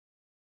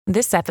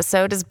This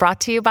episode is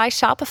brought to you by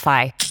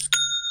Shopify.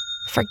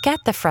 Forget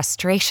the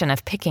frustration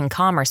of picking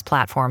commerce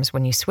platforms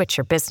when you switch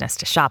your business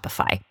to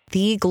Shopify,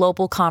 the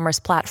global commerce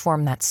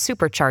platform that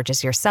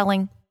supercharges your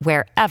selling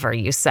wherever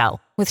you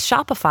sell. With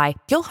Shopify,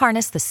 you'll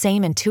harness the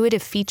same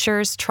intuitive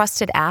features,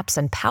 trusted apps,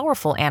 and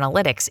powerful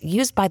analytics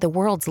used by the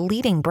world's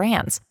leading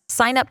brands.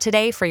 Sign up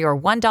today for your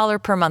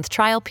 $1 per month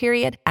trial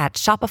period at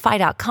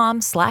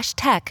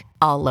shopify.com/tech,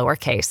 all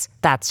lowercase.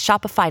 That's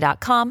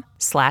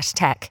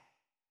shopify.com/tech.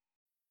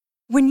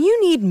 When you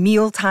need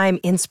mealtime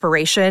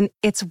inspiration,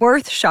 it's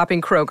worth shopping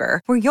Kroger,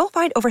 where you'll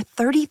find over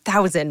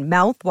 30,000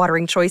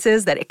 mouth-watering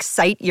choices that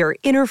excite your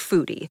inner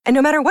foodie. And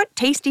no matter what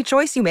tasty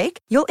choice you make,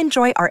 you'll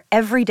enjoy our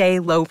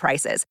everyday low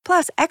prices,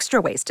 plus extra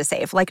ways to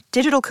save, like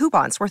digital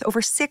coupons worth over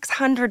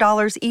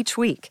 $600 each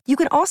week. You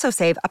can also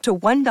save up to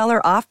 $1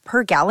 off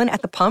per gallon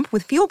at the pump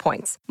with fuel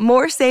points.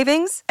 More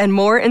savings and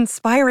more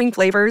inspiring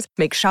flavors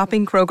make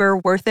shopping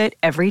Kroger worth it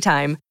every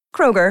time.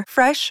 Kroger,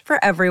 fresh for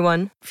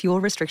everyone.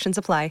 Fuel restrictions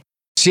apply.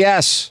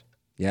 Yes.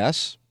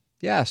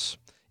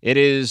 It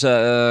is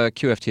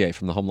QFTA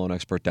from the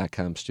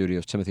HomeLoanExpert.com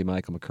studios. Timothy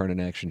Michael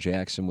McKernan, Action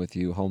Jackson with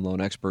you.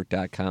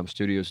 HomeLoanExpert.com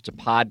studios. It's a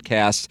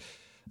podcast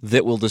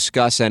that will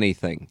discuss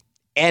anything.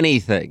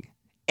 Anything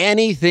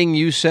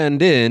you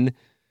send in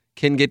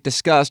can get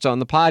discussed on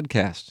the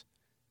podcast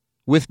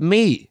with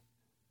me.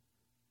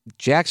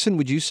 Jackson,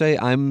 would you say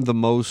I'm the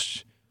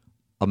most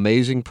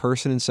amazing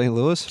person in St.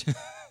 Louis?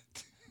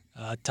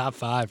 Top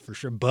 5 for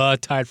sure,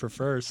 but tied for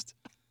first.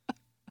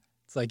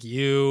 It's like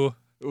you.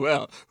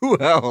 Well, who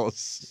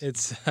else?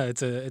 It's a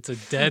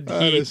dead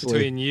heat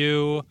between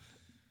you,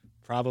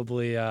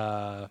 probably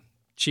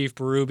Chief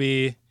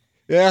Berube.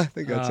 Yeah, I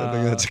think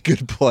that's a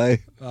good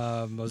play.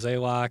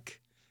 Mosaic,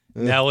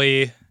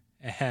 Nelly,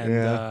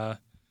 and I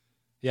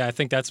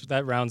think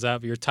that rounds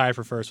up. You're tied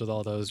for first with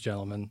all those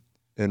gentlemen.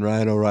 And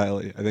Ryan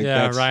O'Reilly. I think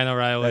Ryan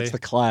O'Reilly. That's the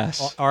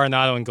class.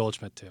 Arenado and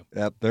Goldschmidt too.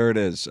 Yep, there it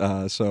is.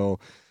 So,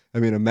 I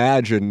mean,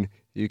 imagine.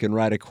 You can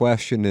write a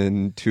question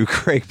in to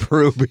Craig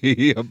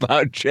Berube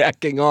about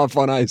jacking off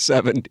on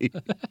I-70.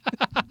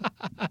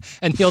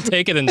 And he'll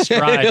take it in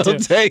stride, He'll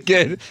take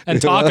it. And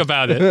talk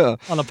about it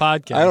on the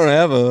podcast. I don't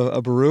have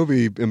a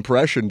Berube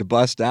impression to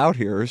bust out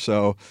here,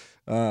 so,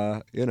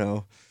 but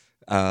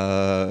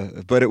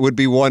it would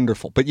be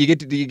wonderful. But you get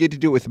to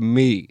do it with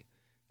me.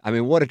 I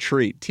mean, what a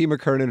treat. T.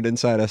 McKernan at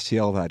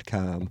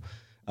InsideSTL.com.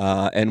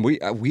 And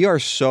we are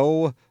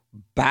so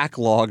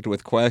backlogged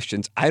with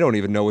questions, I don't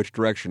even know which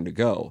direction to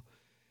go.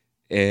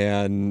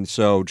 And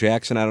so,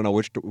 Jackson, I don't know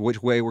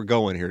which way we're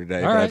going here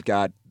today. All but right. I've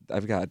got, I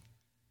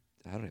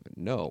don't even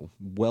know,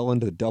 well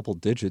into the double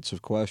digits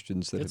of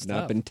questions that have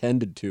not been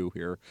tended to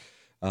here.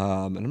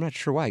 And I'm not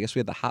sure why. I guess we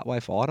had the Hot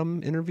Wife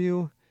Autumn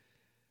interview,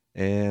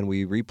 and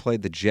we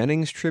replayed the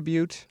Jennings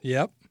tribute.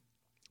 Yep.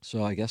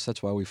 So I guess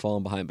that's why we've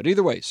fallen behind. But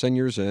either way, send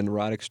yours in,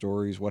 erotic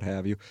stories, what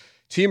have you.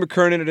 T.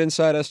 McKernan at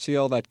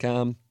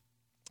InsideSTL.com.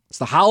 It's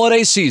the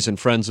holiday season,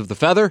 friends of the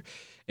feather,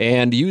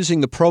 and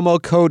using the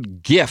promo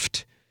code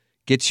GIFT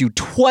gets you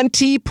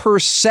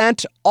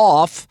 20%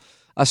 off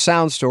a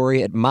sound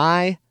story at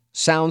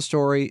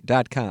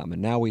mysoundstory.com.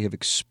 And now we have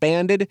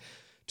expanded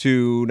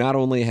to not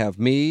only have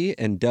me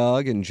and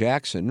Doug and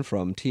Jackson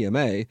from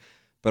TMA,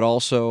 but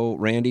also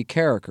Randy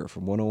Carricker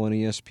from 101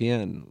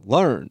 ESPN,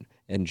 Learn,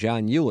 and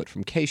John Hewlett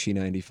from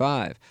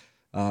KC95,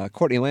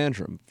 Courtney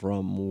Landrum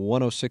from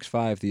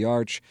 106.5 The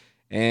Arch,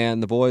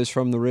 and the boys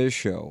from The Riz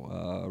Show,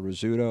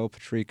 Rizzuto,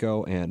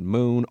 Patrico, and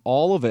Moon,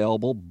 all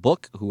available.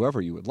 Book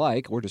whoever you would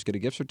like, or just get a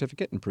gift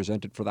certificate and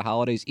present it for the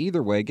holidays.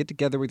 Either way, get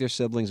together with your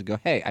siblings and go,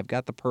 hey, I've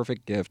got the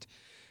perfect gift.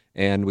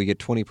 And we get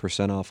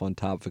 20% off on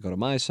top if you go to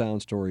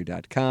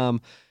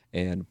mysoundstory.com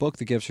and book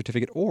the gift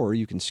certificate, or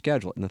you can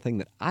schedule it. And the thing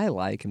that I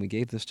like, and we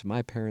gave this to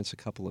my parents a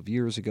couple of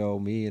years ago,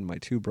 me and my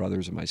 2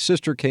 brothers and my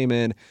sister came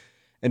in,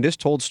 and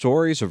just told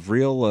stories of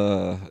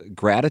real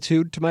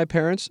gratitude to my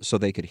parents so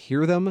they could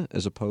hear them,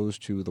 as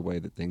opposed to the way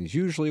that things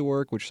usually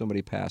work, which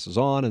somebody passes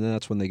on, and then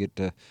that's when they get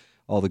to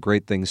all the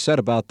great things said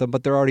about them,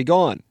 but they're already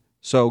gone.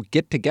 So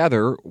get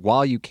together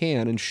while you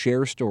can and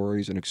share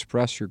stories and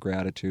express your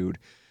gratitude,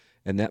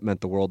 and that meant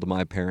the world to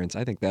my parents.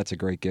 I think that's a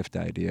great gift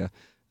idea.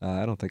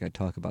 I don't think I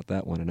talk about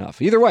that one enough.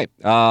 Either way,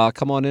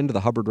 come on into the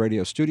Hubbard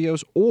Radio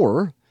Studios,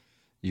 or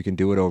you can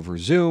do it over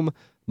Zoom.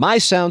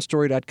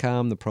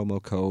 MySoundStory.com, the promo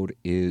code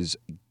is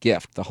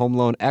GIFT.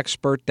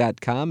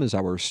 TheHomeLoanExpert.com is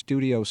our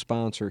studio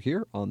sponsor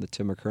here on the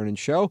Tim McKernan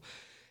Show.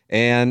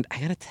 And I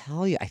got to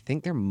tell you, I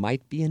think there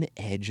might be an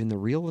edge in the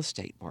real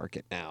estate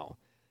market now.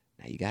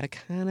 Now, you got to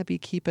kind of be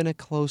keeping a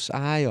close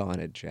eye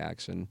on it,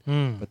 Jackson.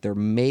 But there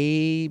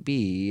may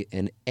be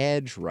an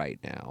edge right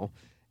now.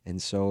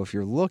 And so if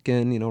you're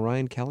looking,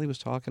 Ryan Kelly was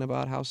talking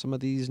about how some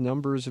of these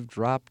numbers have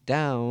dropped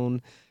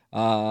down.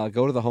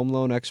 Go to the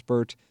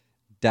HomeLoanExpert.com.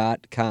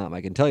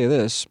 I can tell you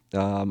this,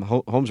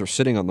 homes are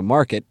sitting on the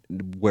market,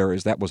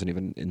 whereas that wasn't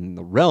even in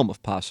the realm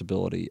of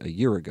possibility a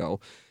year ago.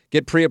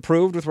 Get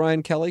pre-approved with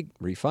Ryan Kelly,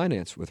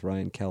 refinance with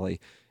Ryan Kelly,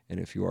 And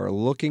if you are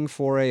looking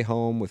for a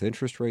home with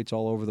interest rates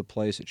all over the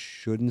place, it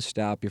shouldn't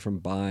stop you from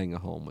buying a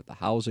home. With the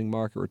housing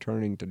market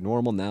returning to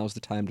normal, now's the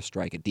time to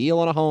strike a deal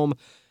on a home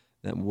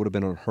that would have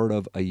been unheard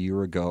of a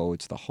year ago.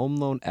 It's the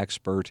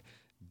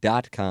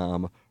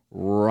homeloanexpert.com,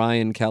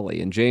 Ryan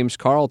Kelly. And James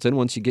Carlton,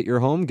 once you get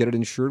your home, get it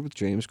insured with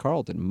James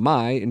Carlton,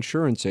 my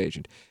insurance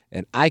agent.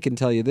 And I can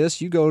tell you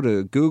this, you go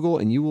to Google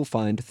and you will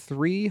find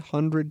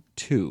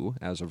 302,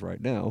 as of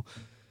right now,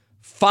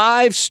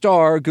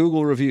 5-star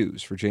Google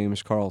reviews for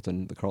James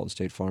Carlton, the Carlton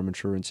State Farm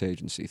Insurance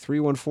Agency.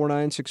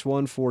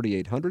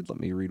 314-961-4800. Let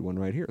me read one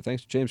right here.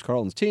 Thanks to James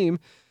Carlton's team,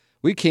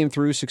 we came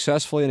through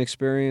successfully an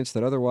experience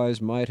that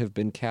otherwise might have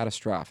been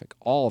catastrophic.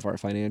 All of our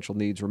financial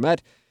needs were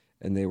met,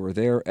 and they were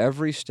there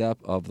every step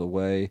of the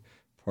way,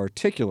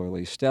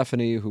 particularly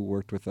Stephanie, who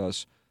worked with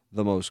us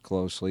the most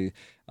closely.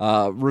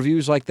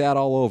 Reviews like that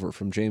all over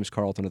from James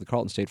Carlton of the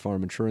Carlton State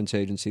Farm Insurance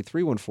Agency,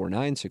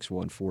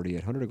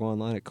 314-961-4800, or go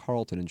online at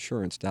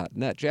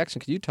carltoninsurance.net. Jackson,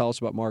 can you tell us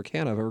about Mark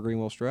Hanna of Evergreen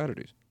Wealth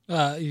Strategies?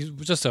 He's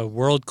just a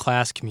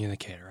world-class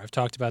communicator. I've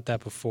talked about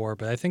that before,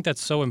 but I think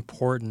that's so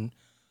important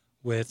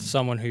with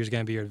someone who's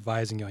going to be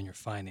advising you on your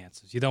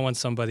finances. You don't want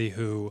somebody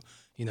who,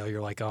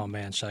 you're like, oh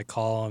man, should I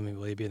call him?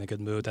 Will he be in a good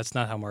mood? That's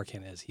not how Mark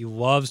Hanna is. He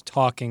loves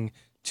talking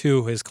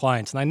to his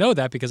clients, and I know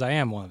that because I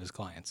am one of his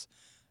clients.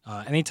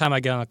 Anytime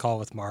I get on a call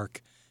with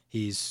Mark,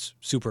 he's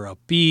super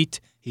upbeat.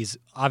 He's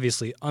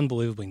obviously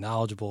unbelievably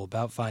knowledgeable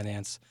about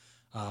finance,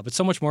 but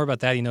so much more about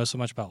that. He knows so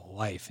much about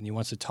life, and he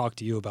wants to talk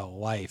to you about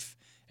life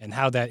and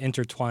how that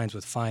intertwines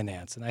with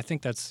finance. And I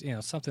think that's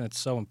something that's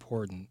so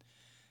important.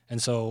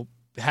 And so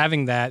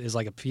having that is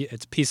like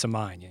it's peace of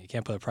mind. You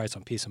can't put a price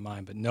on peace of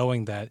mind, but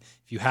knowing that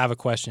if you have a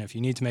question, if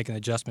you need to make an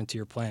adjustment to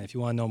your plan, if you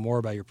want to know more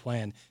about your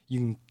plan, you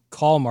can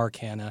call Mark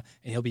Hanna,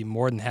 and he'll be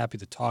more than happy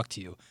to talk to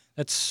you.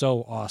 That's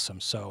so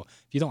awesome. So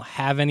if you don't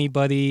have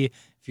anybody,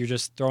 if you're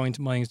just throwing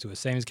money into a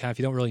savings account, if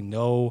you don't really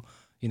know,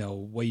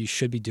 what you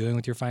should be doing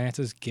with your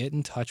finances, get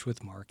in touch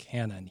with Mark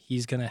Hanna, and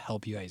he's going to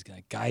help you out. He's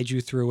going to guide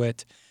you through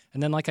it.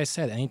 And then, like I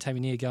said, anytime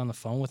you need to get on the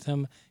phone with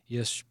him, you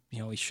just,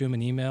 you shoot him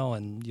an email,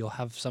 and you'll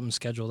have something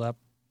scheduled up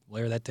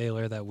later that day,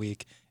 later that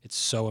week. It's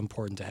so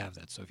important to have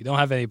that. So if you don't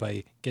have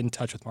anybody, get in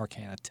touch with Mark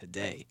Hanna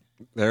today.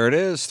 There it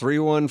is,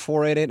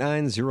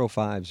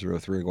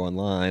 314-889-0503. Go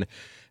online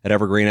at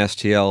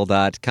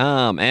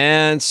evergreenstl.com.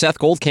 And Seth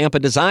Goldcamp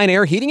at Design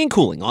Air Heating and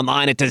Cooling,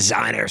 online at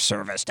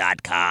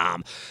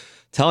designairservice.com.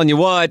 Telling you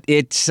what,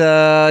 it's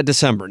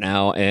December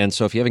now, and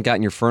so if you haven't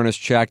gotten your furnace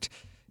checked,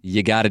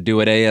 you got to do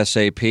it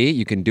ASAP.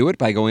 You can do it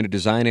by going to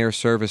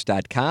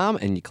designairservice.com,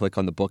 and you click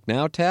on the Book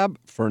Now tab,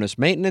 Furnace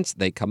Maintenance.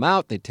 They come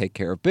out, they take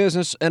care of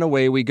business, and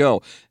away we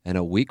go. And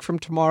a week from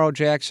tomorrow,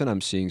 Jackson,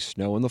 I'm seeing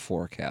snow in the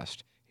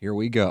forecast. Here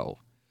we go.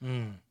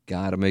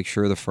 Got to make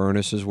sure the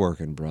furnace is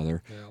working,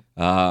 brother.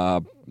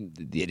 Yep.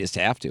 You just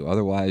have to.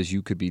 Otherwise,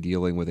 you could be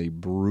dealing with a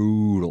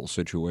brutal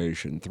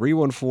situation.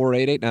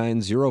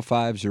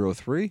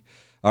 314-889-0503.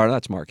 Or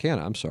that's Mark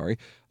Hanna, I'm sorry.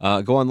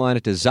 Go online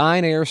at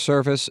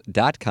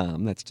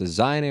designairservice.com. That's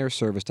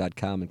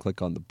designairservice.com, and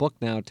click on the Book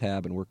Now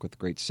tab and work with the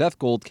great Seth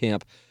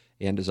Goldcamp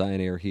and Design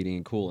Air Heating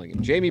and Cooling.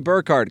 And Jamie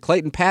Burkhardt,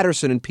 Clayton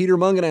Patterson, and Peter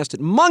Munganast at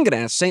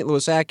Munganast, St.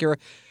 Louis Acura,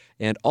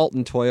 and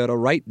Alton Toyota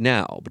right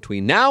now.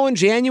 Between now and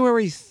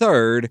January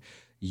 3rd,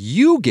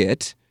 you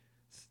get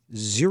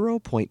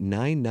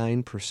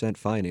 0.99%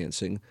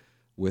 financing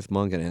with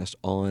Munganast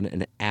on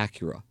an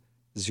Acura.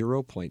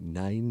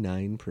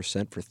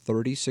 0.99% for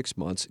 36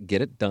 months.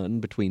 Get it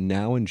done between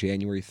now and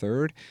January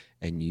 3rd,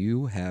 and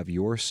you have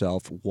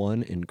yourself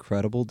one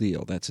incredible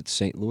deal. That's at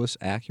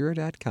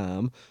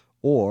stlouisacura.com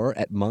or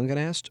at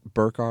Munganast,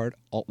 Burkhardt,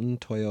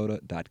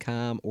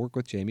 AltonToyota.com. Work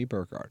with Jamie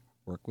Burkhardt.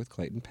 Work with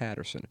Clayton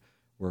Patterson.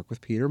 Work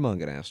with Peter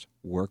Munganast.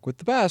 Work with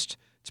the best.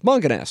 It's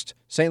Munganast,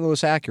 St.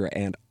 Louis Acura,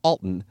 and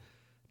Alton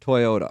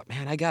Toyota.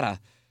 Man,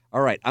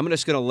 all right, I'm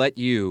just going to let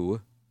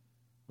you,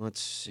 let's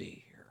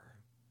see here.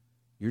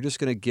 You're just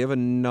going to give a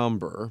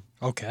number.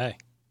 Okay.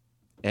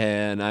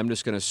 And I'm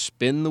just going to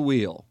spin the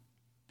wheel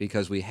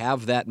because we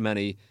have that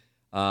many.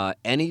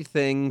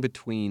 Anything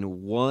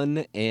between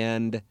 1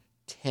 and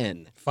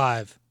 10.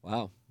 5.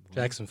 Wow.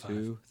 Jackson, 5.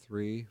 2,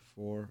 3,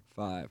 4,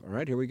 5. All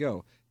right, here we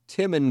go.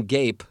 Tim and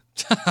Gape.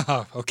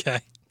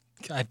 Okay.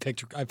 I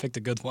picked a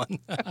good one.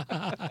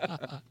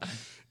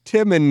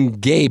 Tim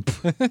and Gape.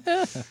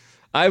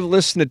 I've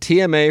listened to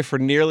TMA for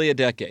nearly a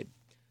decade.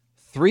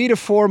 3 to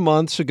 4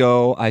 months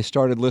ago, I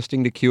started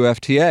listening to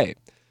QFTA.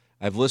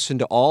 I've listened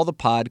to all the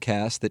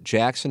podcasts that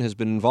Jackson has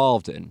been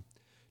involved in.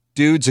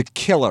 Dude's a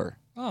killer.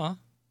 Oh.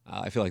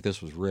 I feel like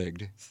this was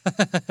rigged.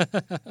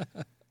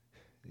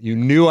 You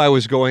knew I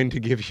was going to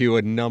give you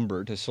a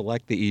number to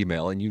select the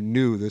email, and you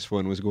knew this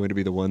one was going to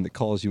be the one that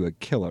calls you a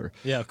killer.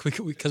 Yeah,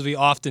 because we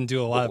often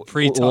do a lot of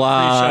pre-show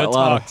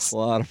talks. A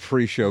lot of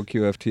pre-show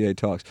QFTA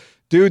talks.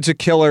 Dude's a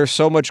killer.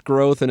 So much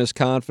growth in his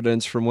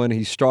confidence from when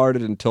he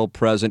started until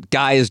present.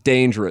 Guy is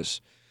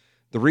dangerous.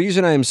 The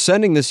reason I am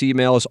sending this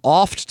email is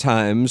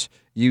oftentimes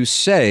you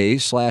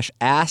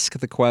say/ask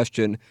the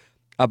question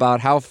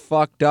about how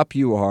fucked up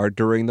you are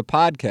during the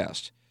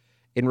podcast.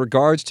 in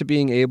regards to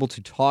being able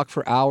to talk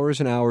for hours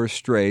and hours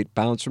straight,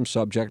 bounce from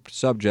subject to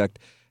subject,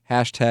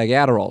 hashtag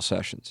Adderall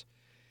sessions.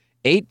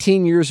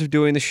 18 years of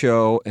doing the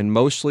show and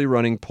mostly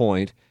running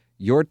point,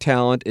 your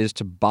talent is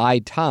to buy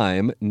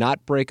time,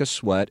 not break a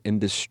sweat,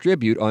 and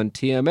distribute on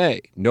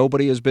TMA.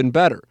 Nobody has been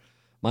better.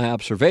 My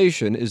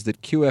observation is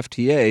that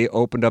QFTA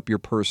opened up your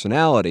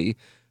personality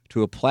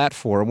to a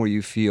platform where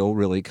you feel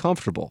really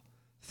comfortable.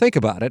 Think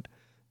about it.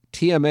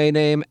 TMA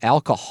name,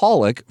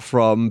 Alcoholic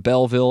from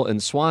Belleville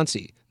and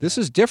Swansea. This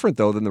is different,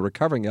 though, than the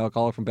Recovering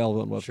Alcoholic from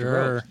Belleville and Webster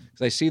Road.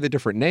 Because I see the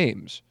different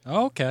names.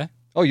 Oh, okay.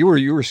 Oh, you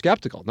were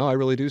skeptical. No, I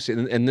really do see it.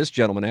 And this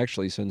gentleman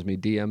actually sends me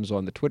DMs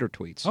on the Twitter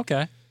tweets.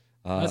 Okay.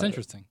 That's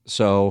interesting.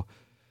 So,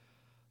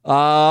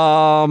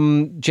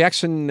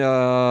 Jackson,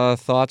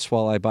 thoughts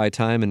while I buy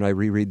time and I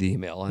reread the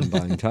email on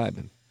buying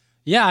time.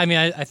 Yeah, I mean,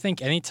 I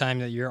think anytime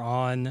that you're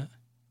on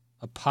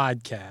a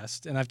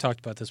podcast, and I've talked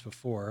about this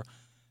before,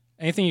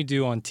 anything you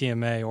do on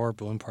TMA or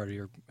Balloon Party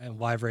or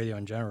live radio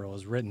in general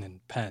is written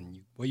in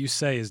pen. What you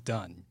say is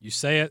done. You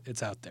say it,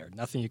 it's out there.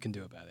 Nothing you can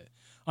do about it.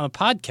 On a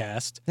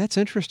podcast... That's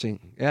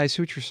interesting. Yeah, I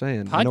see what you're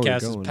saying.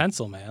 Podcast is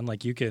pencil, man.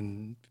 Like, you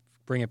can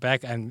bring it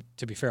back. And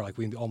to be fair, like,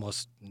 we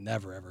almost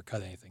never, ever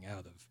cut anything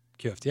out of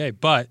QFTA.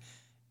 But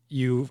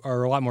you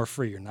are a lot more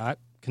free. You're not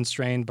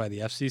constrained by the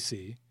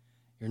FCC.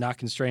 You're not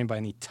constrained by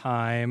any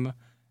time.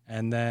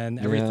 And then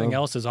everything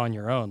else is on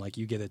your own. Like,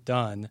 you get it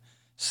done.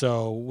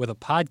 So with a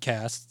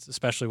podcast,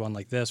 especially one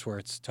like this where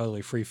it's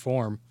totally free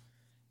form,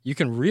 you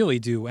can really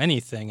do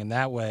anything. And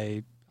that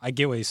way, I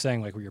get what he's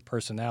saying, like with your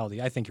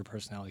personality. I think your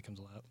personality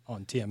comes out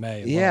on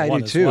TMA. Yeah, I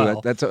do too.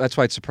 Well. That's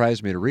why it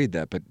surprised me to read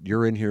that. But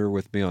you're in here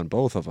with me on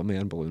both of them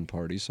and Balloon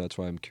Party, so that's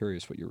why I'm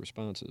curious what your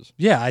response is.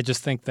 Yeah, I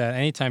just think that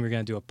anytime you're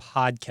going to do a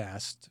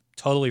podcast,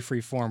 totally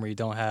free form, where you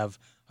don't have,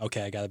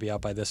 okay, I got to be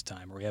out by this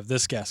time, or we have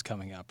this guest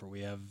coming up, or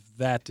we have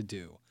that to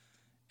do.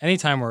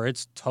 Anytime where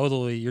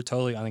you're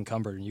totally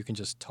unencumbered and you can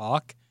just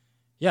talk,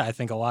 yeah, I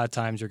think a lot of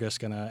times you're just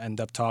going to end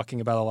up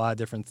talking about a lot of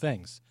different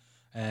things.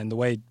 And the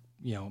way,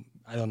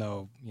 I don't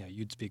know,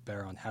 you'd speak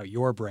better on how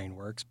your brain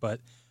works, but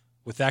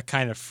with that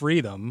kind of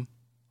freedom,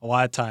 a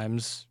lot of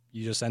times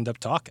you just end up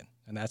talking,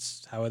 and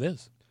that's how it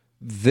is.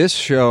 This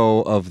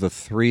show, of the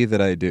three that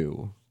I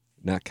do,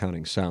 not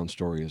counting Sound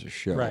Story as a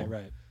show,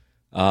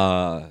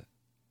 right,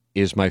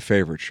 is my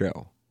favorite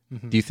show.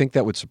 Mm-hmm. Do you think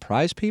that would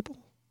surprise people?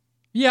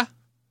 Yeah.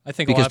 I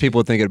think because people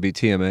would think it'd be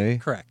TMA.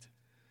 Correct.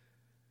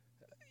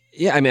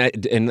 Yeah, I mean,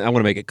 I want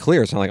to make it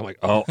clear. It's not like I'm like,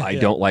 oh, I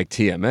don't like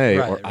TMA,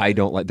 right, or I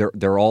don't like.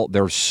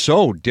 They're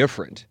so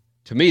different.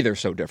 To me, they're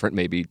so different.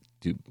 Maybe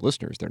to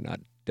listeners, they're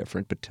not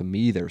different, but to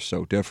me, they're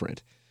so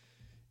different.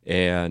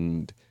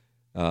 And,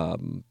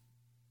 but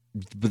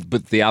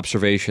the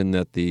observation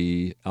that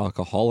the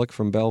Alcoholic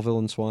from Belleville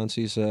and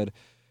Swansea said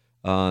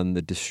on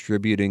the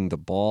distributing the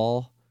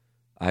ball,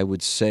 I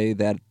would say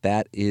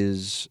that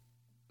is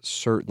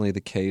certainly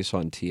the case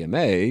on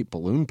TMA,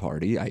 Balloon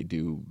Party. I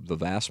do the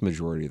vast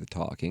majority of the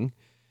talking.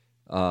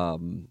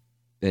 And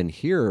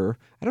here,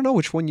 I don't know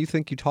which one you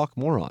think you talk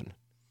more on.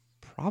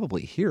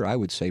 Probably here, I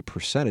would say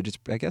percentage.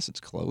 I guess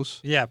it's close.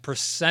 Yeah,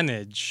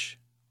 percentage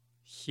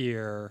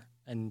here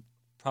and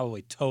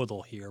probably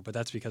total here, but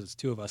that's because it's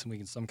two of us and we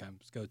can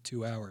sometimes go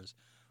 2 hours.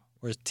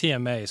 Whereas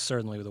TMA is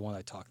certainly the one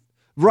I talk.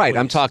 Right,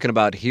 I'm talking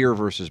about here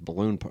versus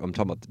Balloon. I'm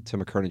talking about the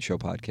Tim McKernan Show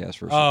podcast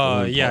versus.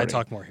 Oh, yeah, I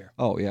talk more here.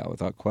 Oh, yeah,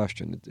 without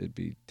question, it'd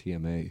be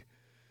TMA,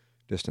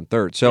 distant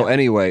third. So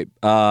anyway,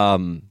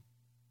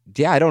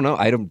 yeah, I don't know.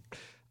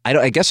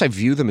 I guess I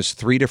view them as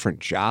three different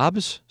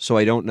jobs. So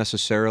I don't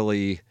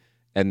necessarily,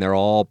 and they're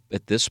all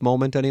at this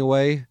moment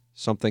anyway,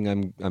 something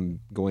I'm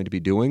going to be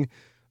doing.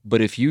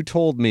 But if you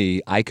told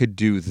me I could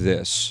do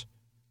this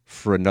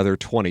for another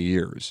 20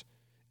 years.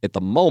 At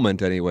the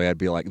moment, anyway, I'd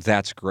be like,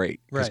 that's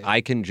great. Because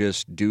I can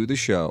just do the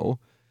show,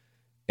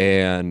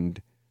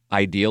 and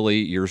ideally,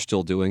 you're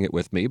still doing it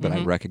with me, but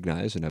I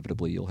recognize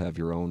inevitably you'll have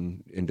your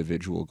own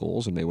individual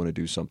goals and may want to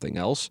do something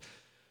else.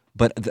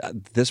 But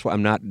this one,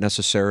 I'm not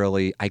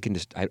necessarily,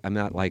 I'm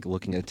not like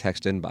looking at a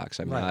text inbox.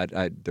 I'm not,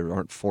 there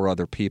aren't 4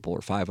 other people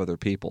or 5 other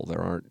people.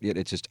 There aren't,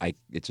 it's just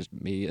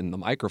me and the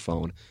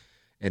microphone,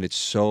 and it's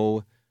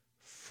so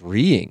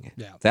freeing.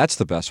 Yeah. That's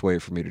the best way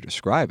for me to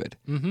describe it.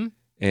 Mm-hmm.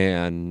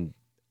 And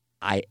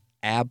I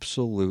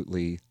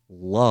absolutely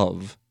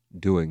love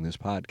doing this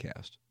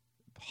podcast.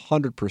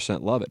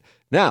 100% love it.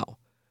 Now,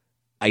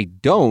 I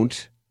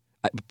don't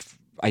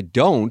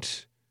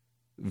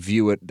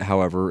view it,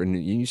 however,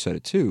 and you said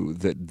it too,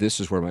 that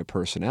this is where my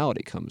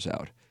personality comes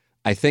out.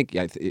 I think,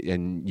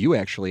 and you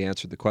actually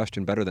answered the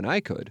question better than I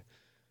could,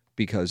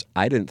 because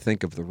I didn't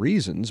think of the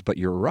reasons, but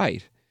you're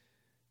right.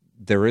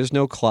 There is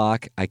no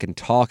clock. I can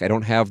talk. I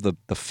don't have the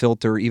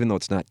filter, even though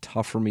it's not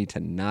tough for me to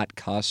not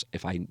cuss.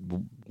 If I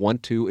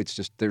want to, it's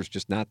just, there's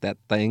just not that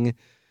thing.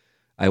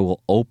 I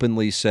will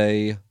openly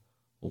say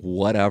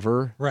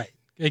whatever. Right.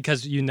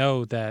 Because you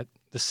know that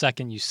the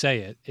second you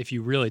say it, if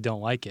you really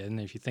don't like it, and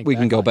if you think we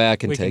can go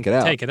back and take it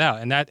out. Take it out.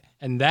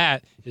 And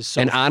that is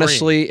so And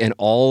honestly, and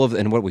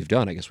what we've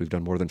done, I guess we've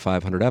done more than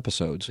 500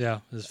 episodes. Yeah.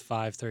 This is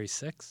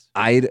 536.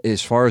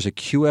 As far as a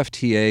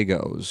QFTA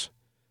goes,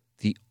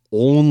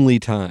 only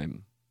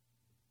time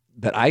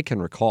that I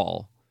can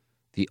recall,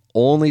 the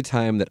only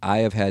time that I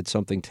have had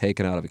something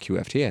taken out of a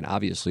QFTA, and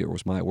obviously it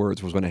was my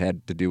words, was when it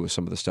had to do with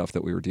some of the stuff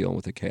that we were dealing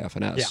with at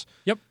KFNS.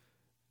 Yeah. Yep.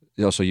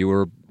 So you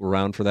were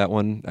around for that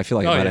one? I feel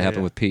like it might have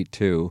happened with Pete,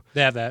 too.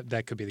 Yeah,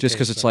 that could be the just case.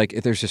 because it's like,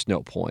 there's just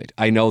no point.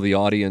 I know the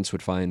audience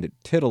would find it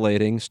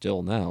titillating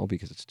still now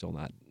because it's still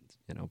not,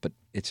 but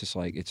it's just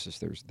like,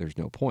 there's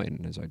no point.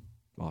 And as I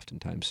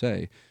oftentimes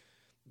say,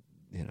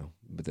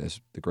 but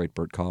as the great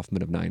Bert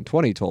Kaufman of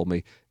 920 told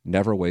me,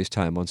 never waste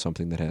time on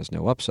something that has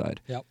no upside.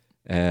 Yep.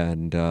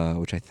 And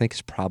which I think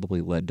has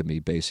probably led to me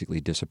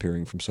basically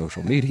disappearing from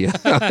social media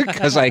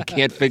because I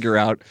can't figure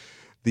out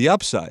the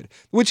upside,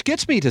 which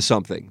gets me to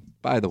something,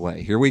 by the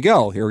way. Here we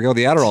go, the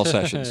Adderall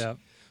sessions. Yep.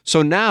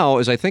 So now,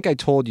 as I think I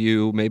told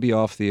you, maybe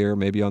off the air,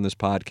 maybe on this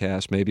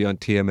podcast, maybe on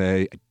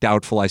TMA,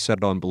 doubtful I said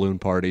it on Balloon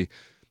Party,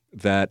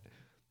 that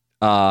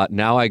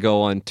now I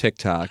go on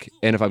TikTok,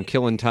 and if I'm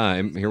killing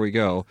time, here we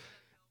go.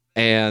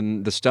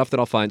 And the stuff that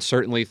I'll find,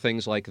 certainly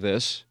things like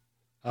this.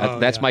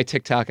 That's my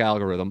TikTok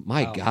algorithm.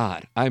 My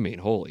God. I mean,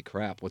 holy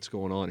crap. What's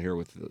going on here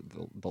with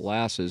the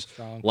lasses?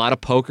 Strong. A lot of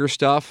poker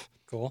stuff.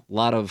 Cool. A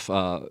lot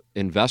of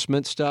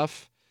investment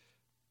stuff.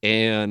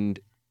 And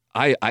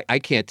I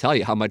can't tell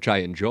you how much I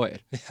enjoy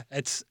it.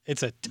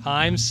 It's a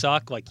time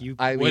suck like you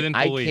wouldn't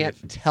believe. I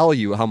can't tell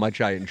you how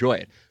much I enjoy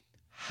it.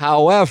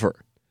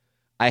 However,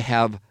 I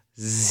have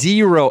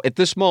zero, at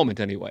this moment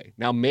anyway.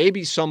 Now,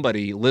 maybe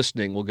somebody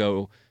listening will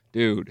go,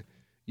 dude,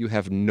 you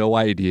have no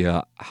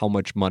idea how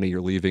much money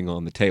you're leaving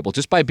on the table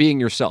just by being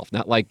yourself,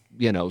 not like,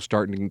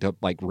 starting to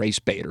like race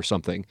bait or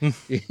something,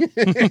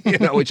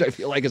 which I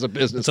feel like is a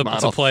business model.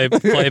 It's a play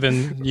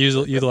been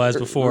utilized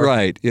before.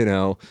 Right.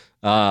 Just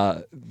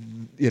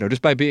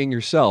by being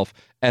yourself,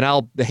 and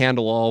I'll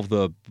handle all of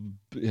the,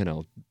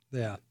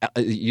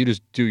 you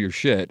just do your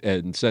shit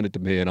and send it to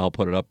me and I'll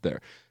put it up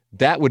there.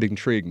 That would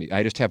intrigue me.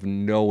 I just have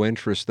no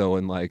interest though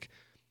in like,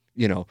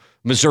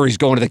 Missouri's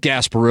going to the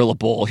Gasparilla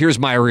Bowl. Here's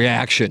my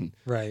reaction.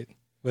 Right.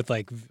 With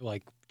like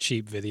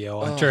cheap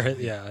video under it.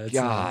 Yeah. It's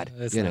God.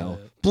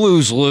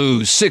 Blues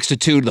lose 6-2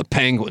 to the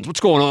Penguins. What's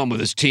going on with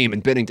this team?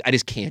 And Bennington, I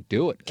just can't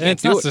do it. And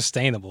it's not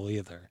sustainable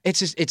either. It's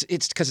just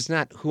it's because it's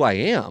not who I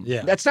am.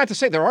 Yeah. That's not to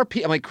say there are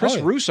people. Like Chris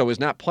Russo is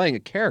not playing a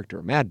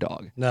character, Mad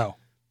Dog. No.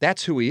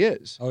 That's who he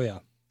is. Oh yeah.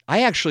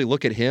 I actually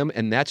look at him,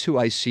 and that's who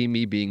I see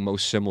me being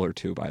most similar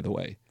to. By the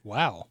way.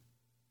 Wow.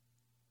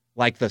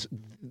 Like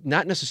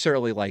not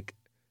necessarily like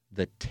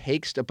the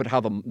takes, but how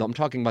I'm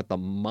talking about the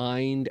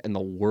mind and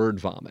the word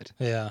vomit.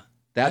 Yeah.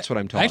 That's what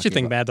I'm talking about. I actually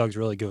think Mad Dog's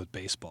really good with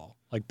baseball.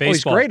 Like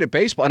baseball. He's great at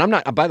baseball. And I'm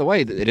not, by the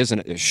way, it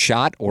isn't a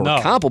shot or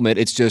a compliment.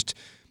 It's just,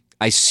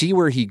 I see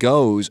where he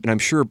goes, and I'm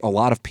sure a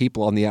lot of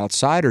people on the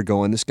outside are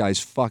going, this guy's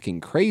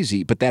fucking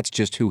crazy, but that's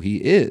just who he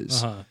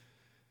is. Uh-huh.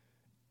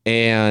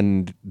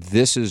 And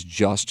this is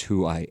just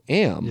who I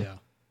am. Yeah.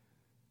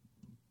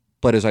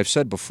 But as I've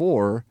said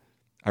before,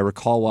 I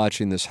recall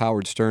watching this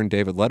Howard Stern,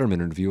 David Letterman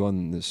interview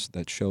on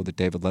that show that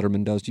David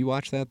Letterman does. Do you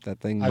watch that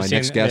thing?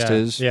 Next guest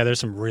is? Yeah, there's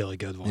some really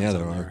good ones. Yeah,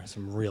 there are.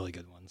 Some really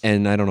good ones.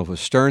 And I don't know if it was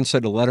Stern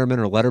said to Letterman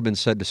or Letterman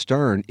said to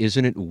Stern,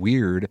 isn't it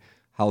weird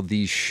how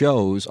these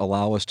shows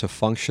allow us to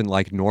function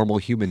like normal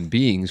human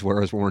beings,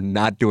 whereas when we're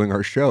not doing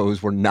our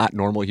shows, we're not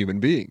normal human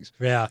beings?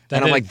 Yeah.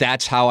 And I'm like,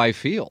 that's how I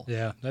feel.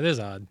 Yeah, that is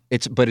odd.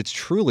 But it's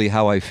truly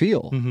how I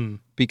feel. Mm-hmm.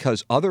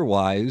 Because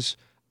otherwise,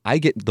 I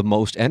get the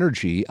most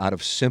energy out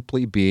of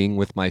simply being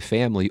with my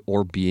family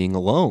or being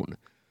alone,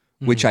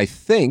 which I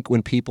think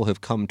when people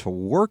have come to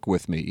work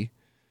with me,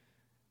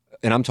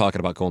 and I'm talking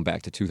about going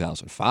back to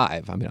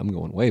 2005, I mean, I'm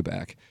going way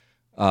back,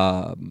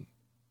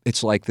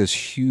 it's like this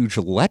huge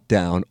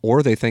letdown,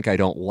 or they think I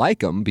don't like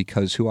them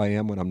because who I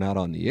am when I'm not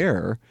on the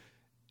air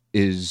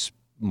is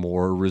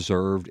more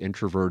reserved,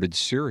 introverted,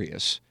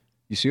 serious.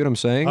 You see what I'm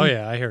saying? Oh,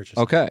 yeah, I hear what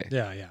you're saying. Okay.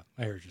 Yeah,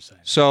 I hear what you're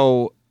saying.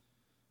 So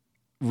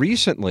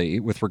recently,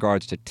 with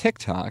regards to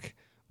TikTok,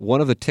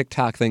 one of the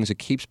TikTok things that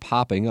keeps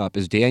popping up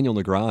is Daniel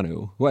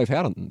Negreanu, who I've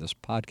had on this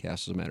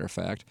podcast, as a matter of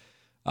fact,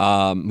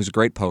 who's a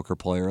great poker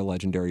player, a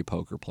legendary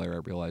poker player. I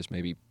realize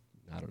maybe,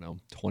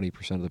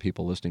 20% of the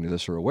people listening to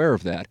this are aware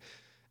of that.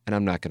 And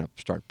I'm not going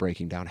to start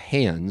breaking down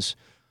hands.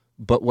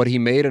 But what he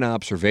made an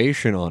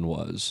observation on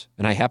was,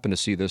 and I happened to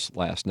see this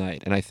last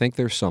night, and I think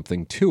there's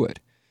something to it.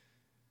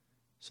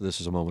 So this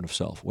is a moment of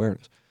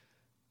self-awareness.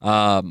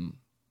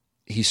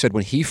 He said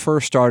when he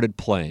first started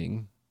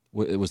playing,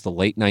 it was the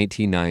late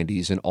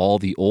 1990s, and all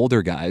the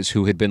older guys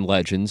who had been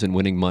legends and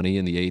winning money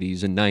in the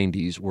 80s and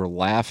 90s were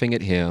laughing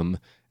at him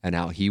and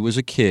how he was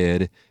a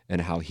kid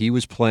and how he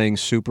was playing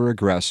super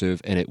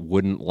aggressive and it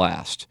wouldn't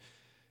last.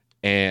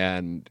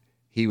 And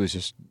he was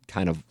just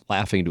kind of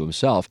laughing to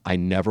himself. I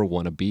never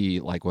want to be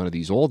like one of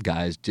these old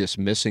guys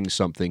dismissing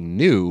something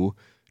new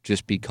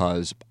just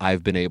because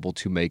I've been able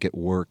to make it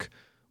work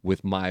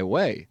with my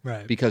way.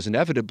 Right. Because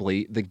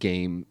inevitably the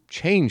game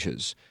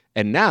changes.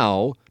 And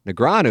now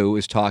Negreanu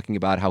is talking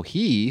about how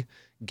he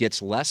gets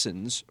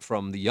lessons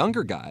from the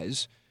younger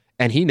guys,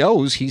 and he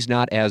knows he's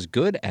not as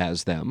good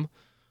as them,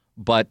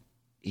 but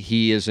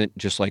he isn't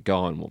just like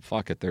going, well,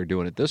 fuck it, they're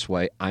doing it this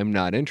way. I'm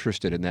not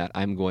interested in that.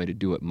 I'm going to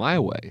do it my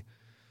way.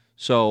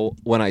 So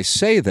when I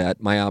say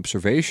that, my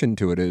observation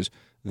to it is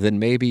then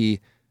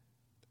maybe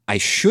I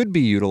should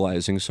be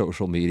utilizing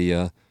social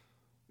media,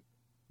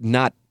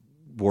 not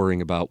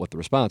worrying about what the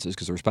response is,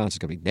 because the response is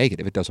going to be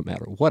negative. It doesn't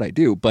matter what I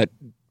do, but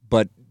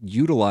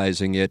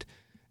utilizing it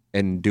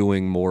and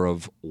doing more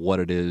of what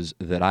it is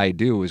that I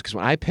do is because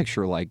when I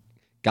picture like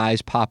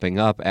guys popping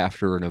up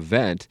after an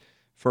event,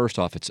 first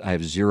off, I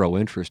have zero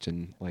interest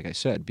in, like I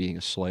said, being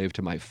a slave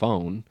to my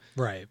phone.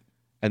 Right.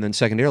 And then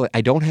secondarily,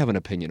 I don't have an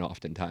opinion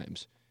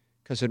oftentimes.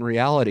 Because in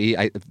reality,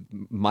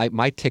 my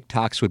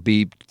TikToks would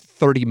be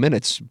 30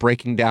 minutes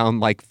breaking down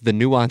like the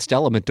nuanced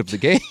element of the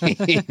game.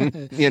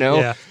 You know,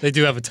 Yeah, they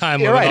do have a time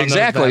limit. right? On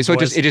Exactly. those So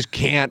bad it just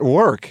can't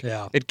work.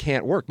 Yeah. It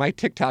can't work. My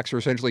TikToks are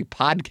essentially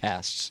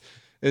podcasts,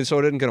 and so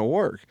it isn't going to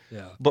work.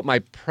 Yeah. But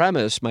my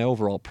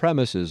overall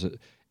premise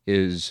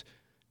is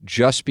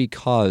just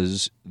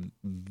because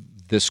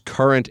this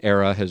current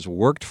era has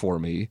worked for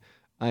me,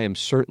 I am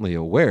certainly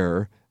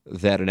aware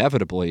that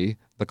inevitably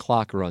the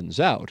clock runs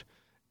out.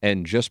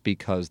 And just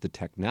because the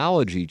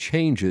technology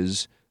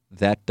changes,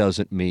 that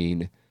doesn't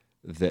mean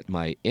that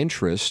my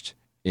interest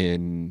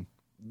in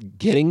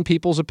getting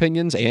people's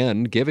opinions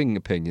and giving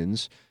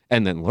opinions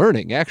and then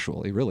learning,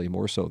 actually, really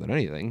more so than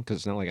anything, because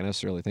it's not like I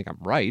necessarily think I'm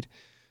right,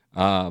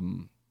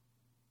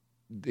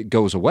 it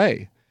goes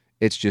away.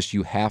 It's just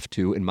you have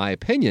to, in my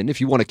opinion, if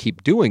you want to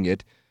keep doing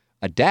it,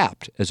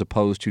 adapt as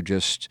opposed to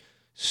just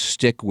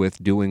stick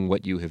with doing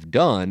what you have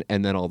done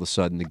and then all of a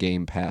sudden the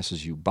game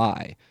passes you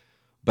by.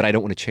 But I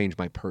don't want to change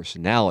my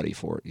personality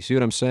for it. You see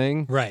what I'm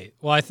saying? Right.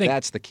 Well, I think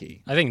that's the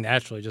key. I think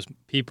naturally, just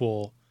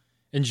people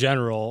in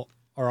general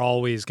are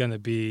always going to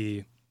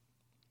be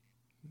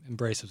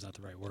abrasive is not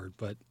the right word,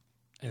 but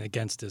and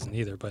against isn't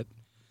either. But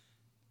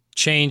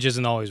change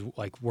isn't always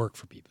like work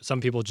for people.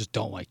 Some people just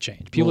don't like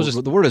change. People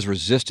the word is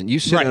resistant. You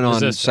sit in on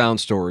resistant. Sound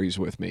Stories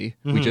with me.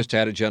 Mm-hmm. We just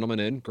had a gentleman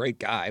in, great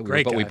guy.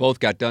 We both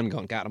got done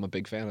going, God, I'm a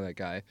big fan of that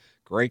guy.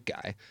 Great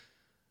guy.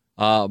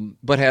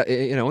 But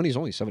and he's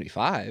only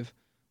 75.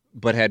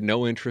 But had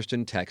no interest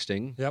in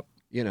texting. Yep.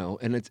 You know,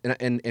 and it's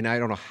and I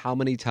don't know how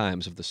many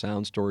times of the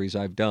Sound Stories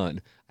I've done,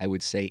 I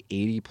would say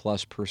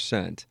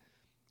 80+%.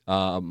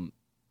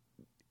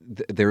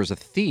 There's a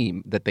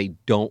theme that they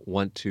don't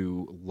want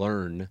to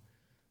learn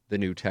the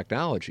new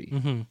technology.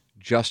 Mm-hmm.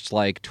 Just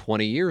like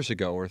 20 years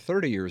ago or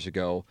 30 years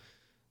ago,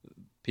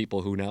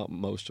 people who now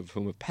most of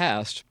whom have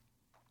passed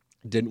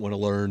didn't want to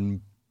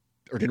learn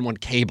or didn't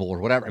want cable or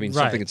whatever. I mean,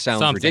 something that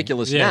sounds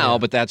ridiculous now,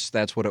 but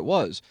that's what it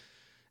was.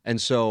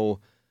 And so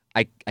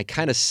I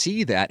kind of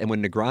see that, and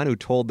when Negreanu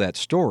told that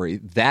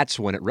story, that's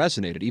when it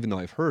resonated, even though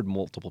I've heard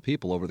multiple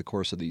people over the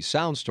course of these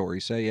Sound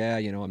Stories say, yeah,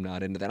 I'm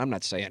not into that. I'm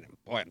not saying,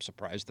 boy, I'm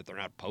surprised that they're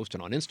not posting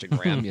on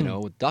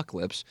Instagram, with duck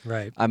lips.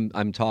 Right.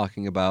 I'm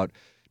talking about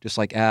just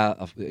like,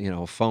 a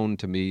phone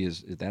to me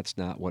that's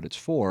not what it's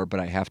for, but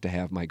I have to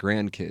have my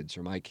grandkids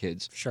or my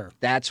kids. Sure.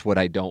 That's what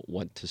I don't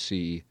want to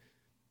see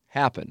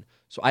happen.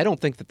 So I don't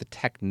think that the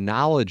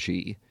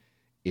technology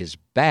is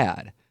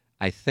bad.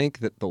 I think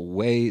that the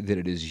way that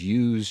it is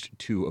used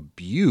to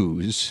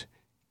abuse,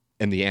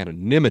 and the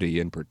anonymity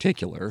in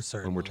particular,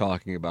 when we're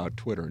talking about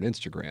Twitter and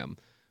Instagram,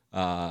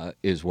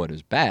 is what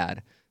is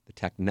bad. The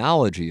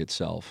technology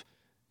itself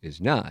is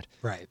not.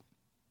 Right.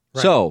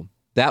 So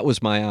that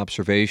was my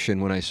observation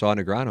when I saw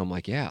Negreanu. I'm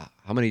like, yeah,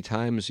 how many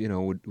times,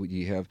 would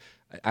you have...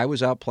 I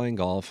was out playing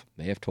golf,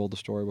 may have told the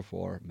story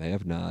before, may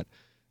have not.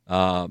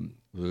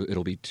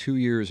 It'll be 2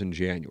 years in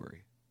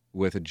January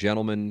with a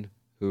gentleman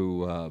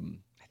who...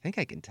 I think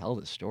I can tell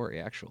this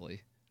story,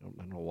 actually. I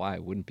don't know why I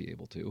wouldn't be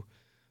able to.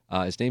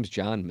 His name's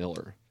John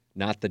Miller,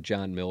 not the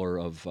John Miller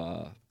of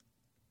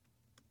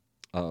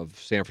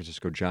San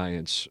Francisco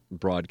Giants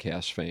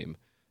broadcast fame.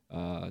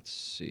 Let's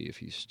see if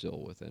he's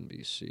still with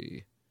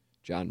NBC.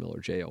 John Miller,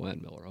 Jon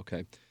Miller,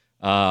 okay.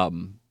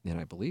 And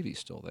I believe he's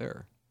still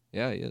there.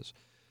 Yeah, he is.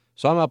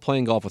 So I'm out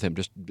playing golf with him.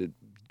 It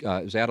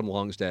was Adam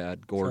Long's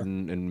dad,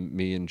 Gordon, and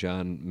me and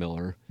John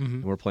Miller. Mm-hmm.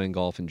 And we're playing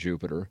golf in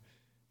Jupiter.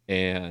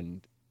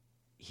 And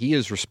he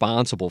is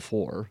responsible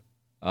for,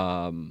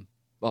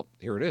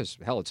 here it is.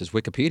 Hell, it's his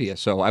Wikipedia.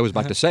 So I was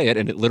about to say it,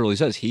 and it literally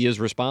says he's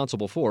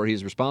responsible for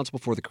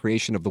the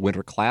creation of the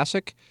Winter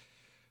Classic,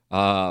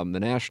 the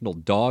National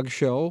Dog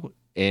Show,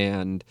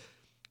 and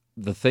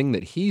the thing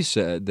that he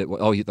said that,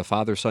 the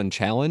Father-Son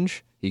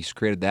Challenge, he's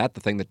created that,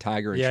 the thing that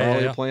Tiger and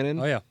Charlie are playing in.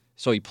 Oh, yeah.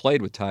 So he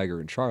played with Tiger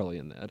and Charlie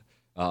in that.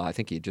 I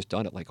think he had just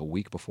done it like a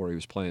week before he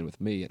was playing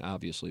with me, and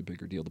obviously a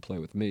bigger deal to play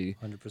with me.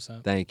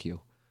 100%. Thank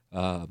you.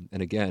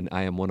 And again,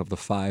 I am one of the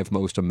 5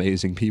 most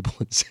amazing people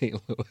in St.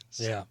 Louis.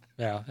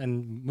 Yeah.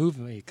 And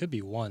it could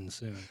be one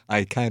soon.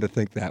 I kind of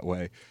think that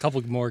way. A couple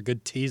more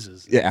good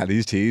teases. Yeah,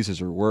 these teases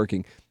are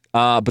working.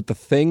 But the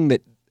thing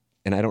that,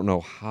 and I don't know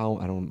how,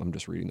 I'm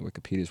just reading the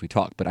Wikipedia as we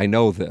talk, but I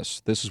know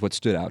this. This is what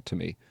stood out to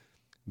me.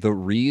 The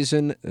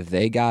reason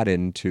they got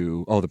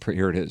into,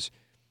 here it is.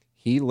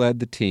 He led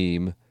the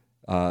team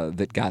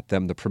that got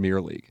them the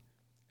Premier League.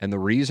 And the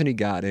reason he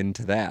got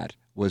into that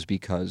was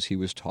because he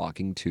was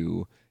talking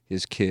to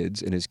his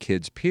kids and his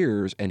kids'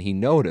 peers, and he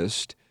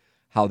noticed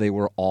how they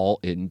were all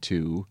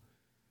into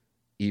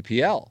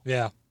EPL.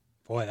 Yeah.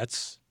 Boy,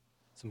 that's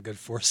some good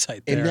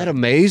foresight there. Isn't that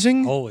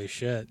amazing? Holy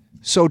shit.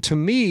 So to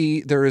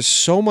me, there is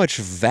so much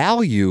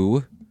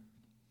value.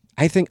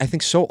 I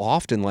think so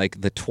often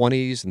like the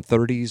 20s and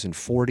 30s and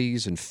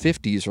 40s and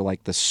 50s are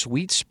like the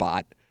sweet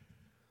spot,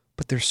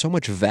 but there's so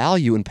much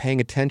value in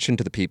paying attention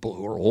to the people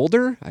who are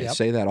older. I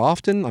say that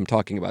often. I'm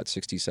talking about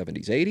 60s,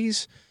 70s,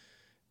 80s.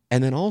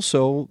 And then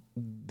also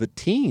the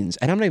teens.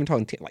 And I'm not even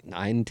talking like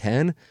 9,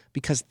 10,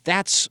 because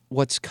that's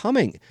what's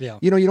coming. Yeah.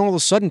 You don't all of a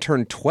sudden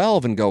turn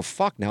 12 and go,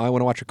 fuck, now I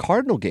want to watch a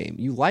Cardinal game.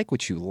 You like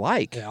what you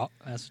like. Yeah,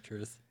 that's the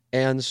truth.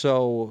 And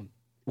so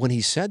when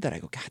he said that, I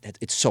go, God,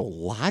 it's so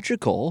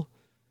logical.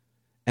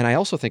 And I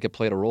also think it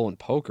played a role in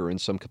poker in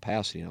some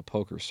capacity. Now,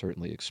 poker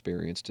certainly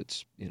experienced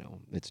its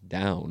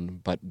down,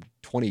 but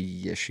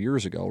 20-ish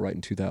years ago, right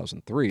in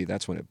 2003,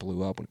 that's when it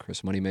blew up when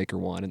Chris Moneymaker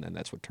won, and then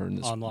that's what turned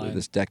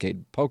this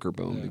decade poker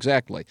boom. Yeah.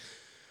 Exactly.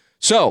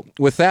 So,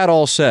 with that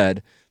all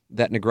said,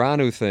 that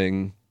Negreanu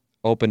thing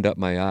opened up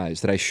my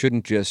eyes, that I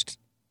shouldn't just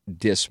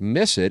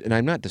dismiss it, and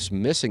I'm not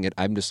dismissing it.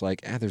 I'm just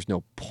like, there's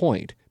no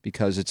point,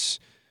 because it's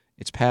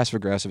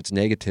passive-aggressive, it's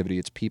negativity,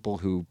 it's people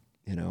who,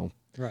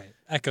 Right.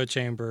 Echo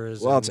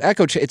chambers. Well, it's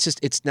echo. It's just,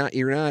 it's not,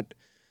 you're not,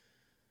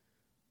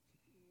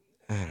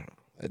 I don't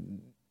know.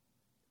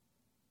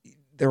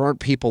 There aren't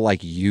people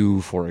like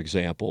you, for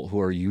example,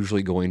 who are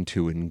usually going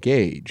to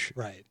engage.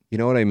 Right. You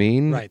know what I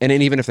mean? Right. And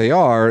then even if they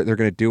are, they're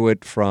going to do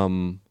it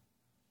from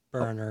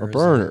burners. a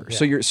burner.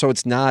 Yeah. So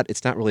it's not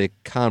really a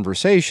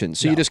conversation.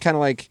 So No. you just kind of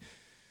like,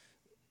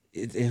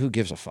 who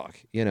gives a fuck?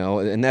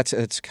 And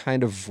that's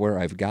kind of where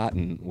I've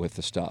gotten with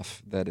the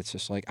stuff, that it's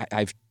just like,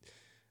 I've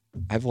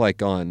like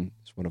gone,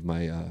 one of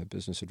my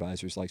business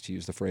advisors likes to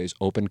use the phrase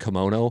open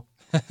kimono.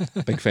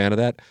 Big fan of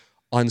that.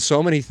 On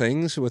so many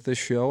things with this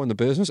show and the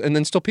business, and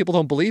then still people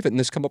don't believe it and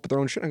just come up with their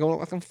own shit. I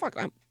go, fuck,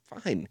 I'm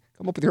fine.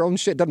 Come up with your own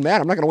shit. Doesn't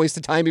matter. I'm not going to waste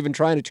the time even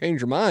trying to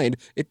change your mind.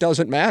 It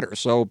doesn't matter.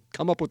 So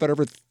come up with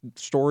whatever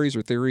stories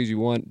or theories you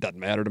want. Doesn't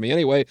matter to me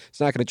anyway. It's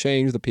not going to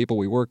change the people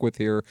we work with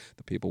here,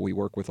 the people we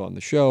work with on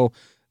the show.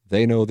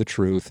 They know the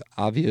truth.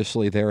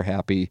 Obviously, they're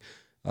happy.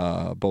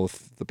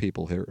 Both the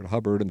people here at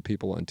Hubbard and the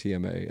people on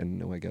TMA,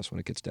 and I guess when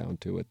it gets down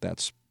to it,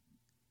 that's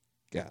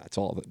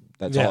all.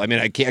 That's all. I mean,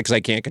 I can't, because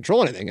I can't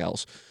control anything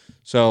else.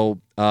 So,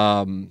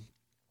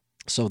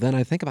 so then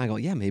I think about it, I go,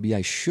 yeah, maybe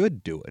I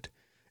should do it,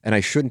 and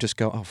I shouldn't just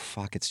go, oh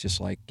fuck, it's just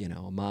like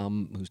a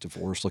mom who's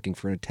divorced looking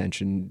for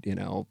attention,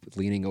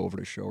 leaning over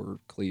to show her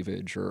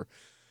cleavage, or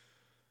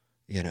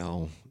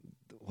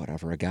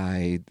whatever, a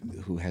guy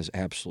who has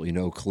absolutely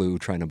no clue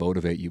trying to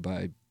motivate you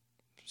by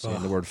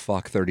saying the word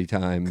fuck 30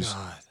 times.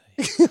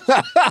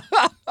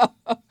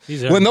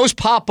 When those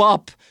pop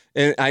up,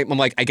 and I'm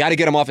like, I got to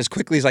get them off as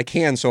quickly as I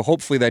can, so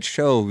hopefully that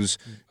shows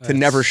to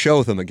never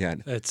show them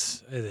again.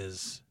 It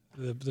is.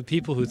 The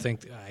people who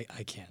think,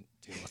 I can't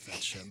deal with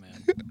that shit,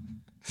 man.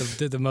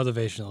 the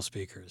motivational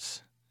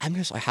speakers. I'm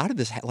just like, how did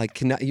this,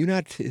 can you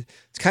not,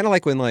 it's kind of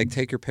like when,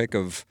 take your pick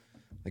of,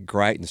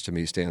 Greitens to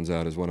me stands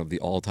out as one of the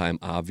all-time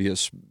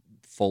obvious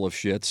full of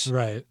shits.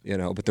 Right.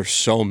 But there's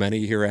so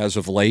many here as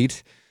of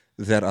late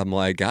that I'm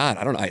like, God,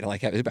 I don't know. I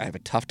have a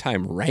tough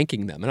time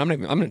ranking them. And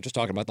I'm not just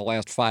talking about the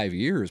last 5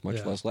 years,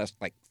 much less last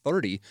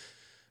 30.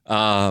 But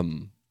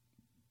I'm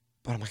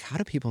like, how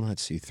do people not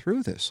see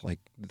through this? Like,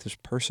 this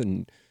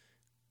person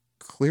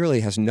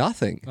clearly has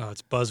nothing. Oh,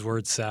 it's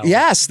buzzword salad.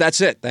 Yes,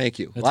 that's it. Thank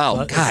you.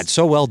 Wow. God,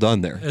 so well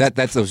done there.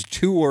 That's those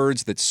two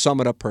words that sum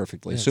it up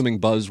perfectly, assuming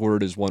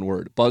buzzword is one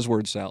word.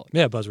 Buzzword salad.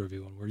 Yeah, buzzword would be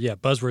one word. Yeah,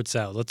 buzzword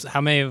salad.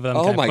 How many of them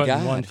can I put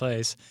in one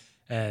place?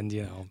 And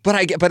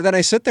but then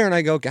I sit there and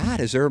I go, God,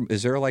 is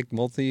there like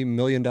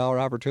multi-million-dollar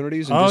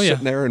opportunities and just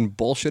sitting there and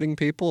bullshitting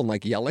people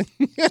and yelling,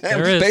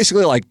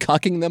 basically like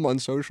cucking them on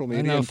social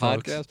media and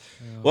podcasts.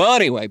 Yeah. Well,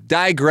 anyway,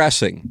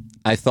 digressing.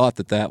 I thought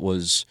that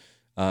was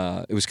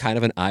it was kind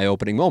of an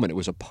eye-opening moment. It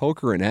was a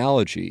poker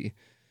analogy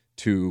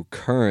to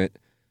current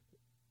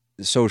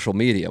social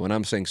media. When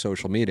I'm saying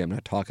social media, I'm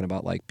not talking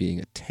about being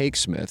a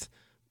takesmith,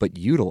 but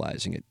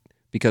utilizing it,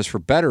 because for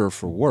better or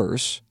for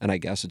worse, and I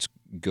guess it's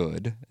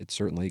good. It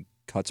certainly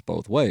cuts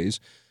both ways.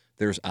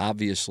 There's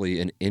obviously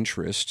an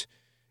interest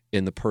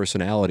in the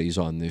personalities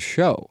on this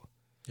show.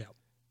 Yeah.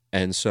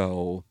 And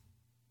so,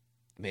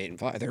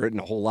 there isn't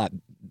a whole lot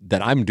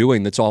that I'm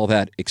doing that's all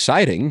that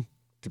exciting,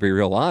 to be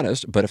real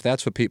honest. But if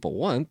that's what people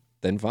want,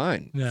 then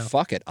fine. Yeah.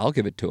 Fuck it. I'll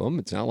give it to them.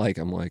 It's not like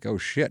I'm like, oh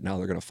shit, now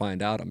they're going to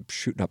find out I'm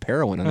shooting up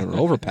heroin on an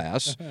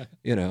overpass,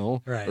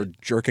 right. or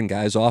jerking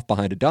guys off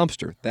behind a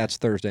dumpster. That's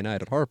Thursday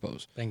night at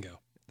Harpo's.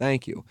 Bingo.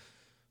 Thank you.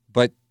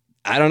 But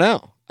I don't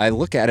know. I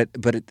look at it,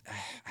 but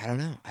I don't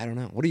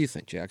know. What do you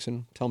think,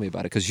 Jackson? Tell me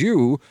about it, because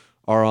you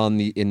are in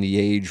the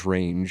age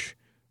range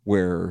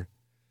where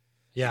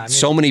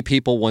so many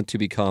people want to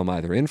become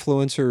either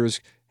influencers,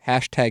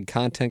 hashtag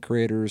content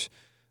creators,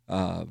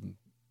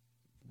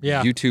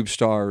 YouTube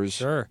stars.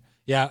 Sure.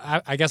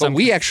 Yeah, I guess But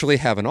we actually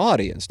have an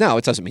audience. Now,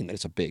 it doesn't mean that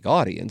it's a big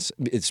audience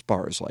as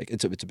far as like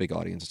it's a big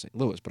audience in St.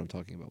 Louis, but I'm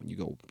talking about when you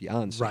go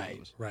beyond St.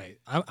 Louis. Right.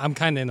 I'm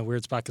kind of in a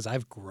weird spot because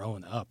I've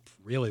grown up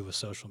really with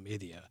social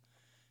media.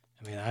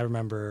 I mean, I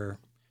remember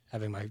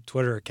having my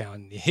Twitter account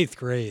in the 8th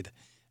grade,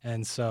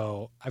 and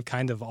so I've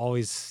kind of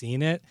always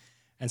seen it.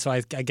 And so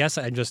I guess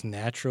I'm just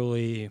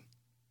naturally,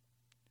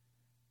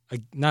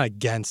 not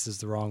against is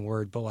the wrong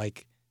word, but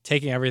like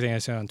taking everything I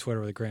say on Twitter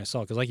with a grain of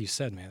salt. Because like you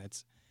said, man,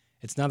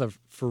 it's not a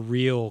for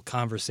real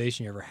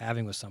conversation you're ever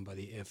having with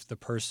somebody if the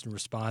person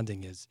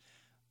responding is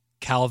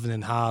Calvin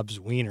and Hobbes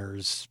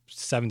Wieners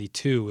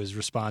 72 is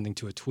responding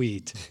to a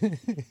tweet.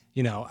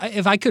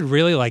 If I could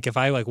really if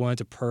I wanted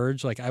to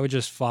purge, I would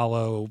just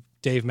follow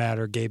Dave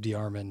Matter, Gabe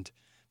DeArmond,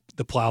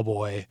 the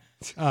Plowboy,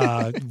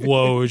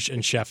 Woj,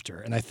 and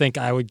Schefter, and I think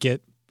I would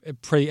get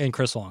and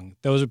Chris Long.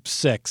 Those are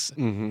 6,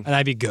 and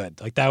I'd be good.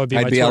 That would be.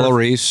 I'd my be Ella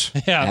Reese,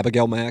 yeah.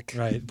 Abigail Mack.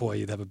 Right, boy,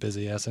 you'd have a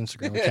busy ass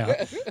Instagram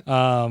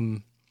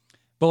account.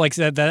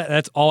 But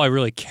that's all I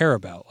really care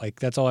about.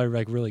 That's all I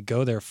really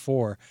go there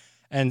for.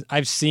 And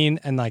I've seen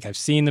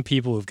the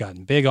people who've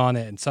gotten big on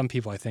it, and some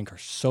people I think are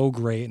so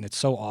great, and it's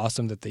so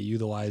awesome that they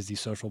utilize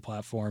these social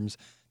platforms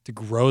to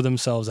grow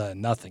themselves out of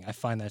nothing. I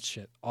find that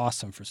shit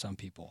awesome for some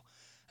people.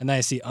 And then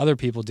I see other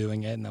people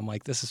doing it, and I'm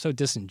like, this is so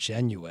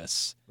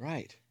disingenuous.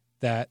 Right.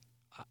 That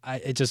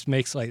it just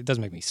makes it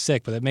doesn't make me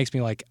sick, but it makes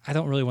me I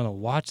don't really want to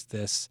watch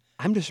this.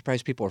 I'm just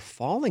surprised people are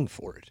falling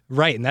for it.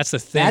 Right, and that's the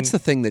thing. That's the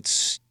thing that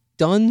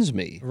stuns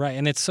me. Right,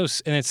 and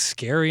it's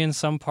scary in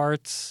some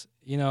parts.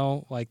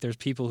 There's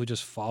people who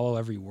just follow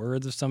every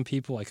word of some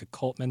people. A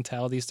cult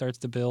mentality starts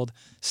to build.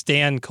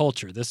 Stan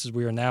culture.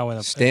 We are now in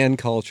a Stan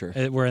culture.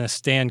 We're in a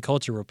Stan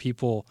culture where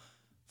people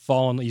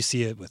fall in. You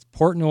see it with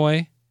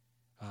Portnoy.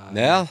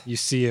 Yeah. You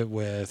see it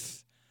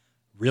with,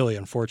 really,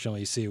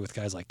 unfortunately, you see it with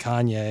guys like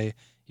Kanye.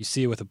 You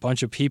see it with a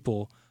bunch of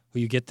people who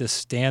you get this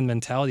Stan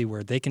mentality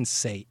where they can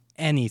say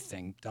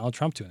anything. Donald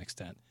Trump to an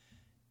extent.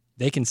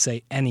 They can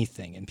say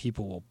anything, and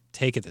people will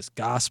take it as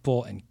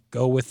gospel and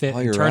go with it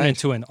and turn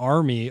into an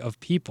army of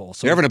people.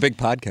 So you're having a big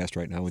podcast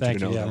right now.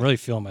 Thank you. Yeah, I'm really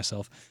feeling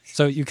myself.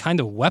 So you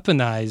kind of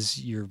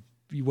weaponize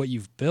what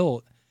you've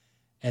built,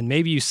 and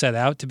maybe you set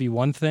out to be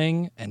one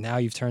thing, and now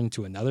you've turned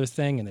into another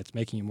thing, and it's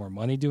making you more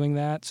money doing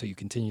that, so you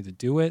continue to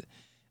do it.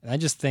 And I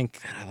just think,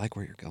 man, I like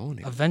where you're going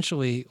here.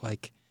 Eventually,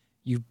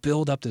 you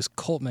build up this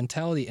cult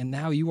mentality, and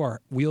now you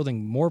are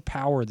wielding more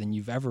power than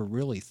you've ever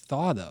really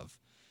thought of.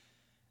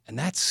 And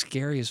that's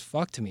scary as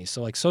fuck to me.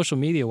 So social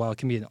media, while it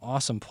can be an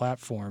awesome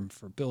platform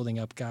for building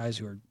up guys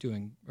who are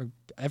or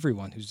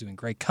everyone who's doing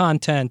great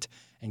content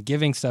and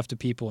giving stuff to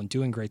people and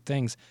doing great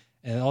things,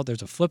 and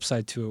there's a flip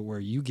side to it where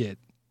you get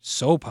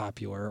so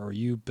popular or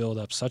you build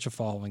up such a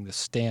following, the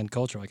Stan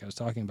culture like I was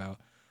talking about,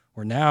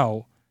 where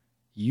now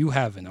you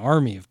have an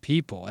army of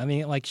people. I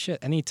mean,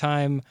 shit,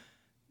 anytime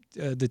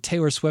the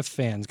Taylor Swift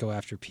fans go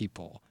after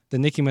people, the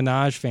Nicki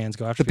Minaj fans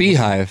go after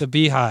the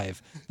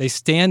Beehive. They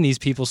stand these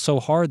people so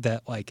hard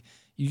that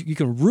you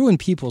can ruin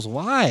people's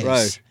lives.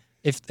 Right.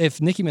 If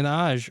Nicki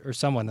Minaj or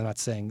someone, I'm not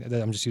saying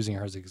that, I'm just using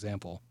her as an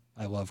example.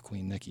 I love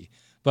Queen Nicki,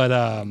 but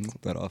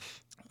Clip that off.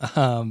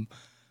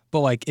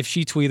 But if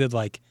she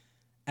tweeted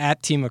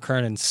at T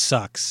McKernan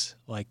sucks,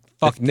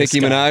 fuck if Nicki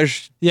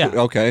Minaj. Yeah.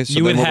 Okay. So you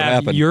then would what have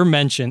would happen? your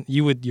mention.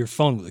 Your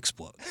phone would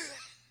explode.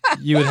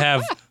 You would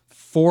have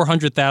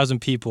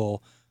 400,000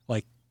 people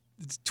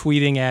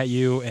tweeting at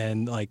you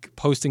and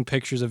posting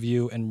pictures of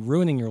you and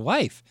ruining your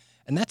life,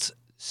 and that's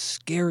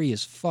scary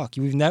as fuck.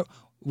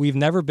 We've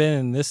never been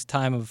in this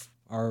time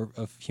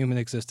of human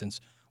existence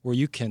where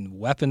you can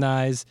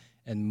weaponize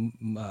and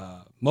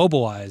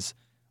mobilize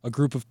a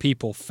group of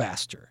people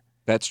faster.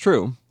 That's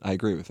true. I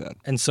agree with that.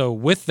 And so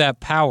with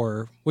that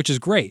power, which is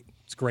great,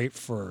 it's great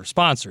for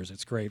sponsors,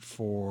 it's great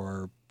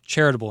for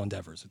charitable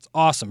endeavors, it's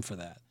awesome for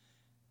that.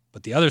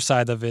 But the other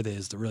side of it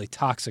is the really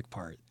toxic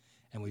part.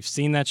 And we've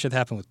seen that shit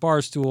happen with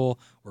Barstool.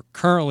 We're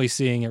currently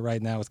seeing it right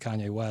now with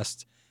Kanye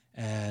West.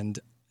 And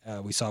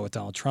we saw it with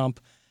Donald Trump.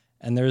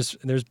 And there's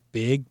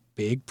big,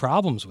 big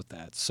problems with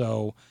that.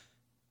 So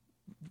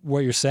what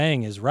you're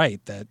saying is right,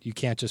 that you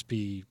can't just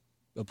be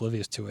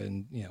oblivious to it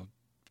and,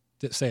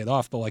 say it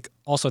off. But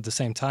also at the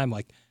same time,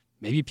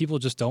 maybe people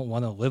just don't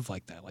want to live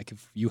like that.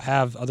 If you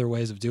have other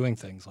ways of doing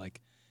things,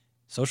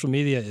 social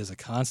media is a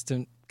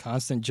constant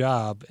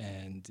job.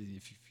 And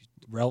if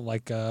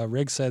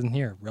Rigg said in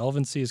here,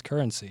 relevancy is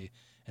currency,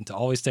 and to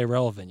always stay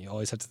relevant, you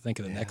always have to think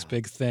of the next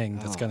big thing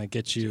that's going to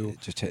get you.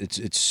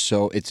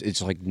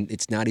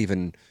 It's not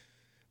even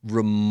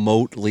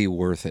remotely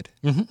worth it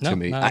to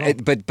me.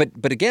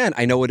 But again,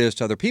 I know it is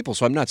to other people,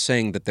 so I'm not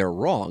saying that they're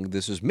wrong.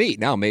 This is me.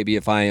 Now, maybe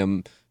if I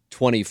am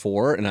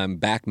 24 and I'm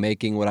back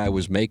making what I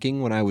was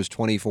making when I was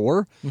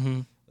 24.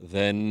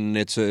 Then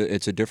it's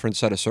a different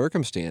set of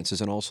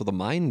circumstances, and also the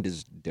mind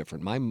is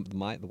different.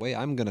 The way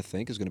I'm going to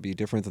think is going to be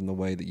different than the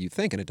way that you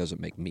think, and it doesn't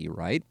make me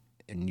right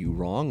and you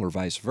wrong, or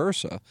vice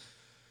versa.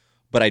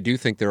 But I do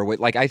think there are ways.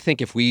 I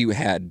think if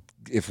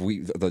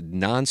the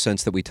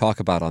nonsense that we talk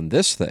about on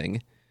this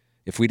thing,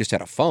 if we just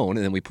had a phone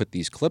and then we put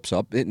these clips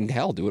up, and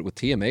hell, do it with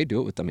TMA, do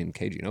it with,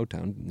 KG in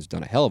O-Town has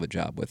done a hell of a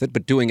job with it,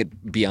 but doing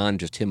it beyond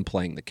just him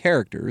playing the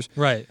characters.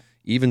 Right.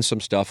 Even some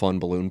stuff on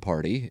Balloon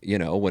Party,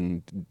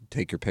 when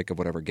take your pick of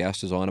whatever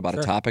guest is on about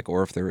a topic,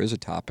 or if there is a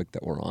topic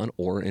that we're on,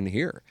 or in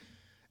here.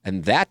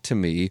 And that to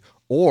me,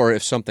 or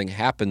if something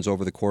happens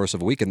over the course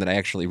of a weekend that I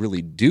actually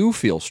really do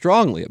feel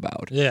strongly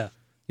about. Yeah.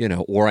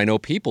 Or I know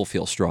people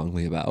feel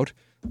strongly about.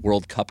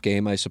 World Cup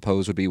game, I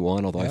suppose, would be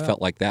one, although I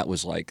felt like that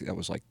was like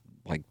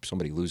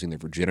somebody losing their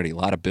virginity, a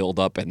lot of build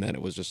up, and then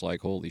it was just like,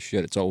 holy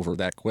shit, it's over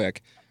that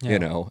quick,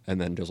 and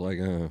then just like,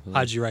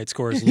 how'd you write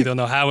scores? And you don't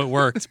know how it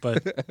worked,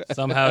 but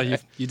somehow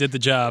you did the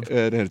job.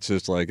 And it's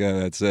just like,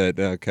 that's it,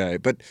 okay.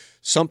 But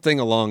something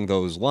along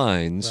those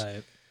lines,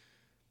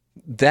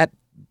 that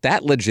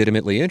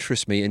legitimately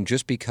interests me, and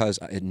just because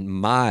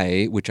in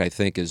which I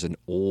think is an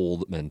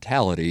old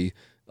mentality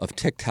of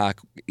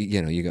TikTok,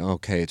 you go,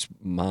 okay, it's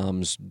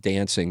moms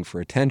dancing for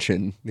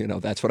attention,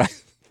 that's what I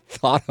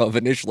thought of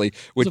initially,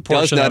 which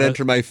does not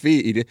enter my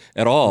feed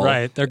at all.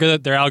 Right. They're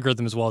good. Their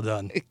algorithm is well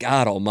done.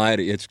 God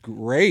almighty, it's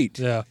great.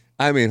 Yeah.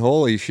 I mean,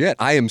 holy shit.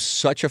 I am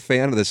such a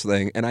fan of this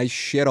thing, and I didn't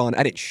shit on,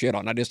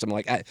 I'm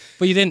like...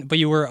 But you didn't, but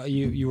you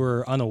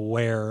were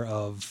unaware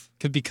of,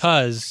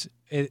 because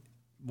it,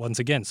 once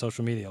again,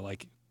 social media,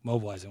 like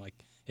mobilizing, like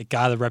it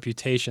got a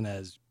reputation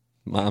as...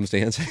 Mom's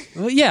dancing.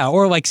 Well, yeah,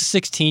 or like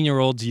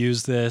 16-year-olds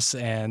use this,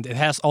 and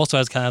it also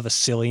has kind of a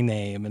silly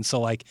name, and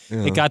so like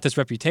it got this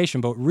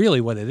reputation. But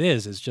really, what it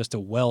is just a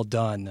well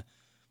done,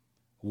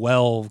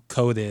 well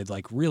coded,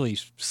 like really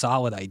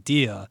solid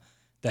idea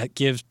that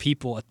gives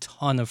people a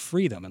ton of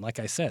freedom. And like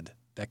I said,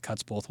 that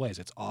cuts both ways.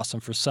 It's awesome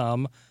for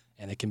some,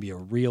 and it can be a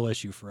real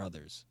issue for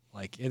others.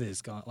 Like it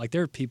is gone. Like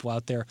there are people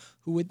out there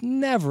who would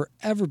never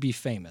ever be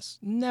famous,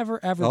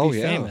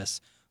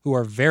 famous, who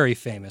are very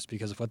famous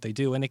because of what they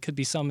do. And it could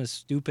be something as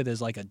stupid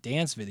as like a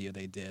dance video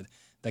they did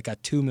that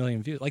got 2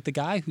 million views. Like the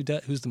guy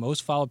who's the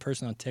most followed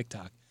person on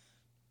TikTok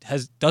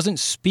doesn't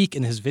speak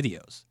in his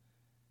videos.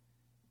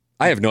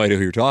 I have no idea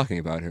who you're talking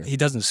about here. He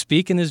doesn't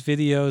speak in his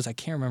videos. I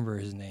can't remember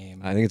his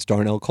name. I think it's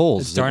Darnell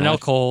Coles. It's Darnell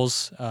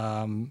Coles.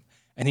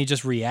 And he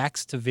just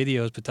reacts to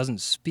videos but doesn't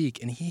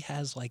speak. And he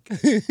has like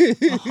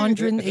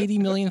 180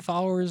 million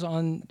followers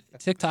on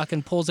TikTok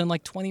and pulls in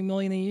like 20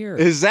 million a year.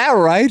 Is that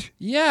right?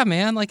 Yeah,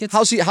 man. Like it's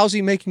how's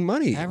he making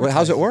money?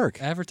 How's it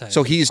work? Advertising.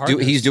 So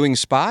he's doing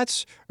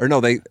spots, or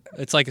no?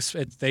 It's like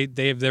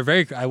they're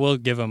very. I will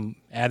give them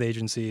ad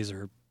agencies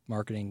or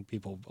marketing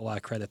people a lot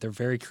of credit. They're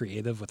very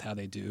creative with how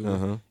they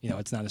do.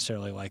 It's not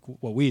necessarily like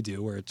what we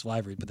do where it's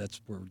live read, but that's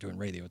where we're doing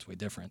radio. It's way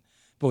different.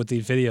 But with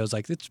these videos,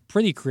 like it's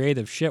pretty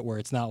creative shit where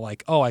it's not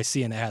like, oh, I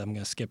see an ad, I'm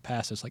going to skip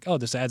past it. It's like, oh,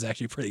 this ad's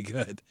actually pretty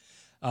good.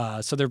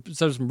 So there's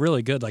some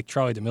really good, like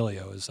Charli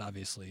D'Amelio is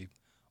obviously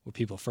what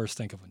people first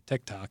think of on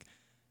TikTok.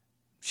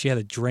 She had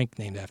a drink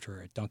named after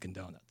her at Dunkin'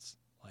 Donuts.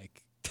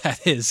 Like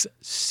that is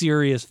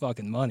serious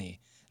fucking money.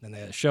 And then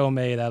they had a show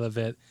made out of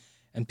it,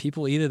 and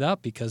people eat it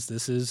up because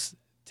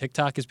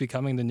TikTok is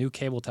becoming the new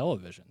cable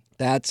television.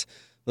 That's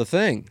the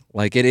thing.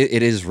 Like it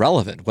is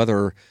relevant,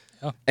 whether...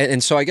 Oh.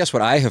 And so I guess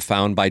what I have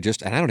found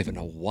and I don't even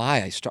know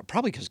why I start,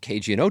 probably because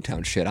KG and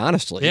O-Town shit,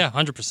 honestly. Yeah,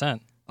 100%.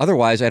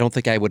 Otherwise, I don't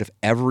think I would have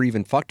ever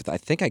even fucked with it. I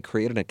think I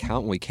created an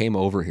account when we came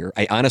over here.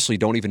 I honestly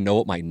don't even know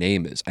what my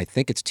name is. I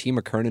think it's T.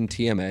 McKernan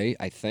TMA,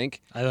 I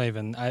think. I don't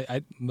even,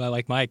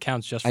 like my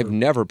account's just for I've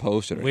never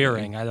posted it.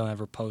 Wearing. I don't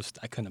ever post.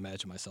 I couldn't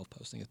imagine myself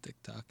posting a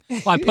TikTok.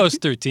 Well, I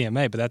post through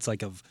TMA, but that's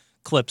like of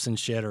clips and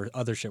shit or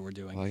other shit we're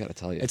doing. Well, I got to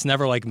tell you. It's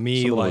never like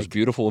me. Some of the most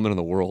beautiful women in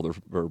the world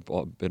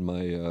are in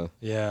my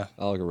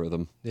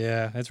algorithm.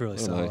 Yeah, that's really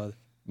solid.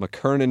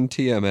 McKernan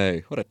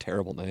TMA. What a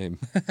terrible name.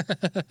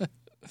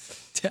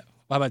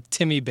 How about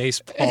Timmy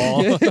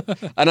Baseball?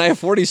 And I have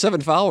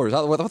 47 followers.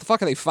 What the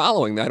fuck are they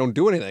following? I don't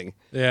do anything.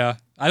 Yeah.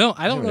 I don't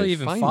really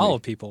even follow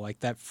people.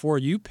 Like that For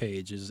You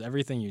page is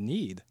everything you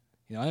need.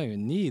 I don't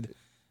even need.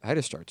 I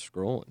just start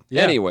scrolling.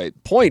 Yeah. Anyway,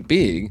 point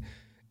being,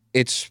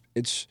 it's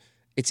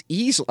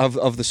easy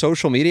of the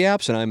social media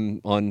apps, and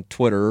I'm on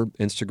Twitter,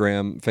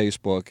 Instagram,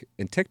 Facebook,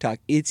 and TikTok.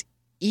 It's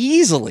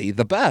easily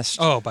the best.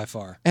 Oh, by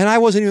far. And I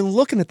wasn't even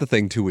looking at the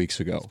thing 2 weeks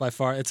ago.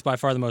 It's by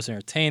far the most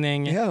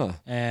entertaining. Yeah.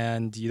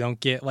 And you don't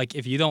get like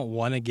if you don't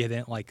want to get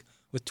in like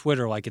with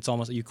Twitter, like it's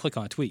almost you click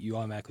on a tweet, you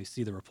automatically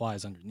see the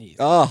replies underneath.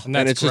 Oh, and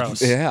that's it's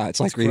gross. It's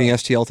like reading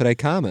STL Today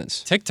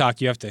comments.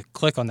 TikTok, you have to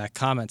click on that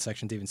comment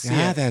section to even see it.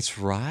 Yeah, that's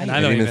right. And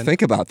I didn't even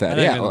think about that.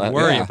 I don't even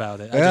worry about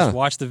it. I just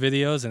watch the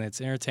videos and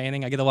it's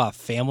entertaining. I get a lot of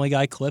Family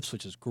Guy clips,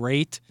 which is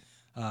great.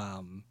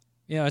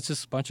 It's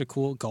just a bunch of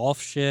cool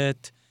golf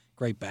shit,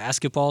 great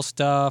basketball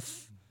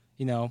stuff.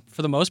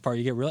 For the most part,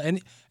 you get real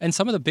and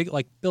some of the big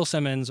like Bill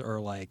Simmons or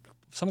like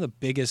some of the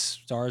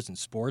biggest stars in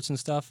sports and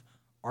stuff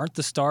aren't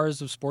the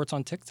stars of sports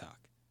on TikTok.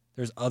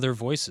 There's other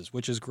voices,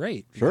 which is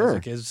great. Sure.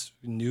 Because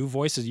new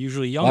voices,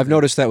 usually younger. I've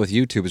noticed that with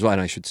YouTube as well, and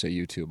I should say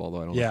YouTube,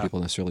 although I don't know if people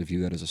necessarily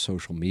view that as a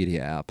social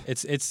media app.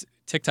 It's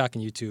TikTok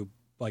and YouTube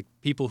like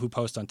people who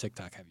post on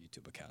TikTok have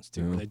YouTube accounts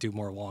too, where they do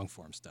more long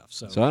form stuff.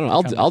 So I don't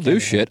know. I'll do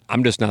shit.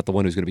 I'm just not the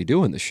one who's going to be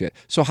doing the shit.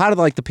 So how do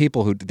like the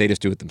people who they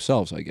just do it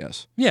themselves? I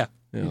guess. Yeah.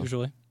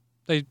 Usually.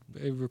 They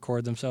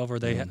record themselves, or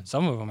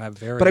some of them have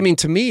very. But I mean,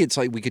 to me, it's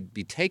like we could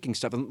be taking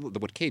stuff. And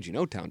what KG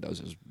No Town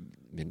does is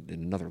in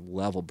another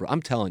level. Bro.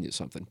 I'm telling you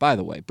something. By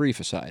the way, brief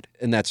aside,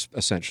 and that's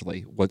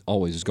essentially what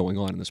always is going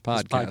on in this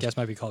podcast. This podcast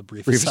might be called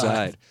Brief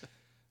Aside.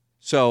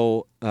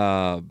 So,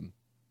 Anna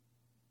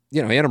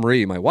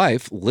Marie, my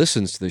wife,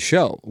 listens to the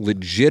show.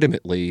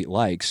 Legitimately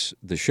likes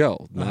the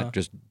show, not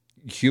just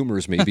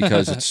humors me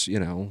because it's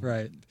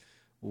right.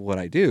 what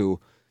I do.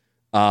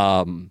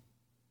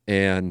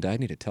 And I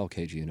need to tell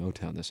KG and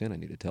O-Town this, and I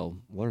need to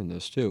learn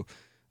this too.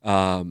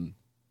 And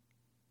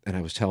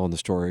I was telling the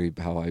story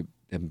how I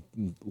am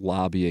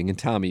lobbying, and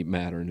Tommy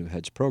Mattern, who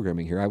heads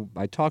programming here,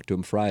 I talked to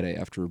him Friday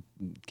after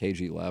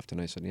KG left,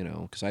 and I said,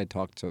 because I had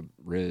talked to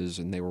Riz,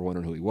 and they were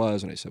wondering who he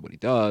was, and I said what he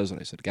does,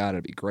 and I said, God,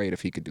 it'd be great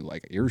if he could do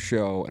like your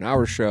show and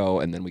our show,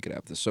 and then we could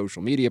have the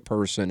social media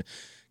person,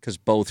 because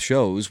both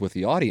shows with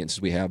the audiences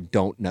we have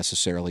don't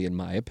necessarily, in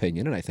my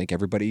opinion, and I think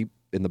everybody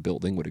in the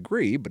building would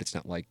agree, but it's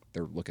not like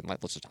they're looking like,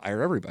 let's just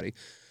hire everybody,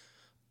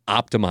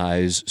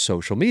 optimize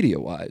social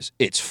media-wise.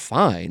 It's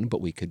fine, but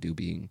we could do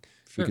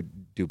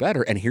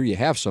better. And here you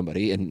have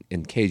somebody in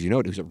KG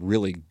Note who's a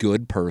really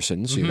good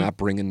person, so you're not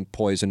bringing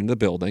poison into the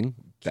building.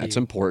 That's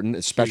important,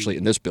 especially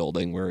in this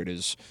building where it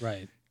is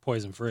right,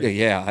 poison free.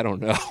 Yeah, I don't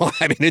know.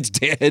 I mean,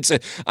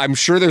 I'm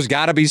sure there's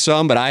got to be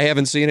some, but I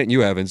haven't seen it, and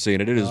you haven't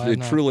seen it.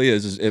 It truly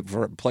is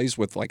for a place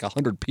with like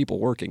 100 people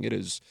working. It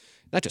is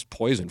not just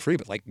poison free,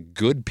 but like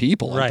good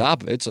people on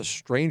top of it. It's the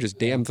strangest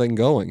damn thing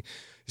going.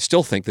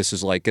 Still think this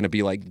is like going to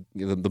be like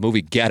the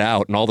movie Get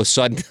Out, and all of a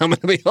sudden I'm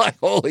going to be like,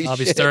 holy shit. I'll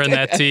be stirring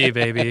that tea,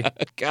 baby.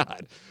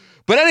 God.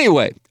 But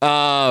anyway,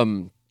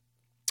 and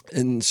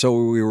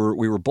so we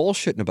were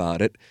bullshitting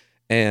about it,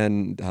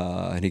 and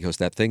he goes,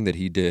 that thing that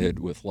he did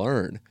with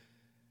Learn,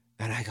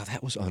 and I go,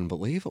 that was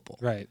unbelievable.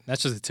 Right.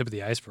 That's just the tip of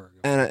the iceberg.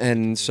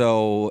 And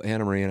so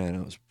Anna Marie and I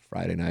know it was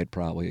Friday night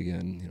probably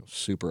again,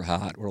 super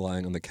hot. We're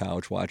lying on the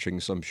couch watching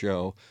some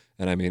show,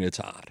 and I mean, it's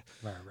hot.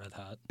 Red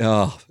hot.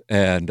 Oh,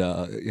 and,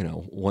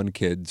 one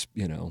kid's,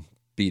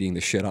 beating the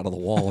shit out of the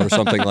wall or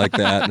something like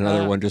that. And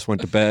another one just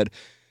went to bed.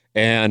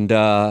 And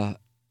I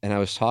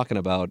was talking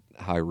about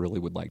how I really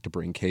would like to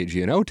bring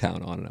KG and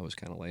O-Town on, and I was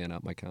kind of laying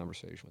out my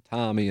conversation with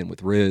Tommy and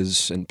with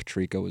Riz, and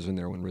Patrico was in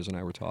there when Riz and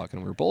I were talking,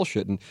 and we were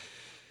bullshitting.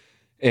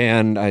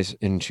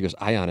 And she goes,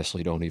 I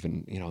honestly don't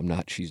even,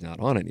 she's not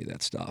on any of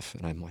that stuff.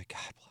 And I'm like,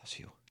 God bless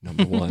you,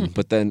 number one.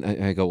 But then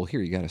I go, well,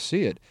 here, you got to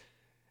see it.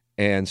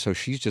 And so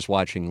she's just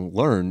watching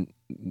Learn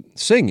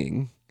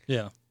singing.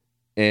 Yeah.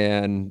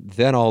 And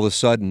then all of a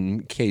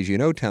sudden, KG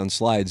and O-Town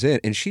slides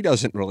in, and she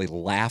doesn't really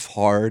laugh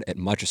hard at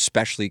much,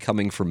 especially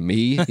coming from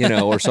me,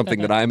 or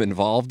something that I'm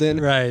involved in.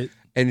 Right.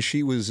 And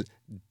she was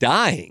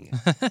dying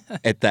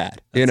at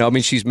that.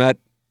 She's met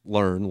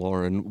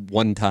Lauren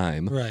one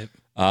time. Right.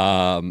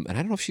 And I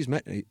don't know if she's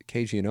met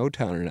KG and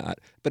O-Town or not,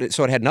 but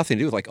so it had nothing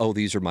to do with like, oh,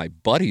 these are my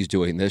buddies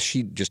doing this.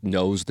 She just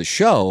knows the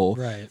show,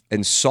 right,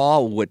 and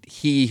saw what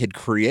he had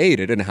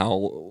created and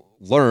how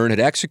Learn had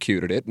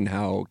executed it and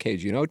how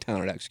KG and O-Town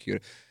had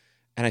executed it.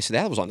 And I said,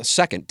 that was on the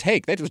second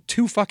take. That was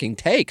 2 fucking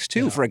takes,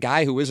 too, for a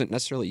guy who isn't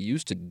necessarily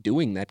used to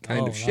doing that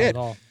kind of shit.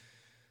 Not at all.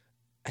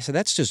 I said,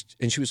 that's just,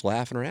 and she was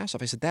laughing her ass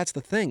off. I said, that's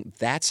the thing.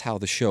 That's how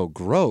the show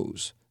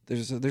grows.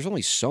 There's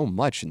only so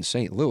much in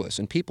St. Louis,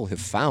 and people have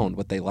found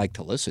what they like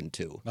to listen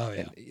to. Oh,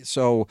 yeah. And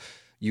so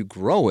you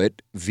grow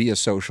it via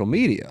social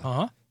media.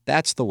 Uh-huh.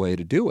 That's the way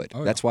to do it.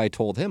 Oh, That's why I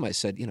told him, I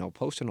said,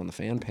 posting on the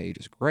fan page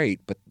is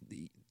great, but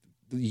the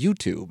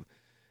YouTube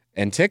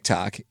and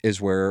TikTok is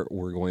where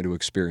we're going to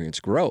experience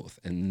growth.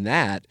 And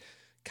that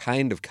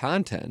kind of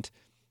content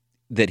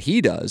that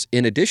he does,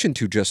 in addition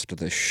to just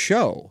the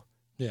show,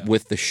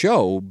 with the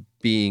show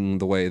being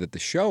the way that the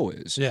show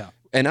is. Yeah.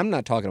 And I'm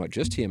not talking about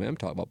just TMM, I'm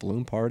talking about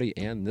Balloon Party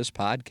and this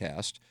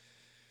podcast.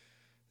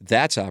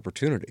 That's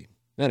opportunity.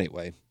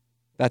 Anyway,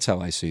 that's how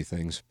I see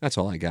things. That's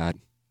all I got.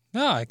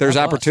 No, there's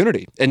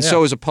opportunity. And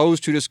so as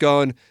opposed to just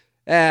going,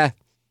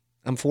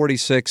 I'm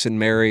 46 and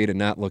married and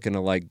not looking to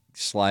like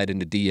slide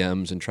into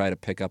DMs and try to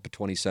pick up a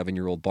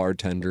 27-year-old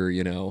bartender,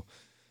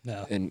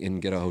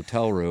 and get a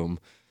hotel room,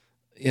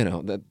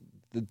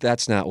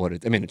 that's not what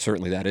it, I mean,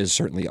 that is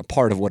certainly a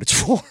part of what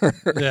it's for.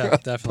 Yeah,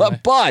 definitely.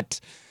 But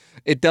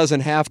it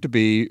doesn't have to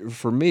be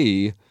for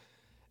me.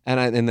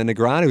 And the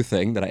Negreanu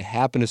thing that I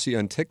happened to see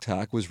on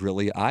TikTok was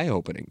really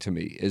eye-opening to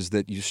me, is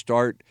that you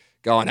start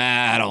going,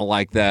 I don't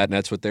like that, and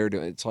that's what they're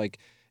doing. It's like,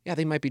 yeah,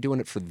 they might be doing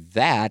it for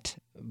that,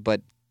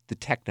 but the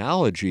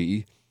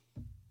technology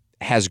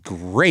has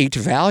great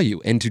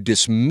value, and to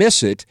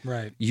dismiss it,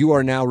 right, you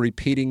are now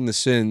repeating the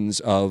sins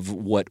of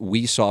what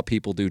we saw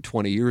people do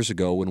 20 years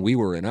ago when we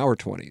were in our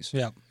 20s.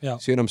 Yeah.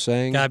 See what I'm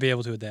saying? Gotta be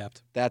able to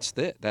adapt. That's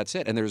it.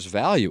 And there's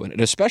value in it,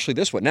 and especially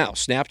this one. Now,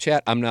 Snapchat,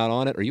 I'm not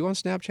on it. Are you on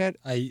Snapchat?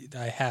 I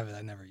have it.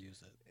 I never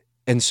use it.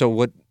 And so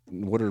what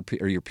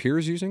are your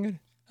peers using it?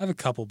 I have a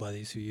couple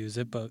buddies who use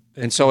it, but...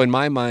 And so in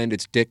my mind,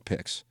 it's dick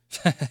pics.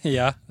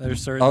 Yeah,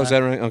 there's certain. Oh, is that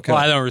right? Okay.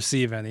 Well, I don't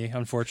receive any,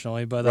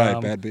 unfortunately. But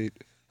right, bad beat.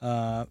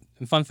 And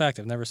fun fact: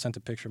 I've never sent a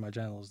picture of my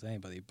genitals to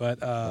anybody. But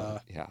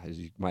yeah, as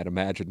you might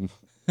imagine,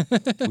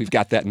 we've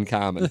got that in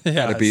common.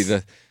 Yeah, That'd be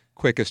the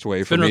quickest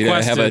way for me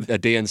requested. to have a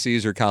Dan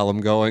Caesar column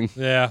going.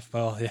 Yeah,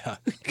 well, yeah.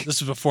 This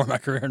was before my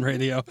career in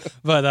radio,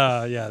 but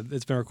yeah,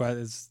 it's been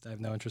required. I have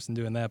no interest in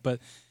doing that. But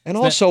and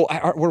also,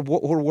 we're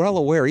well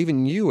aware,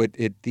 even you at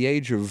the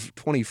age of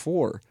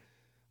 24,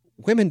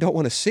 women don't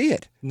want to see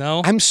it.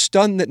 No, I'm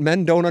stunned that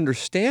men don't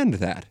understand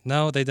that.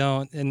 No, they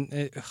don't.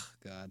 And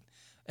God,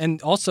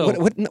 and also,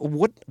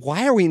 what?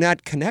 Why are we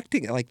not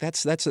connecting? Like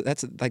that's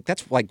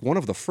like one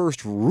of the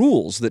first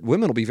rules that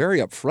women will be very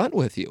upfront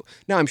with you.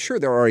 Now, I'm sure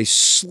there are a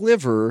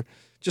sliver.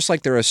 Just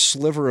like there are a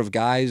sliver of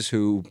guys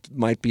who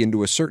might be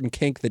into a certain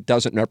kink that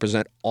doesn't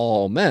represent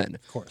all men.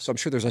 Of course. So I'm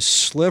sure there's a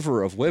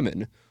sliver of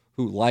women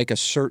who like a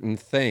certain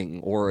thing,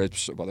 or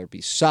whether it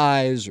be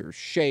size or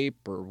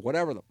shape or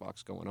whatever the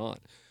fuck's going on.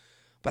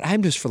 But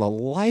I'm just, for the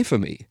life of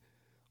me,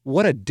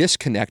 what a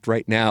disconnect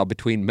right now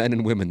between men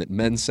and women that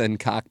men send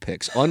cock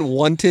pics,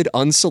 unwanted,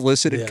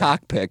 unsolicited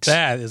cock pics.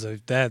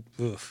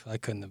 Oof, I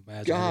couldn't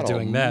imagine God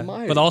doing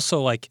almighty. that. But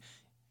also, like,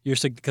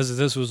 because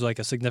this was like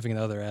a significant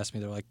other asked me,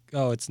 they're like,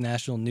 oh, it's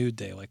National Nude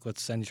Day. Like,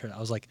 let's send you. I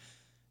was like,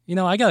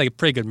 I got a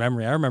pretty good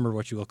memory. I remember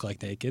what you look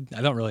like naked.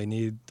 I don't really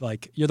need,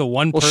 like, you're the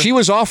one person. Well, she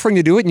was offering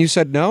to do it and you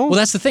said no? Well,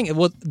 that's the thing.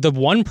 Well, the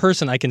one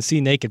person I can see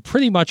naked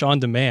pretty much on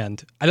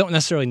demand, I don't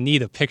necessarily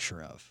need a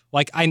picture of.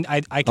 Like, I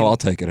can. Oh, I'll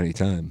take it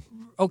anytime.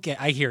 Okay,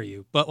 I hear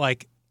you. But,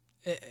 like,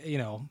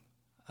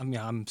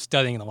 I'm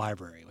studying in the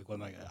library. Like, what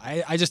am I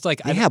gonna? I just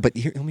like. Yeah, but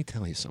here, let me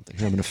tell you something.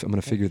 Here, I'm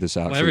gonna figure this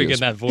out. Whenever you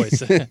get in that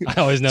voice, I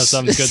always know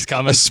something good's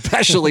coming.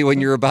 Especially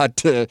when you're about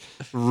to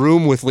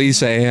room with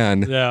Lisa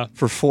Ann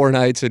for 4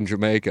 nights in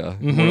Jamaica.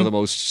 Mm-hmm. One of the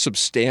most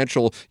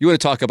substantial. You want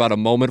to talk about a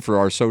moment for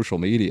our social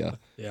media?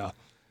 Yeah.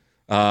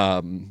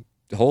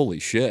 Holy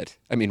shit!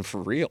 I mean,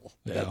 for real.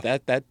 Yeah.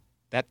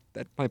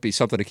 That might be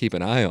something to keep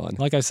an eye on.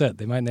 Like I said,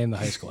 they might name the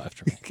high school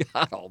after me.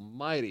 God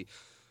Almighty.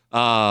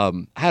 I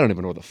don't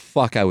even know where the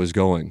fuck I was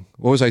going.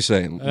 What was I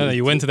saying? I don't know,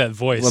 you went to that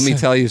voice. Let me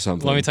tell you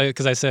something. Let me tell you,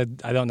 because I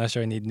said I don't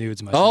necessarily need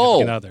nudes. My Oh,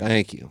 significant other.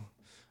 thank you.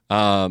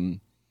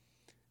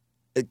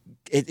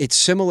 It's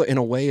similar in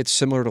a way. It's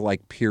similar to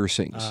like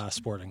piercings.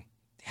 Sporting.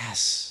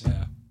 Yes.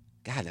 Yeah.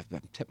 God, I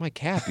tip my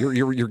cap.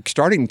 You're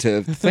starting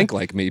to think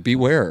like me.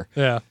 Beware.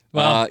 Yeah.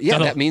 Well,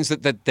 that means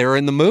that they're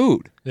in the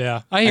mood.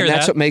 Yeah, I hear and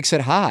that's that. what makes it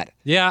hot.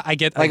 Yeah, I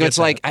get. Like I get it's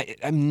that. like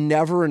I'm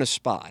never in a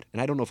spot,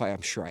 and I don't know if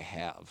I'm sure I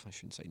have. I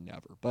shouldn't say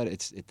never, but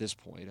it's at this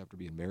point after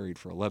being married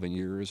for 11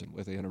 years and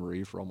with Anna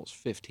Marie for almost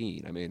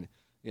 15. I mean,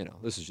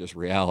 this is just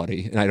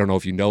reality, and I don't know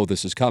if you know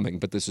this is coming,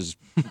 but this is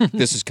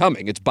this is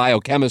coming. It's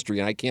biochemistry,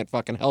 and I can't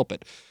fucking help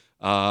it.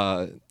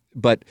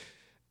 But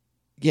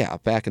yeah,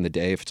 back in the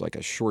day, if it's like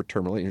a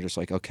short-term relationship, you're just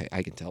like, okay,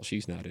 I can tell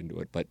she's not into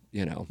it, but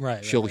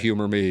she'll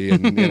humor me,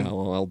 and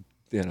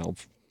I'll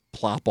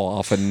plop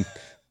off, and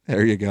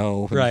there you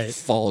go, and right?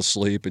 Fall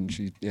asleep, and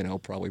she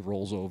probably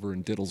rolls over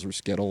and diddles her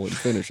skittle and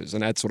finishes,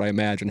 and that's what I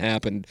imagine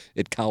happened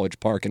at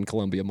College Park in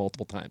Columbia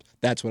multiple times.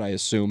 That's what I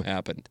assume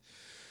happened.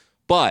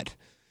 But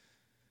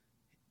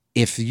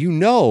if you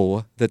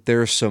know that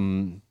there's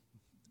some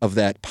of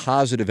that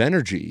positive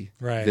energy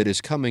that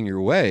is coming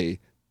your way,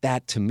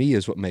 that to me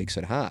is what makes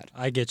it hot.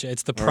 I get you.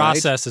 It's the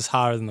process is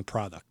hotter than the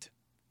product.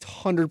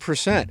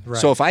 100%. Right.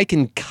 So if I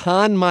can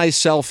con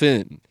myself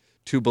in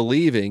to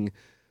believing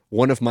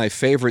one of my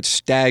favorite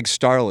stag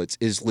starlets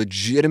is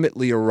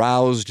legitimately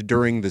aroused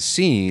during the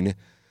scene,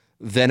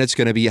 then it's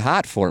going to be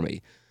hot for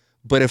me.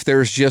 But if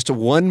there's just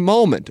one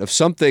moment of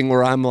something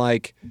where I'm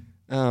like,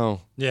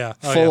 full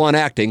on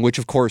acting, which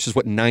of course is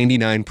what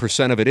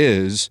 99% of it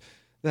is,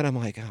 then I'm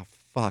like, oh,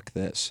 fuck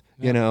this,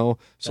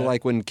 So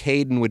like when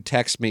Caden would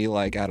text me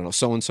like, I don't know,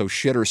 so-and-so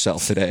shit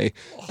herself today,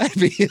 I'd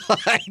be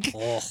like,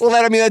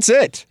 that's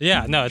it.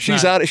 Yeah, no, it's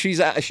she's not. out. She's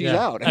out.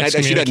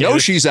 And she doesn't know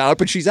she's out,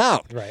 but she's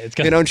out. Right. It's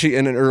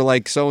or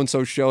like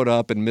so-and-so showed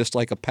up and missed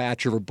like a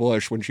patch of a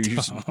bush when she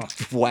was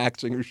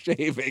waxing or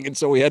shaving. And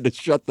so we had to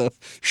shut the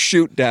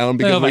shoot down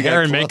because we got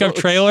hair and makeup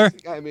trailer.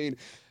 I mean,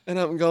 and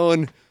I'm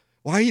going,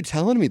 why are you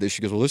telling me this?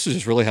 She goes, well, this is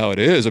just really how it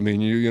is. I mean,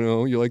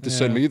 you like to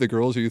send me the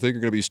girls who you think are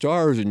going to be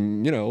stars,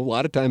 and a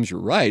lot of times you're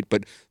right,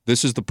 but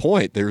this is the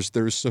point. There's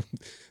some,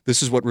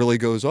 this is what really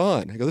goes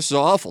on. I go, this is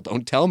awful.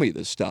 Don't tell me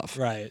this stuff.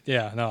 Right.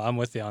 Yeah. No, I'm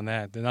with you on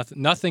that.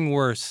 Nothing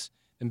worse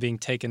than being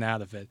taken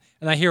out of it.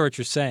 And I hear what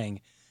you're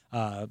saying.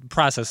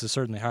 Process is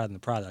certainly higher than the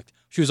product.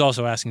 She was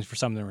also asking for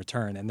something in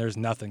return, and there's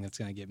nothing that's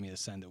going to get me to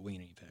send a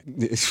weenie pic.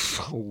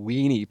 A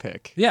weenie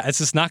pic? Yeah, it's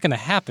just not going to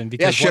happen.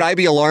 Because should I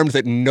be alarmed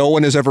that no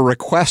one has ever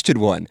requested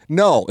one?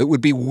 No, it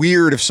would be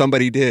weird if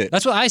somebody did.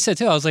 That's what I said,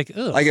 too. I was like,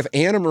 ugh. Like if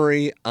Anna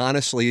Marie,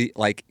 honestly,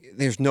 like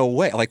there's no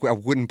way. Like I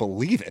wouldn't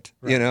believe it,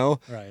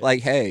 Right.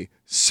 Like, hey,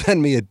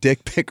 send me a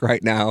dick pic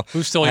right now.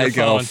 Who stole your phone? I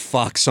go, phone?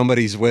 fuck,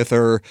 somebody's with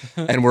her,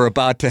 and we're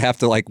about to have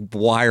to like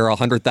wire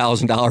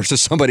 $100,000 to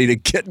somebody to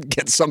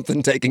get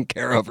something taken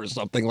care of or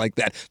something like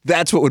that.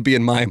 That's what would be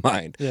in my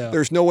mind. Yeah.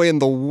 There's no way in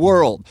the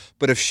world.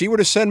 But if she were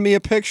to send me a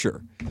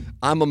picture,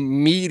 I'm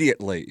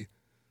immediately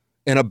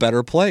in a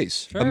better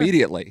place Sure.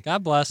 immediately.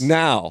 God bless.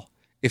 Now,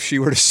 if she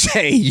were to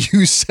say,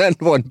 you send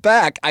one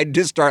back, I'd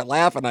just start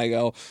laughing. I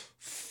go,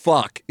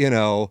 fuck,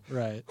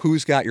 Right.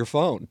 who's got your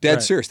phone? Dead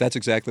Right. serious. That's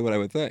exactly what I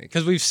would think.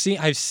 Because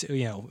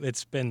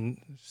it's been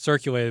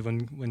circulated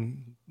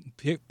when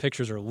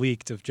pictures are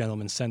leaked of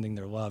gentlemen sending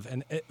their love,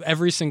 and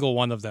every single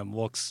one of them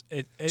looks.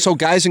 So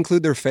guys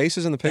include their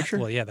faces in the picture?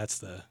 Well, yeah, that's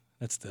the.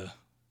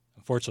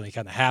 Unfortunately, you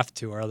kind of have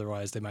to, or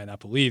otherwise they might not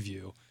believe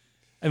you.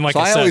 And like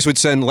So I said, always would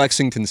send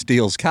Lexington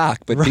Steele's cock,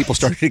 but Right. people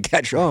started to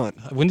catch on.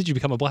 when did you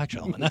become a black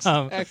gentleman?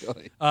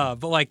 Exactly.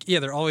 But like, yeah,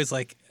 they're always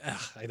like,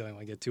 I don't want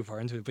to get too far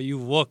into it, but you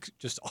look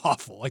just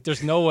awful. Like,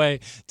 there's no way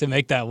to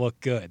make that look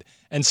good.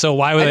 And so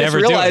why would I they just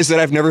ever do realized it?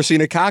 that I've never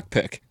seen a cock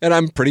pic, and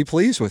I'm pretty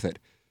pleased with it.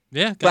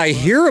 Yeah, But I God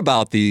bless. hear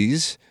about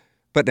these,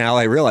 but now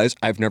I realize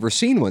I've never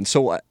seen one.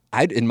 So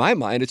in my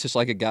mind, it's just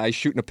like a guy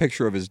shooting a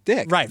picture of his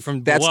dick. Right,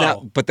 from that's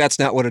below. But that's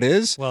not what it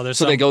is. Well, there's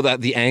so they some- go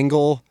the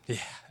angle. Yeah,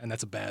 and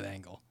that's a bad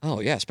angle. Oh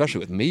yeah, especially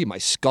with me, my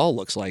skull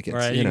looks like it's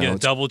Right, you get a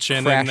it's double chin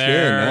in crashed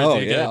there, Oh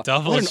you get a yeah,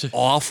 double what chin. an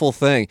awful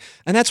thing.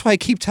 And that's why I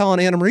keep telling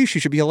Anna Marie she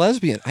should be a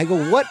lesbian. I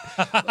go, what?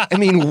 I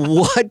mean,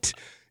 what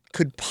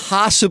could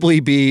possibly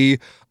be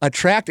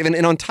attractive?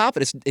 And on top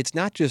of it, it's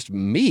not just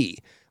me.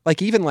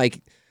 Like even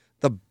like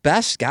the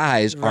best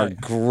guys are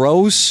Right.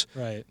 gross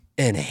Right.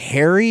 and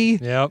hairy.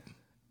 Yep.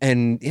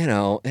 And,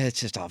 it's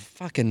just a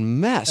fucking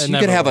mess. It You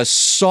could never have a was.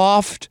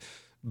 soft,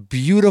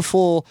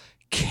 beautiful,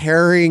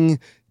 caring,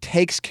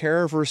 takes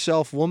care of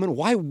herself woman.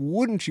 Why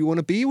wouldn't you want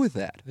to be with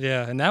that?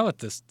 Yeah, and now with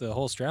the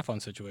whole strap-on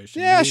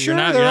situation. Yeah, sure,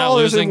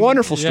 there's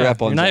wonderful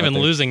strap-ons You're not out even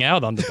there. losing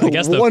out on I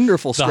guess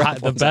Wonderful the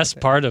strap-ons best out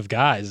there. part of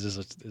guys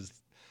is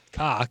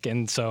cock,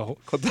 and so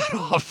Cut that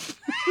off.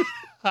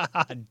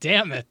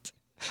 damn it.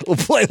 We'll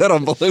play that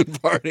on Balloon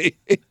Party.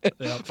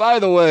 By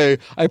the way,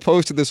 I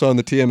posted this on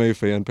the TMA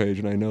fan page,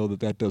 and I know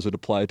that doesn't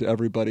apply to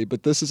everybody,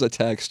 but this is a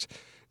text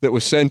that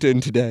was sent in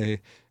today,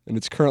 and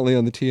it's currently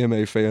on the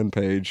TMA fan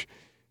page.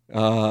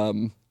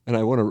 And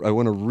I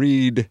want to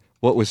read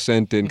what was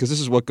sent in because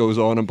this is what goes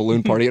on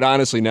Balloon Party. And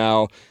honestly,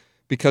 now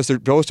because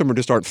most of them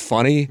just aren't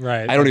funny,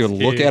 Right, I don't that's even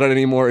look key. at it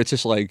anymore. It's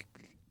just like.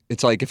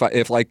 It's like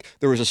if like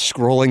there was a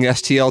scrolling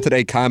STL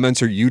Today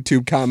comments or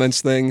YouTube comments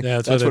thing. Yeah,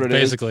 that's what it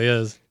is. basically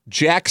is.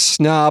 Jack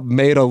Snob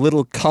made a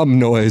little cum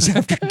noise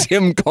after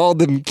Tim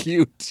called him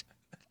cute.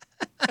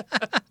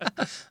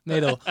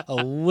 Made a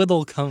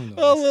little cum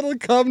A noise. little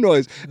cum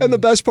noise. And the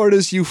best part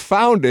is you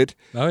found it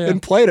Oh, yeah.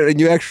 and played it, and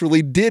you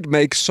actually did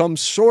make some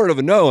sort of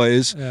a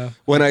noise Yeah.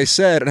 when I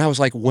said, and I was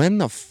like, when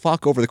the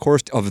fuck over the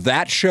course of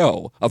that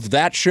show,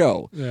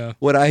 Yeah.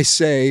 would I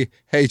say,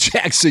 hey,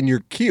 Jackson,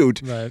 you're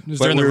cute? Right. It was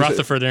But during the we were-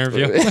 Rutherford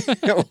interview.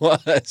 It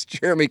was.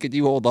 Jeremy, could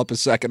you hold up a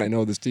second? I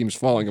know this team's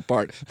falling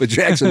apart, but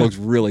Jackson looks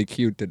really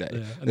cute today.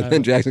 Yeah, and and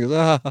then Jackson goes,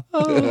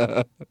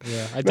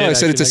 Yeah, I No, I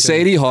said it's a actually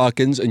Sadie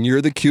Hawkins, and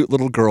you're the cute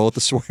little girl with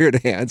the square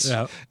dance.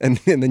 Yeah. And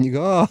then you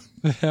go,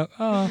 make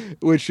it-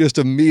 which just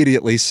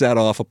immediately set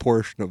off a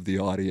portion of the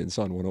audience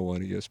on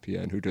 101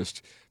 ESPN who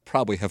just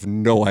probably have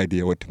no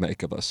idea what to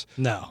make of us.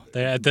 No,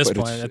 at this But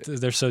point,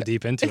 they're so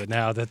deep into it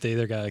now that they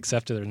either got to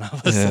accept it or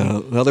not. Yeah.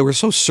 Well, they were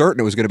so certain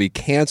it was going to be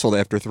canceled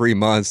after 3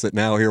 months that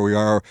now here we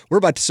are. We're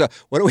about to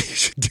what do we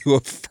should do a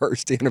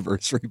first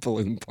anniversary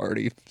balloon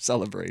party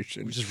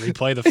celebration? Just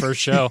replay the first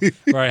show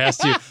where I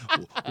asked you,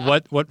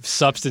 what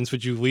substance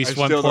would you least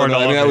want still don't poured know.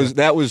 all I mean, over you?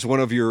 that was one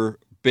of your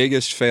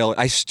biggest fail.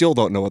 I still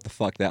don't know what the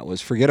fuck that was.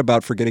 Forget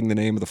about forgetting the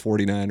name of the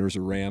 49ers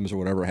or Rams or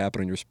whatever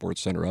happened in your Sports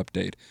Center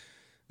update.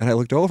 And I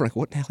looked over like,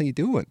 what the hell are you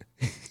doing?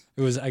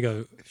 I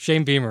go,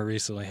 Shane Beamer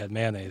recently had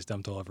mayonnaise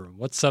dumped all over him.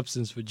 What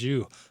substance would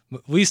you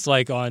least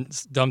like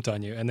dumped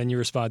on you? And then you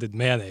responded,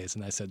 mayonnaise.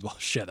 And I said, well,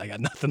 shit, I got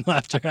nothing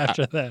left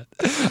after that.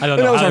 I don't And know.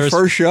 that was our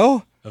first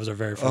show? That was our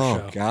very first Oh,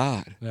 show.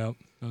 God. Yep,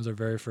 that was our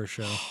very first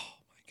show.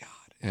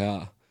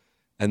 Yeah.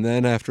 And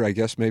then after, I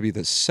guess, maybe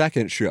the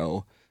second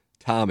show,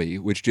 Tommy,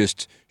 which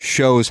just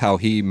shows how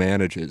he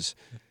manages.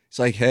 It's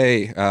like,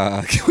 hey,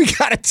 we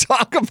got to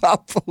talk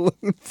about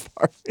balloon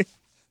party.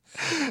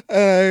 And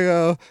I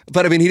go,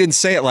 but I mean, he didn't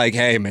say it like,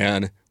 hey,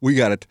 man, we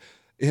got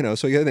to,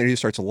 so then he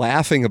starts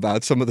laughing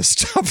about some of the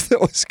stuff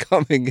that was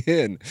coming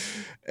in.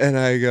 And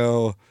I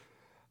go,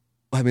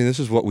 I mean, this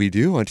is what we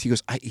do. And he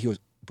goes,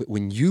 but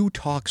when you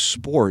talk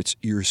sports,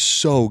 you're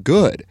so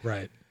good.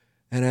 Right.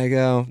 And I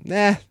go,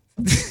 nah.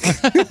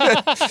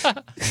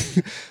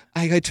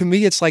 To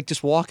me, it's like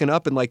just walking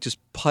up and like just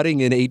putting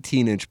in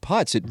 18-inch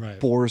putts. It Right.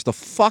 bores the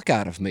fuck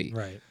out of me.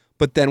 Right.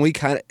 But then we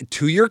kind of,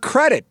 to your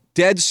credit,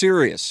 dead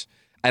serious.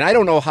 And I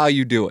don't know how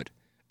you do it.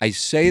 I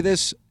say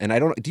this, and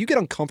do you get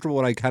uncomfortable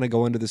when I kind of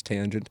go into this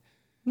tangent?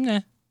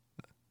 Nah.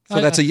 So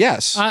that's a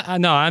yes.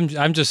 No, I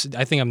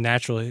think I'm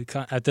naturally,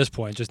 at this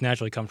point, just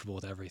naturally comfortable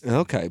with everything.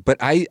 Okay, but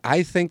I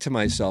think to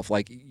myself,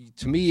 like,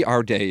 to me,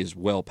 our day is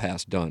well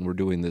past done. We're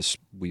doing this.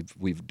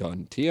 We've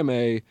done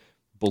TMA,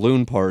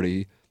 Balloon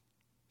Party,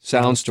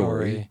 Sound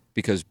Story,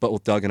 because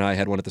both Doug and I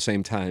had one at the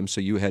same time,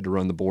 so you had to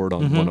run the board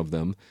on one of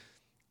them.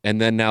 And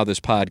then now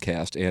this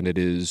podcast, and it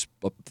is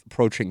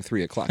approaching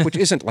 3 o'clock, which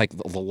isn't like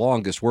the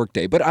longest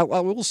workday. But I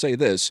will say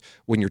this,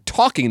 when you're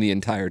talking the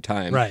entire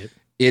time, Right.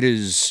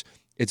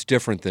 it's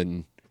different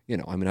than,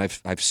 I mean,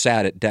 I've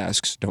sat at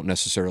desks, don't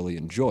necessarily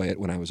enjoy it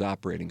when I was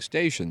operating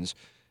stations.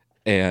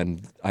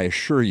 And I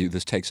assure you,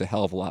 this takes a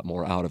hell of a lot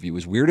more out of you.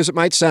 As weird as it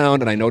might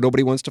sound, and I know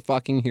nobody wants to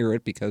fucking hear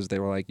it because they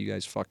were like, you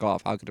guys fuck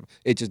off. How could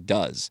it just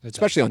does.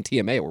 Especially on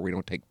TMA where we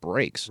don't take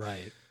breaks.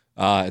 Right.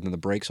 And then the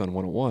breaks on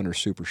 101 are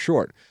super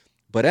short.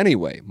 But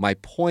anyway, my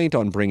point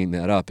on bringing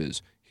that up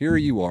is here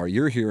you are,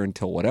 you're here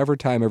until whatever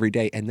time every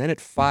day. And then at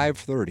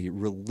 5:30,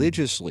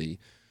 religiously,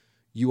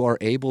 you are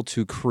able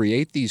to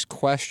create these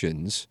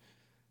questions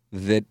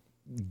that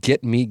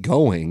get me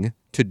going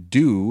to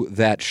do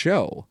that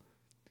show.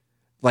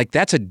 Like,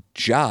 that's a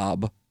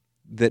job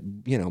that,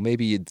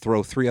 maybe you'd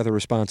throw 3 other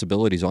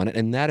responsibilities on it,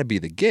 and that'd be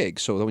the gig.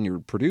 So when you're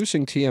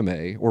producing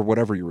TMA, or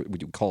whatever you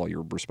call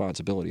your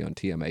responsibility on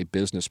TMA,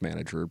 business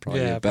manager,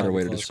 probably a better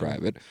way to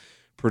describe it,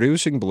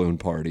 producing Balloon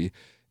Party,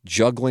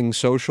 juggling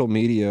social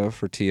media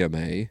for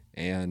TMA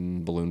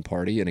and Balloon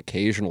Party, and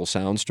occasional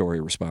sound story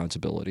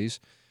responsibilities,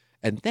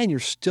 and then you're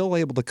still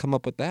able to come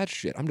up with that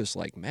shit. I'm just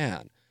like,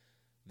 man,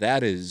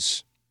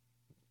 that's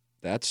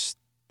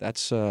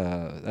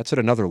at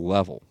another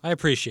level. I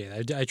appreciate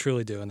it. I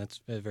truly do, and that's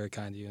very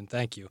kind of you, and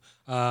thank you.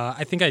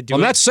 I think I do.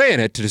 I'm not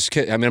saying it to just.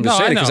 I mean, I'm just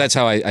saying it because that's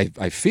how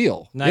I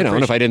feel. And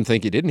and if I didn't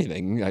think you did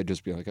anything, I'd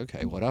just be like,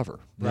 okay, whatever.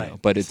 Right.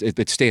 But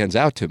it stands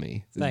out to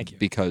me. Thank you.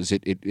 Because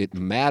it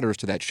matters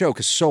to that show.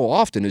 Because so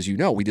often, as you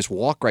know, we just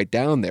walk right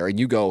down there, and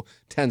you go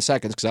 10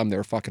 seconds because I'm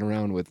there fucking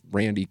around with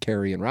Randy,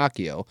 Kerry, and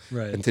Rockio.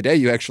 Right. And today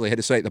you actually had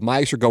to say the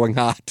mics are going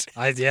hot.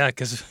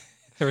 Because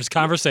there was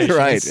conversations.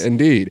 Right.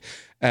 Indeed.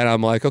 And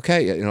I'm like,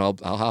 okay, I'll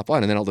hop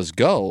on, and then I'll just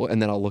go,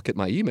 and then I'll look at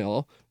my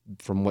email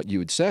from what you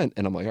had sent,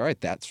 and I'm like, all right,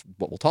 that's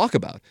what we'll talk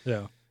about.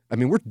 Yeah. I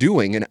mean, we're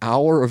doing an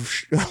hour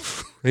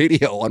of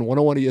radio on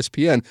 101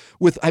 ESPN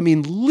with,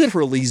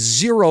 literally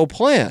zero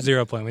plan.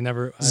 Zero plan. We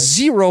never.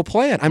 Zero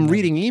plan. I'm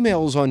reading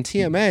emails on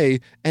TMA,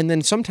 and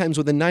then sometimes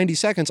within 90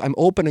 seconds, I'm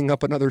opening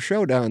up another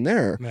show down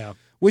there,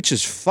 which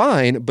is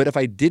fine. But if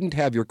I didn't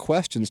have your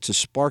questions to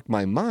spark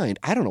my mind,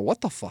 I don't know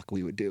what the fuck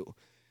we would do.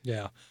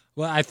 Yeah.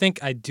 Well, I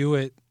think I do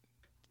it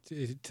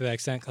to that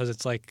extent because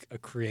it's like a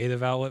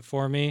creative outlet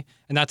for me,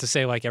 and not to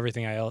say like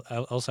everything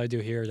else I do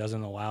here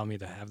doesn't allow me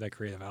to have that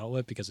creative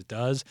outlet, because it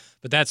does,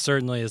 but that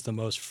certainly is the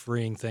most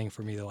freeing thing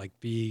for me to like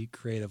be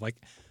creative. Like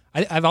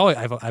I've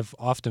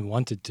often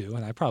wanted to,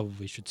 and I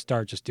probably should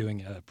start just doing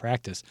it at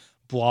practice,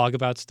 blog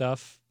about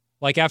stuff.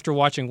 Like after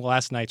watching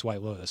last night's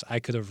White Lotus, I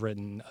could have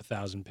written a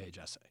 1,000-page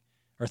essay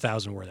or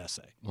 1,000-word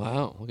essay.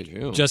 Wow, look at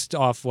you. Just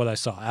off what I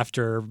saw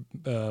after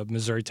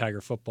Missouri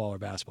Tiger football or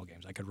basketball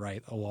games. I could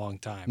write a long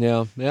time.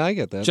 Yeah, I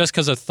get that. Just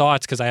because of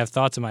thoughts, because I have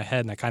thoughts in my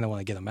head and I kind of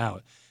want to get them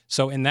out.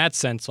 So in that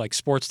sense, like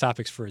sports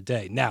topics for a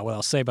day. Now, what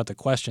I'll say about the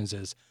questions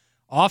is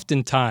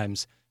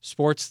oftentimes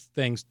sports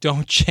things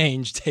don't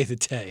change day to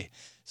day.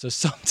 So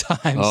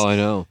sometimes... Oh, I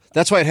know.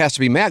 That's why it has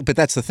to be but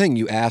that's the thing.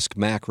 You ask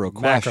macro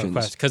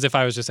questions. Because if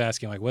I was just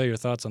asking, like, what are your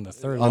thoughts on the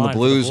third on line the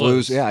Blues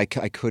lose, yeah, I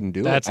couldn't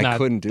do it. I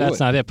couldn't do it. That's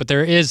not it. But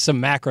there is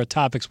some macro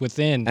topics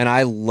within.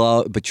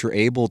 And but you're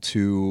able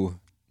to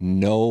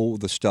know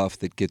the stuff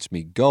that gets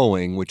me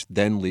going, which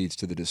then leads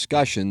to the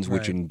discussions,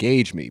 which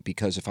engage me.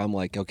 Because if I'm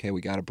like, okay,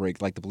 we got to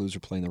break, like the Blues are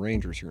playing the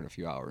Rangers here in a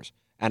few hours,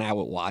 and I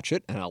will watch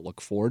it, and I'll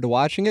look forward to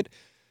watching it,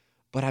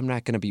 but I'm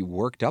not going to be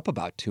worked up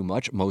about too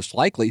much. Most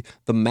likely,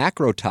 the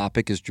macro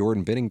topic is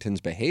Jordan Binnington's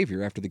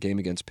behavior after the game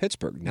against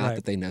Pittsburgh. Not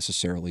that they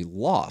necessarily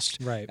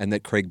lost, and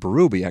that Craig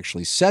Berube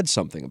actually said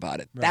something about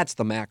it. That's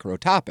the macro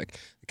topic.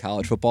 The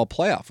college football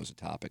playoff was a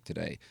topic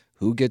today.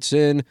 Who gets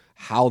in,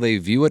 how they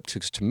view it.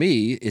 To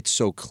me, it's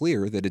so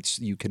clear that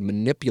you can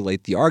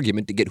manipulate the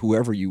argument to get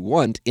whoever you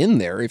want in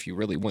there if you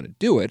really want to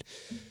do it.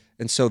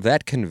 And so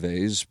that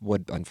conveys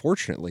what,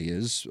 unfortunately,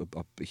 is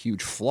a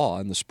huge flaw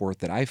in the sport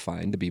that I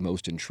find to be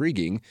most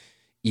intriguing,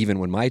 even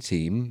when my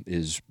team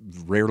is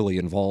rarely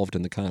involved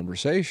in the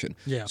conversation.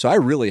 Yeah. So I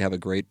really have a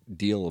great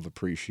deal of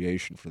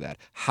appreciation for that.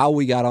 How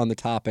we got on the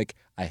topic,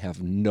 I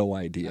have no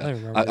idea.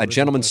 A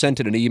gentleman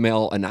sent it an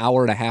email an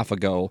hour and a half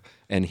ago,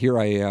 and here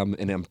I am,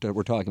 and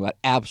we're talking about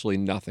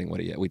absolutely nothing.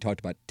 We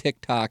talked about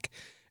TikTok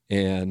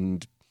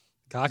and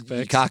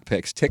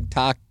cockpicks.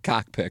 TikTok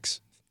cockpicks.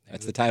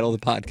 That's the title of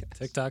the podcast.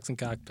 TikToks and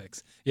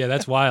cockpicks. Yeah,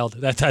 that's wild.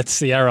 That's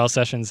the IRL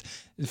sessions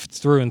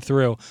through and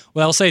through.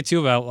 Well, I'll say, too,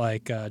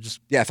 about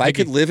just... Yeah, if I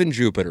could live in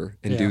Jupiter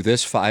and do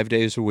this 5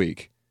 days a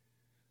week,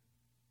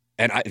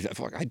 and I'd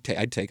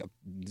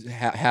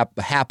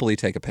happily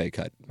take a pay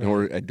cut.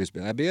 Or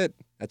that'd be it.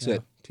 That's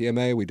it.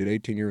 TMA, we did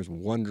 18 years,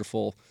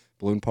 wonderful.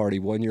 Balloon Party,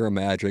 1 year of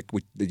magic.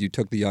 You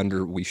took the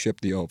under, we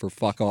shipped the over.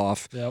 Fuck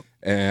off. Yep.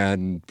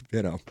 And,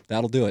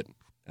 that'll do it.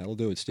 That'll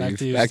do it,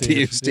 Steve. Back to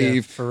you,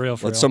 Steve. Yeah, for real.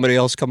 Let somebody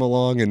else come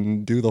along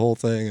and do the whole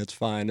thing. It's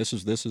fine. This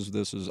is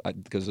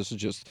because this is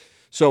just.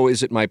 So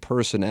is it my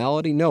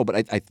personality? No,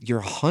 but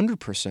you're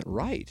 100%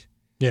 right.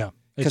 Yeah.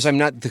 Because I'm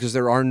not. Because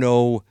there are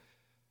no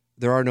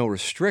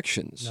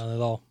restrictions. None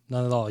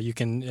at all. You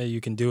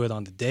can do it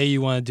on the day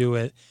you want to do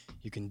it.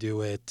 You can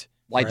do it.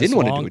 Well, I didn't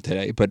want to do it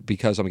today, but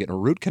because I'm getting a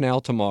root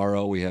canal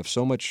tomorrow, we have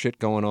so much shit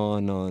going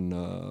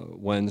on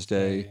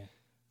Wednesday.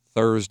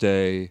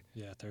 Thursday,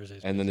 Yeah,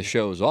 Thursdays. and then the busy.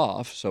 show's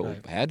off, so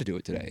Right. I had to do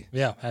it today.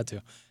 Yeah, had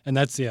to. And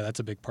that's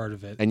a big part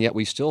of it. And yet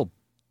we still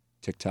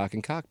TikTok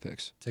and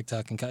cockpicks.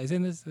 TikTok and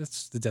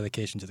that's the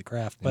dedication to the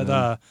craft. But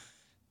Yeah.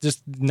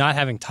 just not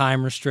having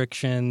time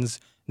restrictions,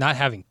 not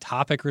having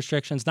topic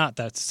restrictions. Not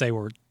that to say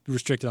we're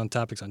restricted on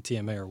topics on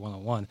TMA or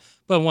 101,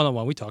 but on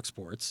 101 we talk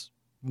sports,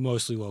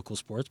 mostly local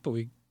sports, but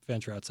we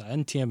venture outside.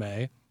 And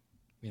TMA,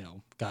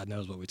 God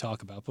knows what we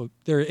talk about, but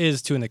there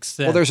is to an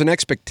extent. Well, there's an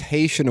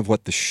expectation of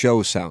what the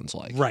show sounds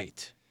like.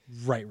 Right.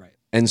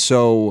 And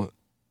so,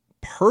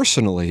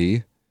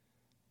 personally,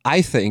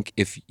 I think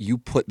if you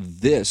put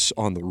this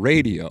on the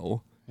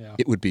radio, Yeah.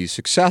 it would be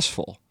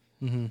successful.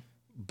 Mm-hmm.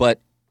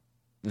 But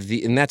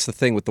and that's the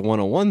thing with the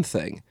 101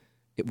 thing.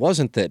 It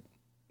wasn't that,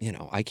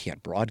 I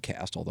can't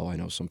broadcast, although I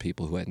know some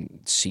people who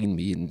hadn't seen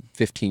me in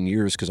 15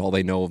 years because all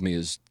they know of me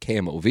is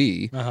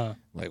KMOV. Uh-huh.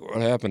 Like,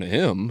 what happened to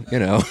him?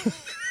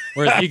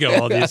 Where'd he go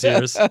all these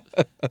years? They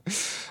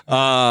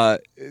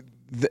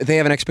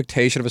have an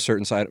expectation of a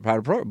certain side of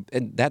the program,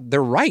 and that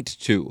they're right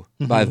to,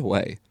 by the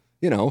way.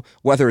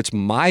 Whether it's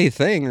my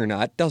thing or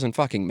not doesn't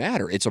fucking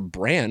matter. It's a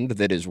brand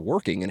that is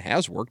working and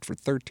has worked for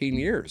 13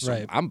 years.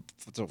 Right.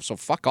 So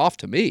fuck off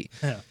to me.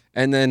 Yeah.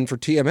 And then for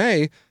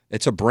TMA,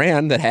 it's a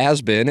brand that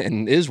has been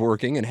and is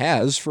working and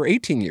has for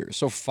 18 years.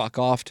 So fuck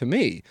off to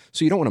me.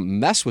 So you don't want to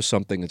mess with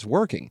something that's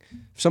working.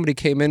 If somebody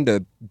came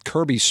into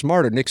Kirby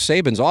Smart or Nick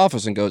Saban's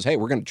office and goes, hey,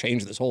 we're going to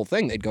change this whole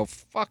thing, they'd go,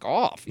 fuck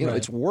off. Right.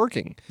 It's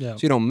working. Yeah.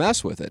 So you don't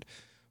mess with it.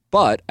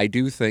 But I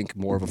do think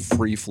more of a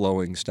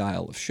free-flowing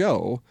style of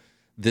show.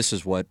 This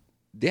is what,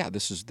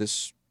 this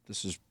is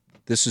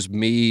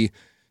me,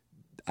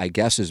 I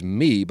guess is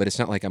me, but it's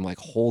not like I'm like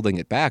holding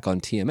it back on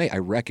TMA. I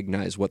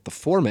recognize what the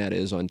format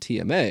is on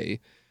TMA,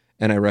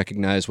 and I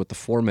recognize what the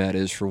format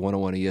is for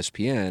 101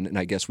 ESPN, and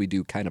I guess we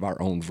do kind of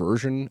our own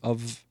version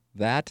of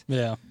that.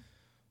 Yeah.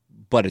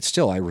 But it's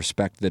still, I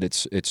respect that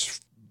it's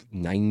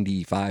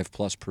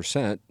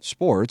 95+%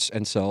 sports,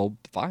 and so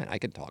fine, I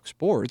can talk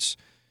sports,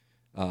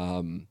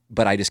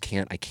 but I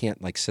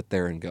can't like sit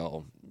there and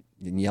go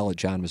and yell at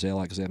John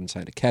Mazzella because they haven't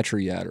signed a catcher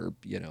yet, or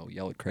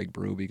yell at Craig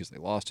Berube because they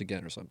lost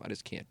again or something. I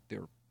just can't.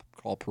 They're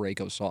call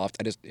Parayko soft.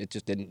 It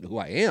just didn't who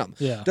I am.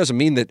 Yeah. Doesn't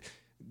mean that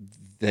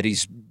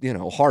he's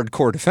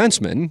hardcore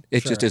defenseman.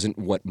 It just Sure. isn't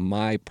what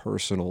my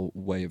personal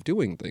way of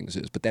doing things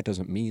is. But that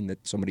doesn't mean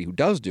that somebody who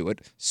does do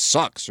it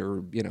sucks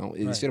or you see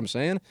what I'm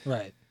saying?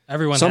 Right.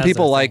 Everyone. Some has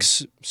people their like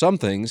thing. some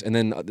things, and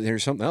then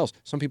there's something else.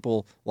 Some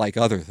people like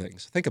other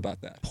things. Think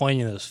about that.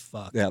 Poignant as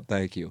fuck. Yeah,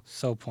 thank you.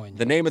 So poignant.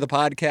 The name of the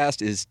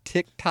podcast is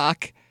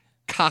TikTok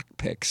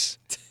Cockpicks.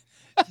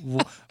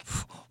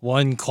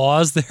 One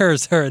clause there?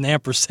 Is there an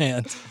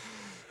ampersand?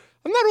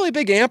 I'm not really a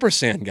big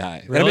ampersand guy.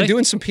 And I've Really? been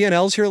doing some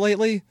P&Ls here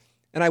lately,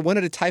 and I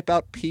wanted to type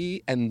out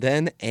P and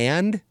then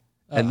and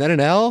then an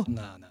L.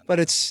 No. But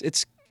it's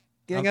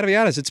I got to be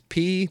honest, it's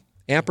P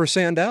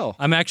ampersand L.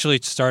 I'm actually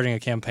starting a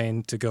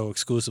campaign to go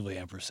exclusively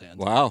ampersand.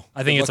 Wow.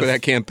 I think Good it's luck with a-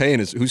 that campaign.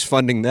 Who's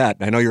funding that?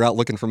 I know you're out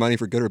looking for money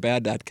for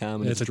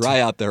goodorbad.com, and It's it's a dry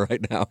out there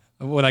right now.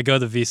 When I go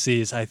to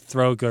VCs, I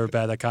throw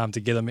goodorbad.com to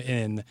get them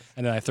in,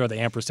 and then I throw the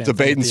ampersand. It's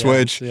a bait and at the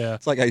end. switch. Yeah.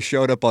 It's like I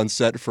showed up on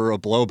set for a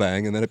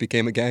blowbang, and then it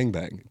became a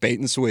gangbang. Bait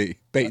and swee.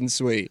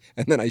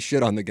 And then I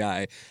shit on the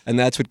guy, and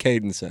that's what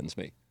Caden sends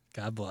me.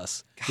 God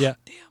bless. Yeah.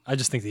 I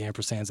just think the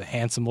ampersand's a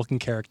handsome-looking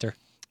character.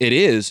 It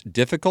is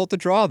difficult to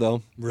draw,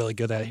 though. Really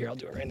good at it. Here, I'll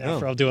do it right now.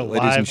 Oh, I'll do it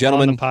ladies live and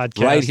gentlemen, on the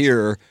podcast. right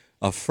here,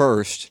 a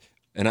first,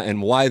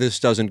 and why this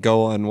doesn't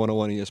go on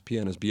 101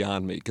 ESPN is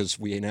beyond me, because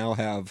we now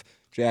have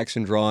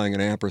Jackson drawing an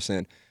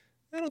ampersand.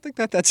 I don't think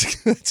that's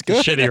good.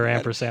 Shittier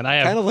ampersand. I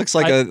have. Kind of looks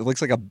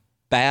like a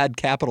bad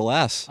capital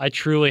S. I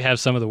truly have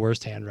some of the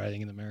worst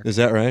handwriting in America. Is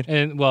that right?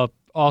 And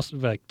also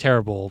like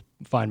terrible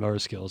fine motor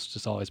skills.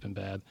 Just always been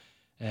bad.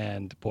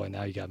 And boy,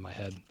 now you got in my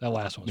head. That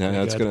last one was Yeah,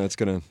 really good. that's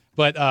gonna.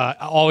 But I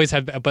always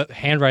had. But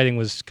handwriting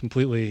was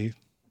completely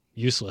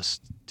useless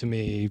to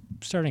me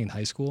starting in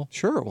high school.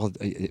 Sure. Well,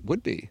 it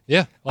would be.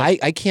 Yeah.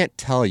 I can't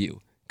tell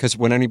you, because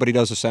when anybody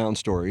does a sound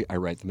story, I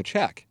write them a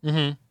check.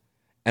 Mm-hmm.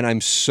 And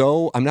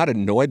I'm not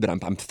annoyed, but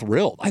I'm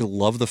thrilled. I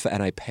love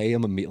and I pay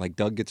them immediately. Like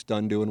Doug gets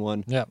done doing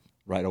one Yeah.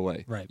 right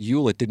away. Right.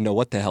 Hewlett didn't know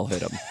what the hell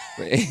hit him.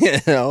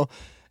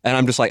 And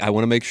I'm just like, I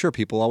want to make sure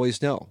people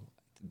always know.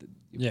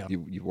 Yeah.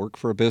 You work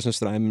for a business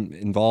that I'm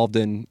involved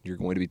in. You're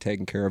going to be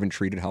taken care of and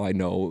treated how I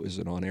know as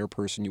an on-air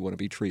person you want to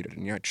be treated.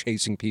 And you're not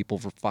chasing people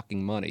for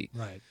fucking money.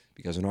 Right.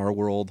 Because in our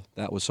world,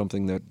 that was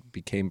something that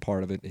became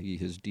part of it. He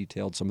has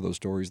detailed some of those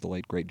stories. The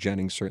late, great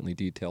Jennings certainly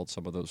detailed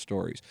some of those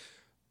stories.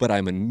 But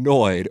I'm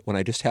annoyed when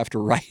I just have to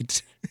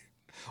write.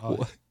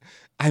 Oh.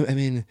 I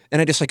mean,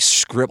 and I just like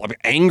scribble.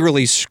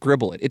 Angrily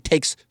scribble it. It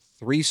takes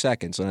 3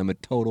 seconds, and I'm a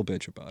total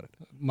bitch about it.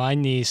 My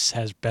niece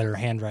has better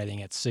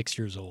handwriting at 6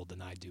 years old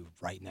than I do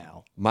right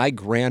now. My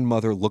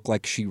grandmother looked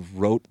like she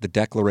wrote the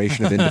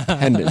Declaration of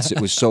Independence. It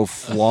was so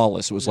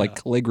flawless. It was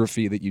like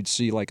calligraphy that you'd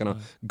see like on a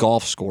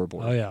golf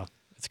scoreboard. Oh yeah,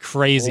 it's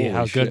crazy Holy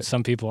how good shit.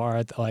 some people are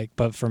at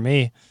but for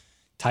me,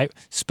 type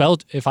spell.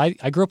 If I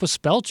grew up with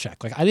spell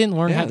check, like I didn't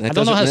learn how. I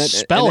don't know how to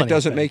spell and anything. It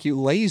doesn't make you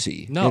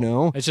lazy. No, you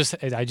know? it's just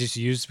I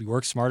just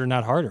work smarter,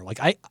 not harder. Like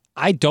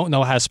I don't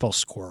know how to spell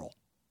squirrel.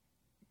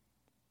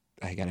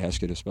 I got to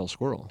ask you to spell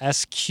squirrel.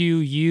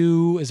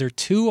 SQU. Is there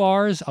 2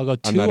 R's? I'll go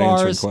 2 I'm not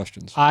R's. answering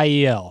questions.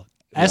 IEL.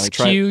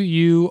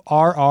 SQURRIEL.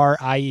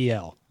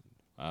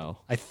 Wow.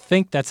 I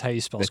think that's how you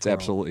spell It's squirrel.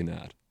 absolutely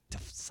not.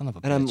 Son of a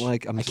bitch. And I'm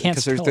like, I can't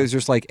because spell there's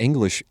just like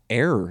English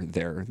error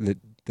there. That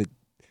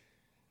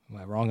Am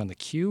I wrong on the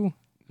Q?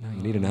 no,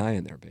 you need an I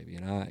in there, baby,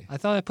 an I. I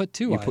thought I put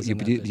 2 You I's put in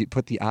that you thing.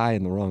 put the I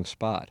in the wrong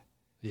spot.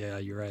 Yeah,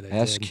 you're right. I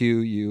did.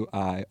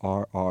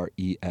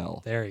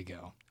 SQUIRREL. There you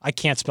go. I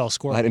can't spell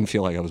squirrel. I didn't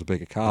feel like that was a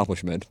big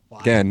accomplishment.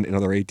 Again,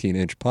 another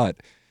 18-inch putt.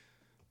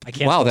 I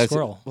can't spell that's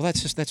squirrel. Well,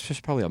 that's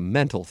just probably a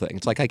mental thing.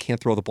 It's like I can't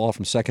throw the ball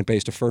from second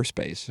base to first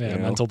base. Yeah, you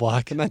know? mental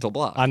block. The mental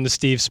block. I'm the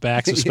Steve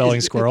Spax of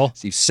spelling squirrel.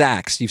 Steve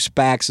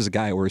Spax is a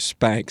guy who wears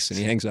Spanx and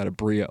he hangs out at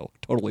Brio.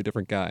 Totally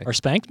different guy. Are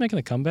Spanx making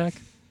a comeback?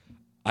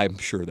 I'm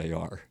sure they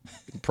are.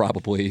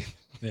 Probably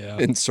Yeah.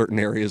 in certain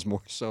areas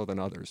more so than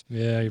others.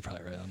 Yeah, you're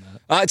probably right on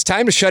that. It's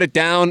time to shut it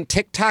down.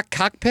 TikTok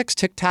cockpicks,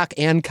 TikTok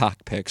and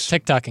cockpicks.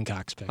 TikTok and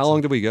Cox picks. How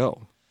long did we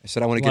go? I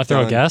said I want to Want get to throw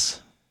done. a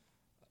guess?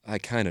 I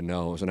kind of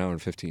know. It was an hour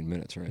and 15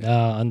 minutes, right?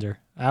 Under.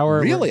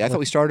 Hour. Really? I thought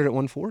we started at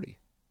 1:40.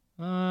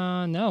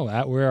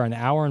 No. We're an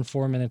hour and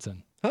 4 minutes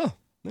in. Oh,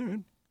 all right.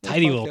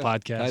 Tidy little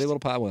podcast. Tidy little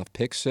pod. We'll have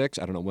pick 6.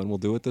 I don't know when we'll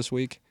do it this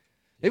week.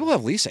 Maybe we'll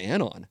have Lisa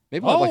Ann on.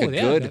 Maybe we'll have like a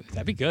good.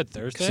 That'd be good.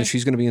 Thursday. So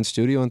she's going to be in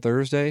studio on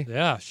Thursday.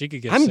 Yeah, she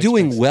could get. I'm 6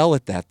 doing picks. well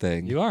at that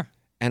thing. You are.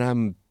 And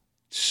I'm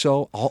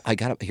so.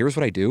 Here's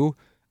what I do.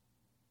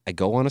 I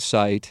go on a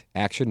site,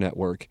 Action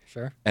Network,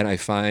 Sure. and I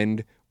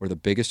find where the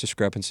biggest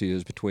discrepancy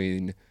is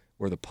between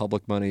where the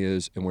public money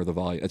is and where the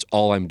volume. That's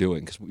all I'm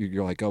doing because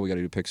you're like, oh, we got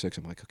to do pick 6.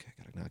 I'm like, okay,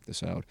 I got to knock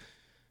this out,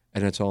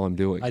 and that's all I'm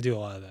doing. I do a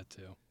lot of that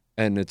too.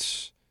 And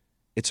it's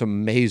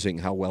amazing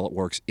how well it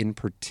works, in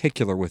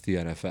particular with the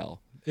NFL.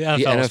 The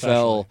The NFL,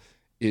 NFL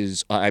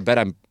is, I bet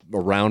I'm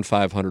around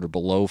 500 or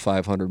below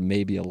 500,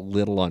 maybe a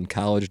little on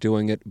college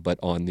doing it, but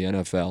on the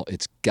NFL,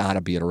 it's got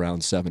to be at around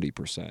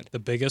 70%. The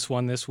biggest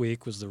one this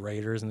week was the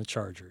Raiders and the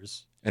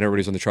Chargers. And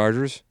everybody's on the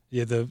Chargers?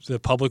 Yeah, the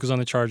public was on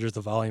the Chargers, the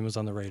volume was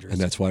on the Raiders.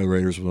 And that's why the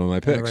Raiders was one of my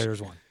And picks. the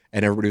Raiders won.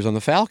 And everybody was on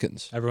the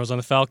Falcons. Everyone was on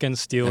the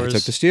Falcons, And I Steelers.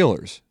 took the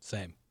Steelers.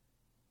 Same.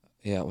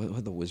 Yeah,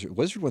 what the Wizard?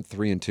 Wizard went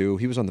 3-2.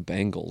 He was on the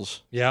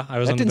Bengals. Yeah, I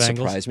was That on the didn't Bengals.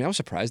 surprise me. I was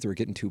surprised they were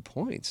getting 2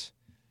 points.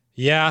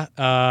 Yeah.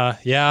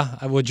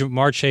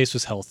 Jamar Chase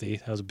was healthy.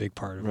 That was a big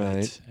part of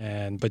Right.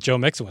 it. But Joe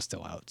Mixon was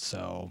still out.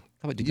 So.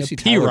 How about, did you see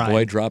P. Tyler Ryan.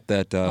 Boyd drop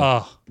that?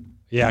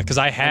 Yeah, because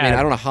I had. I mean,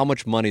 I don't know how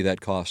much money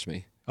that cost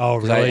me. Oh,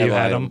 'Cause really? You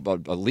I had him?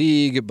 a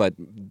league, but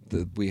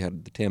we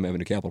had the Tam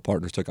Avenue Capital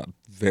Partners took a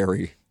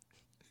very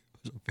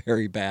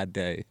bad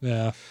day.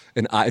 Yeah.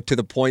 And to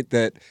the point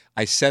that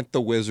I sent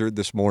the Wizard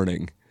this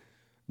morning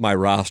my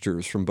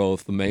rosters from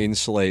both the main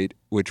slate,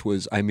 which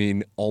was, I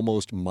mean,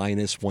 almost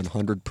minus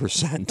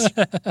 100%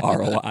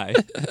 ROI.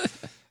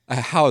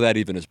 How that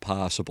even is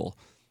possible.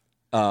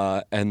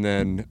 And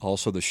then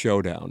also the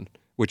showdown,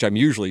 which I'm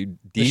usually The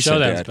decent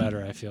showdown's at.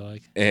 better, I feel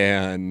like.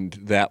 And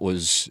that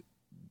was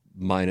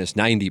minus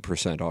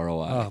 90%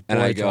 ROI. Oh, and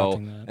boy, I go,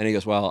 dropping that. and he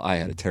goes, well, I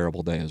had a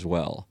terrible day as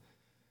well.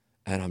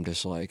 And I'm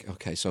just like,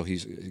 okay, so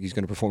he's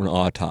going to perform an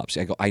autopsy.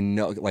 I go, I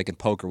know, like in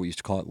poker, we used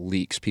to call it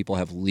leaks. People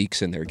have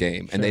leaks in their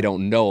game, and they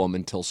don't know them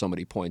until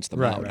somebody points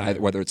them out. Right.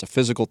 Whether it's a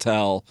physical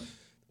tell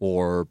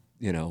or,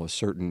 a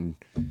certain,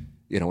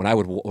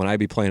 when I'd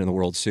be playing in the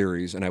World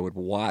Series and I would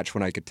watch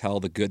when I could tell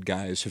the good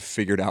guys have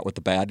figured out what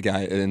the bad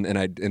guy,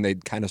 and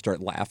they'd kind of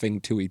start laughing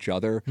to each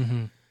other. Mm-hmm.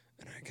 And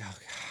I go,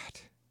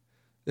 God,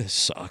 this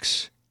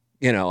sucks.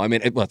 I mean,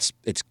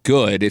 it's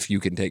good if you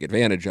can take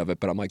advantage of it,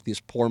 but I'm like,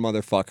 this poor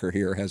motherfucker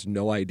here has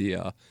no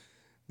idea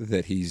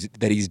that he's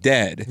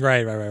dead. Right.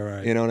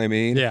 You know what I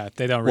mean? Yeah,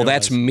 they don't Well,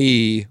 realize. that's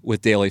me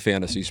with daily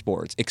fantasy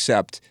sports,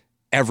 except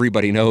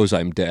everybody knows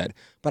I'm dead.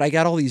 But I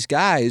got all these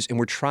guys, and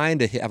we're trying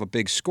to have a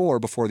big score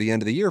before the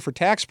end of the year for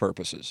tax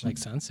purposes.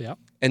 Makes sense, yeah.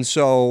 And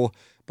so,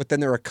 but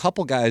then there are a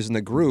couple guys in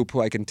the group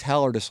who I can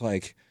tell are just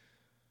like,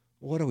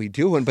 what are we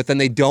doing? But then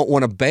they don't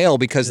want to bail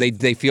because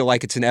they feel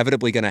like it's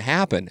inevitably going to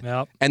happen.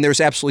 Yep. And there's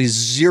absolutely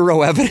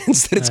zero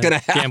evidence that it's going to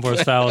happen.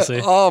 Gambler's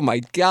fallacy. Oh, my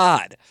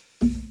God.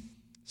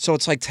 So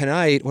it's like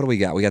tonight, what do we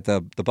got? We got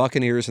the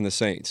Buccaneers and the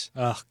Saints.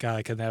 Oh, God,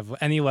 I couldn't have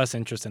any less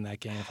interest in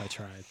that game if I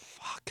tried.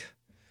 Fuck.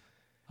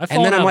 I've And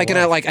then I'm fallen like, out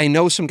of life. I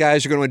know some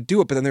guys are going to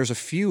do it, but then there's a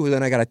few.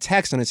 Then I got a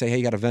text and I say, hey,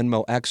 you got a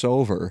Venmo X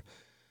over.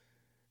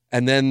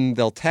 And then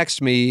they'll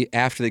text me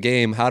after the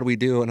game, how do we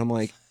do? And I'm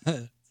like,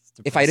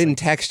 if I didn't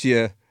text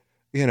you,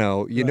 you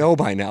know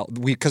by now,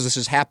 because this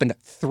has happened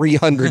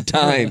 300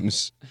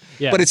 times.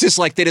 Yeah. But it's just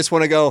like they just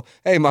want to go,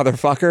 hey,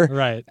 motherfucker,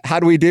 Right. how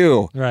do we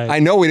do? Right. I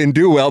know we didn't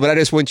do well, but I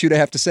just want you to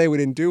have to say we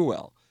didn't do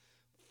well.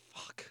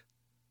 Fuck.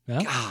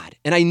 Yeah. God.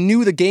 And I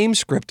knew the game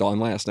script on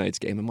last night's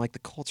game. I'm like, the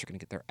Colts are going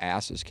to get their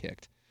asses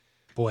kicked.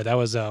 Boy, that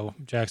was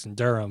Jackson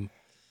Durham.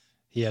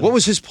 He had What were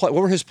his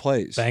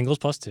plays? Bengals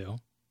 +2.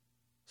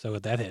 So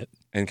with that hit.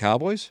 And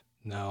Cowboys?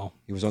 No.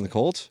 He was on the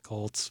Colts?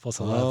 Colts plus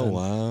 11. Oh,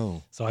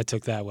 wow. So I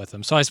took that with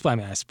him. So I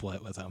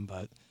split with him,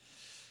 but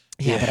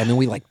Yeah, but I mean,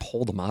 we like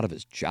pulled him out of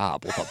his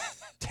job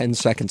with 10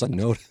 seconds on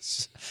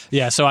notice.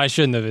 yeah. So I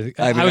shouldn't have.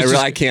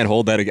 I can't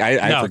hold that.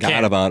 I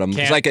forgot about him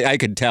because can't. I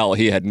could tell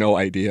he had no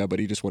idea, but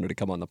he just wanted to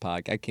come on the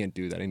podcast. I can't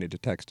do that. I need to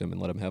text him and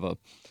let him have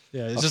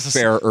it's just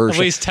fair at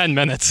least 10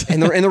 minutes.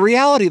 and the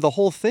reality of the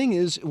whole thing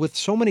is, with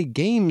so many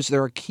games,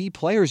 there are key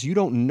players. You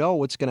don't know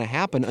what's going to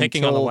happen.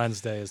 Picking until on a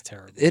Wednesday is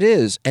terrible. It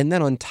is, and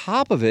then on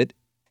top of it,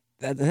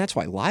 and that's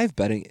why live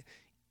betting,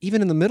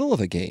 even in the middle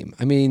of a game.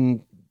 I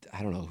mean,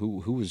 I don't know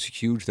who was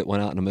huge that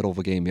went out in the middle of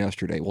a game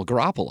yesterday. Well,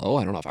 Garoppolo,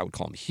 I don't know if I would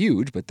call him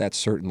huge, but that's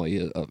certainly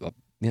a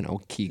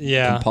key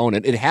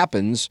component. It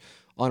happens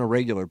on a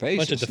regular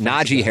basis.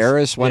 Najee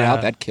Harris went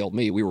out. That killed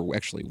me. We were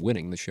actually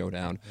winning the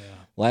showdown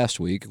last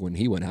week when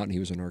he went out, and he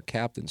was in our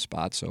captain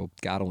spot, so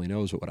God only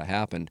knows what would have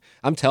happened.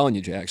 I'm telling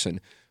you, Jackson,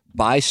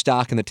 buy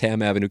stock in the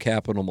Tam Avenue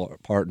Capital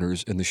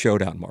Partners in the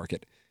showdown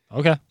market.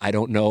 Okay. I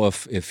don't know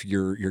if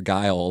your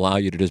guy will allow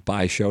you to just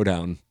buy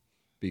showdown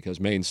because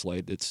main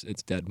slate, it's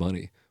dead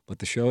money. But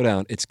the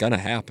showdown, it's going to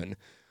happen.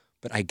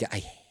 But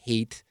I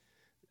hate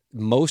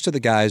most of the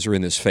guys are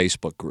in this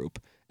Facebook group.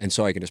 And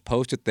so I can just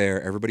post it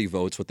there. Everybody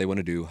votes what they want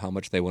to do, how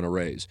much they want to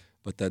raise.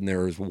 But then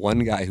there's one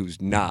guy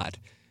who's not.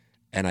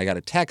 And I got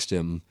to text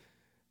him.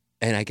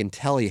 And I can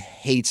tell he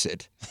hates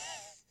it.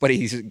 But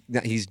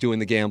he's doing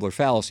the gambler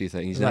fallacy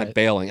thing. He's not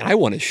bailing. And I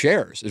want his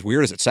shares, as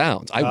weird as it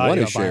sounds. I want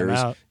his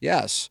shares.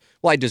 Yes.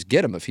 Well, I'd just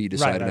get him if he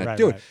decided not to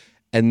do it.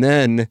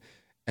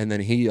 And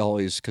then he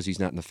always, because he's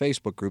not in the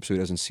Facebook group, so he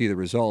doesn't see the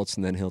results,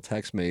 and then he'll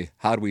text me,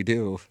 how'd we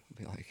do? I'll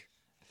be like,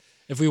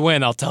 if we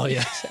win, I'll tell you.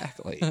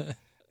 Exactly.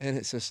 And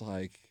it's just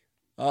like,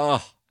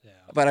 oh. Yeah.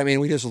 But I mean,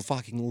 we just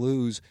fucking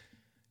lose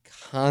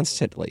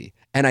constantly.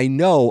 And I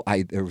know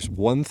there was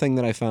one thing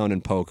that I found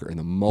in poker, and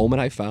the moment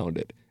I found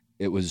it,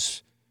 it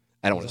was,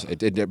 I don't want to say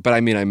it, but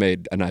I mean, I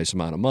made a nice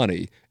amount of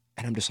money,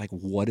 and I'm just like,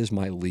 what is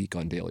my leak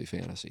on Daily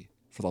Fantasy?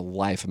 For the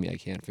life of me, I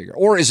can't figure.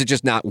 Or is it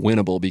just not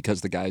winnable because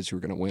the guys who are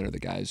going to win are the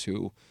guys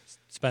who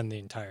spend the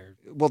entire.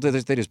 Well,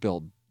 they just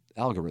build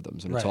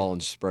algorithms, and it's all in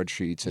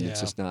spreadsheets, and it's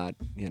just not,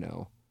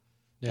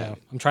 Yeah,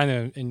 I'm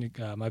trying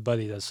to. My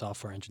buddy does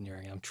software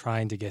engineering. I'm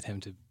trying to get him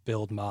to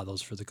build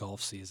models for the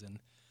golf season,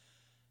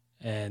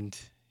 and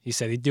he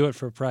said he'd do it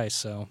for a price.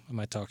 So I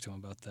might talk to him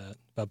about that,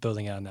 about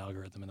building out an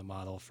algorithm and a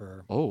model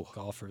for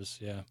golfers.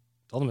 Yeah,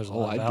 told him there's a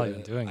lot of value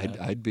in doing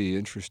that. I'd be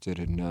interested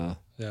in.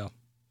 Yeah.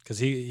 Because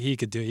he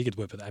could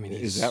whip it. I mean,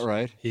 is that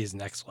right? He's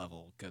next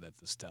level good at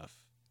this stuff.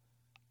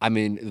 I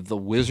mean, the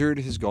Wizard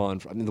has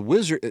gone. The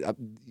Wizard.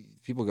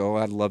 People go,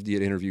 I'd love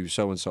to interview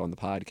so and so on the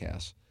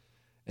podcast.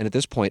 And at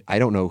this point, I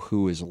don't know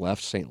who is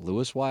left St.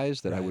 Louis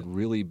wise that I would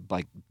really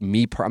like.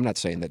 I'm not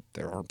saying that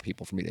there aren't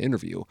people for me to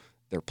interview.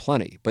 There are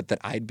plenty, but that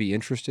I'd be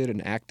interested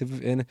and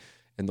active in.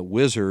 And the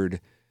Wizard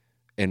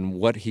and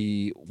what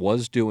he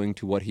was doing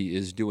to what he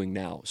is doing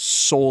now,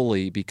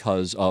 solely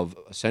because of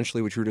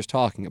essentially what you were just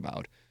talking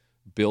about.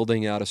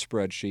 Building out a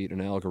spreadsheet,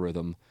 an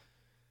algorithm,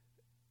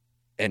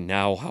 and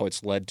now how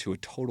it's led to a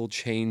total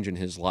change in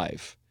his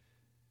life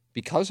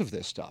because of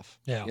this stuff,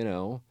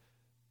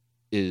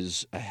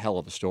 is a hell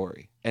of a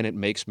story. And it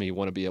makes me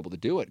want to be able to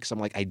do it because I'm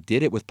like, I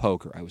did it with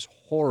poker. I was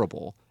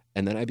horrible,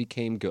 and then I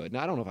became good.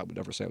 Now, I don't know if I would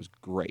ever say I was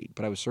great,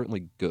 but I was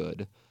certainly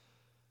good.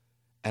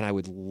 And I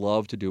would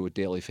love to do it with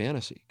Daily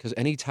Fantasy because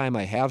anytime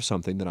I have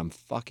something that I'm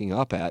fucking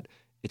up at,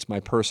 it's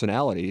my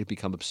personality to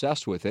become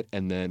obsessed with it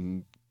and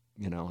then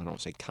I don't want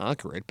to say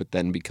conquer it, but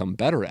then become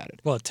better at it.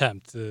 Well,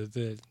 attempt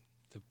the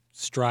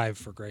strive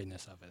for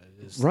greatness of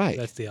it is right.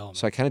 That's the element.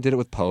 So I kind of did it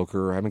with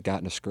poker. I haven't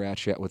gotten a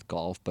scratch yet with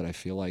golf, but I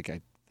feel like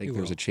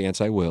there's a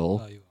chance I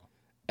will. Oh, you will.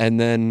 And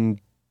then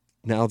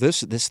now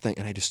this thing,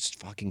 and I just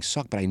fucking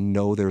suck. But I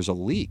know there's a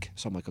leak,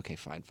 so I'm like, okay,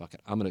 fine, fuck it.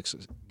 I'm gonna,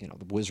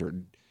 the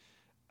Wizard.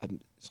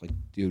 It's like,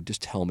 dude,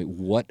 just tell me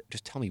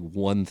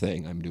one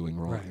thing I'm doing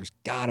wrong. Right. There's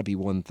got to be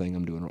one thing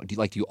I'm doing wrong. Do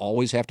you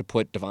always have to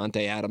put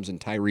Devontae Adams and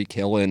Tyreek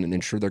Hill in and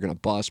ensure they're going to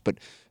bust, but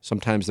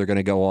sometimes they're going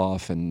to go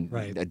off and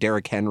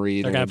Derrick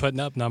Henry. They're going to put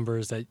up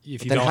numbers that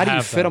if you don't have how do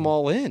you fit them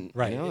all in?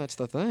 Right. That's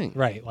the thing.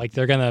 Right. Like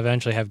they're going to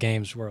eventually have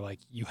games where like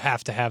you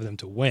have to have them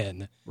to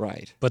win.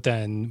 Right. But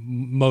then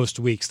most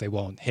weeks they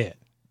won't hit.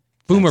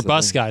 Boom or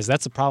bust guys,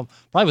 that's the problem.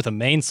 Probably with a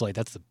main slate,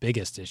 that's the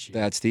biggest issue.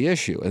 That's the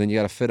issue. And then you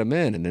got to fit them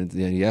in. And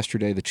then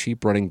yesterday, the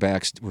cheap running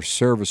backs were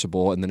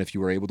serviceable. And then if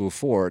you were able to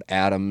afford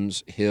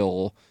Adams,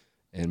 Hill,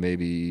 and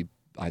maybe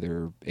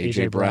either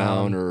A.J.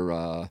 Brown or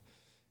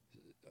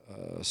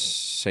Amon-Ra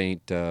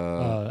St.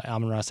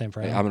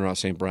 Brown. Amon-Ra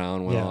St.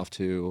 Brown went off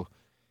too.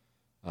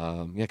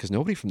 Because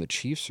nobody from the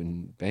Chiefs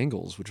and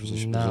Bengals, which was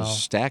a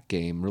stack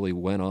game, really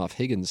went off.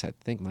 Higgins, I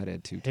think, might have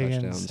had 2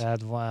 touchdowns. Had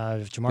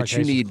Jamar but Chase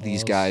you need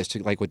these guys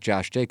to, like what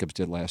Josh Jacobs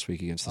did last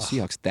week against the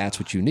Seahawks. That's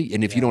what you need.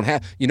 And if you don't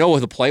have, what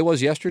the play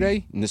was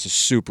yesterday? And this is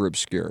super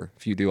obscure.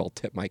 If you do, I'll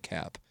tip my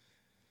cap.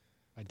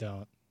 I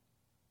don't.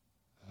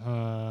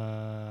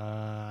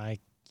 I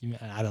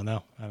don't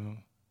know.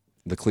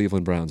 The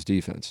Cleveland Browns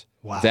defense.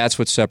 Wow. That's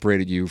what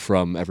separated you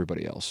from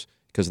everybody else.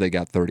 because they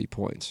got 30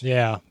 points.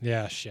 Yeah,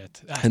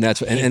 shit. And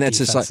that's and that's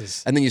just like,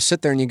 defenses. and then you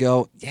sit there and you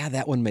go, yeah,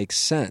 that one makes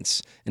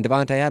sense. And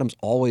Devontae Adams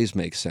always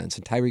makes sense,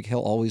 and Tyreek Hill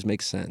always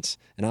makes sense,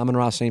 and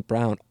Amon-Ra St.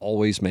 Brown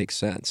always makes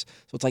sense.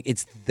 So it's like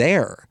it's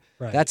there.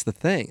 Right. That's the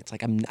thing. It's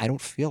like I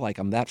don't feel like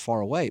I'm that far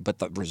away, but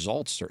the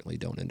results certainly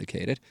don't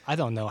indicate it. I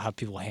don't know how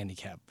people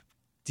handicap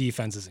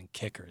defenses and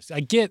kickers. I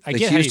get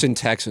The how Houston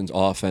Texans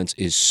offense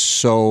is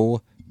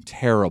so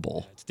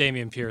terrible it's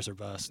Damian Pierce or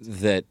bust.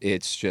 that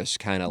it's just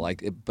kind of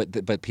like. But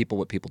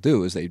what people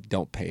do is they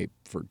don't pay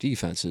for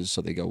defenses,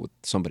 so they go with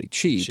somebody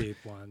cheap.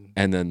 One.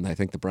 And then I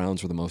think the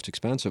Browns were the most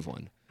expensive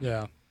one.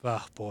 Yeah.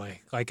 Oh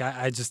boy. Like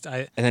I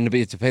And then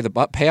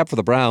to pay up for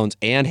the Browns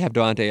and have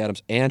Devontae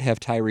Adams and have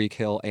Tyreek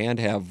Hill and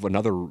have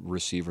another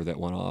receiver that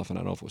went off, and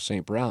I don't know if it was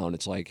St. Brown.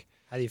 It's like,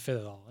 how do you fit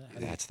it all in?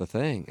 that's the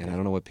thing, and I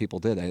don't know what people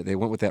did. They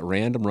went with that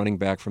random running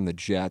back from the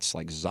Jets,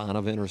 like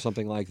Zonovan or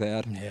something like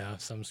that. Yeah,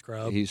 some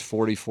scrub. He's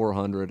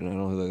 4,400, and I don't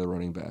know who the other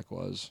running back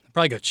was.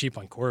 Probably go cheap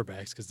on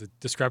quarterbacks because the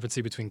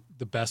discrepancy between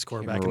the best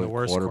quarterback and the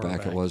worst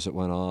quarterback it was that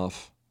went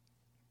off.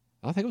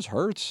 I think it was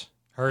Hurts.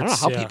 I Hurts, don't know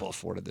how yeah. people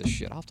afforded this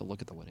shit. I'll have to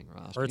look at the winning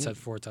roster. Hurts had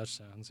 4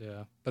 touchdowns,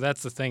 yeah. But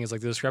that's the thing is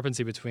like the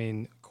discrepancy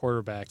between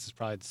quarterbacks is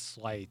probably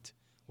slight,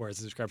 whereas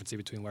the discrepancy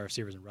between wide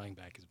receivers and running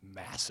back is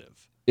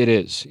massive. It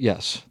is,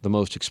 yes. The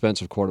most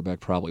expensive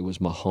quarterback probably was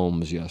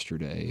Mahomes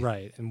yesterday.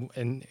 Right,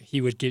 and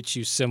he would get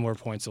you similar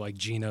points to like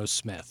Geno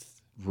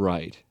Smith.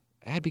 Right.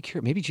 I'd be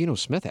curious. Maybe Geno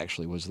Smith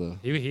actually was the.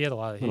 He had a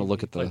lot of. I'm gonna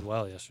look he at played the-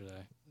 well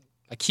yesterday.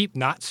 I keep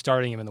not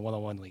starting him in the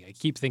one-on-one league. I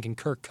keep thinking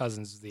Kirk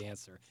Cousins is the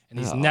answer, and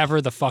he's Oh.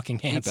 never the fucking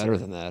Be answer. better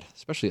than that.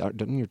 Especially,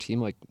 didn't your team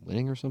like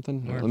winning or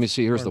something? We're- Let me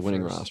see. Here's we're the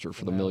winning first. roster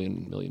for the Yeah.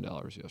 $1 million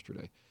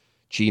yesterday.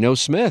 Geno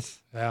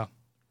Smith. Yeah,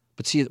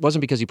 But see, it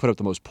wasn't because he put up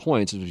the most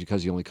points. It was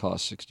because he only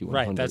cost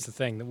 6,100. right. That's the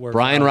thing. We're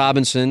Brian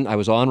Robinson. I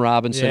was on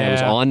Robinson. I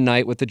was Yeah. on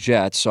Knight with the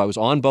Jets. So I was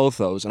on both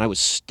those, and I was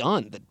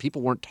stunned that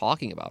people weren't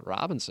talking about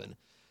Robinson.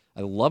 I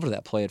loved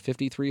that play at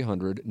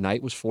 5,300.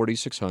 Knight was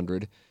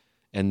 4,600,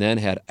 and then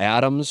had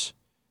Adams.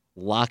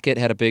 Lockett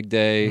had a big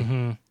day,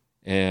 Mm-hmm.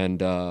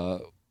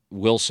 and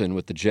Wilson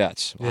with the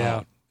Jets.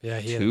 Wow. Yeah.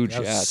 He Two had that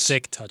was a Jets.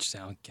 sick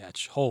touchdown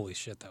catch. Holy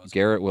shit, that was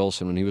Garrett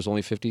Wilson when he was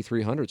only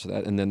 5,300. So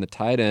that, and then the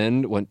tight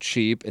end went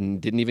cheap and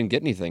didn't even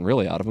get anything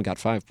really out of him. Got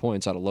 5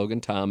 points out of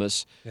Logan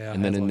Thomas, Yeah,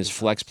 and then had in Logan his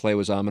flex play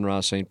was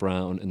Amon-Ra St.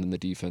 Brown, and then the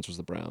defense was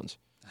the Browns.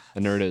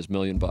 And there it is, $1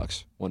 million.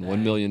 Won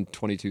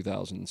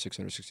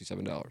 $1,022,667.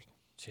 And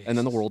then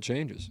the Jesus. world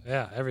changes.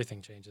 Yeah,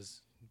 everything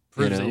changes.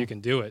 Proves that know? you can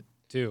do it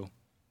too.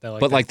 That,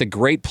 But like the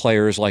great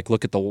players, like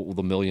look at the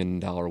 $1 million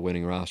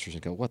winning rosters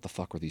and go, what the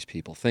fuck were these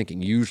people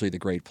thinking? Usually the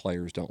great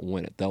players don't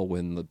win it. They'll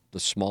win the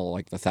small,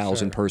 like the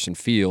 1,000-person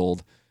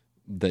field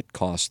that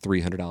costs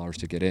 $300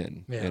 to get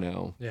in. Yeah. You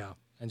know, Yeah,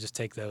 and just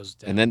take those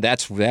down. and then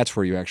that's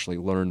where you actually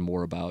learn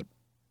more about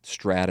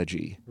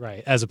strategy.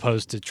 Right, as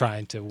opposed to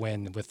trying to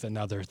win with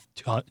another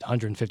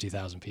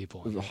 150,000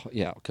 people.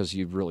 Yeah, because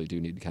you really do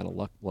need kind of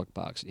luck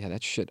box. Yeah,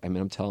 that shit. I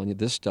mean, I'm telling you,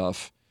 this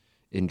stuff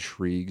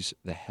intrigues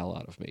the hell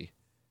out of me.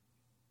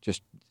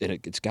 Just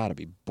it's got to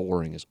be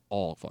boring as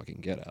all fucking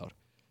get out.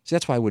 See,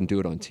 that's why I wouldn't do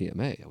it on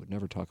TMA. I would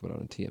never talk about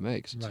it on TMA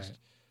because it's just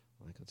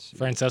like, let's see.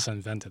 Francesa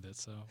invented it,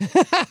 so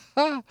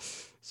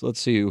So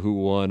let's see who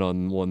won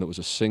on one that was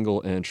a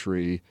single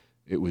entry.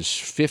 It was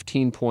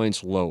 15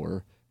 points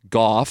lower.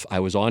 Goff.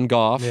 I was on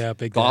Goff. Yeah,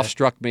 big Goff guy.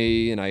 struck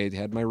me, and I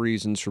had my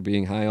reasons for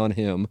being high on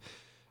him.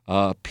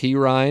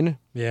 Pirine.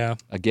 yeah,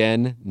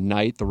 Again,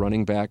 Knight, the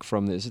running back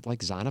from is it like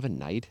Zonovan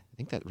Knight? I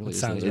think that really That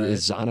is. sounds It right.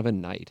 is Zonovan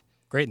Knight.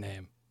 great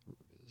name.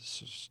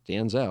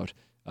 Stands out.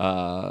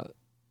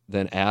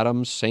 Then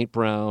Adams, St.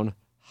 Brown,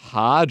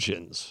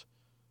 Hodgins.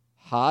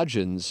 How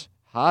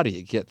do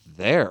you get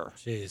there?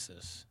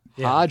 Jesus,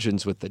 yeah.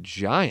 Hodgins with the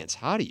Giants.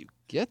 How do you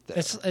get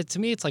there? To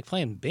me, it's like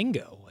playing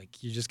bingo.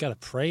 Like you just got to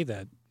pray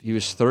that. He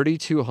was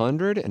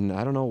 3,200, and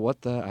I don't know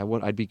what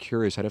I'd be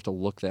curious. I'd have to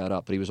look that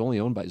up. But he was only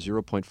owned by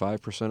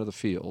 0.5% of the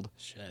field.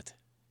 Shit.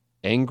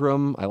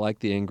 Ingram, I like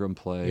the Ingram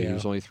play. He Yeah.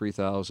 was only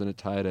 3,000 at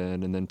tight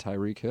end, and then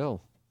Tyreek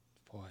Hill.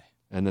 Boy,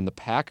 And then the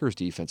Packers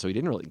defense, so he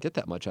didn't really get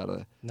that much out of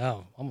it.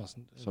 no, almost.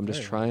 So I'm just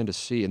very- trying to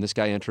see. And this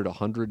guy entered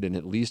 100, and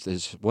at least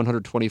his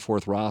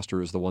 124th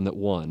roster is the one that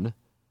won.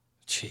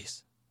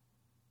 Jeez.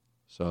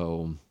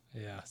 So,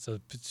 Yeah. So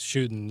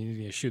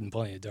you're shooting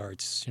plenty of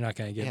darts. You're not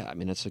going to get. yeah, I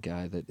mean, it's a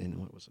guy that, and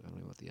what was I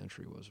don't know what the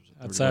entry was. It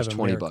Outside was of a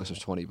 $20. miracle. It was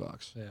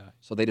 $20. Yeah.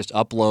 So they just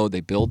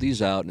they build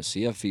these out in a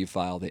CFV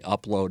file, they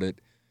upload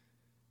it,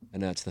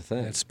 and that's the thing.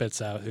 And it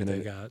spits out who And they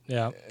it- got.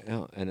 Yeah.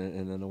 Yeah,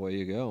 and then away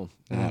you go.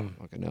 I Mm. don't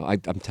fucking know.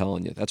 I'm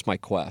telling you, that's my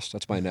quest.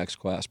 That's my next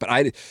quest.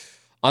 But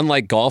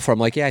unlike golfer, I'm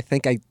like, yeah, I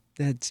think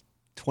that's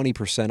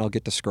 20%. I'll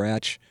get to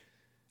scratch.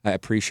 I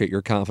appreciate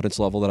your confidence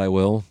level that I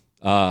will.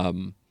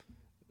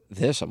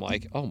 This, I'm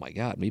like, oh my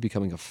God, me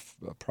becoming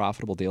a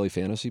profitable daily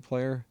fantasy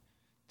player,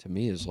 to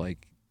me is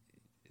like,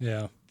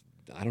 Yeah.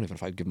 I don't even know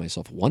if I'd give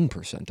myself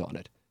 1% on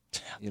it.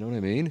 You know what I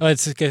mean? Well,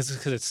 it's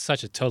because it's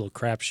such a total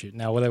crapshoot.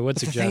 Now, what I would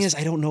But the suggest. thing is,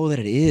 I don't know that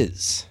it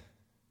is.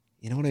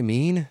 You know what I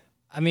mean?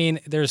 I mean,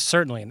 there's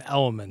certainly an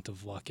element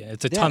of luck in it.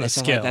 It's a ton of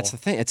skill. That's the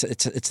thing.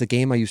 It's the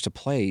game I used to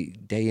play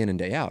day in and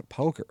day out,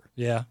 poker.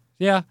 Yeah.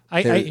 Yeah,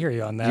 I hear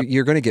you on that.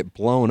 You're going to get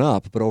blown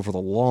up, but over the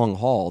long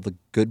haul, the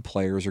good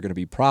players are going to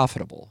be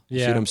profitable.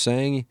 Yeah. See what I'm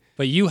saying?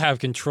 But you have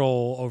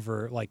control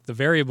over, like, the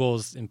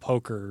variables in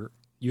poker.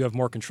 You have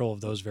more control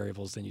of those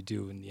variables than you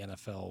do in the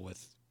NFL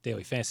with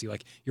daily fantasy.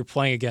 Like, you're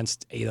playing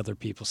against 7 other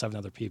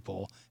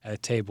people at a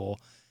table,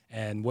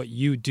 and what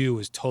you do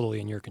is totally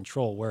in your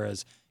control.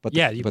 Whereas, but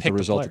you but pick the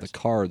result players. of the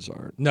cards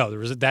aren't.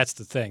 No, that's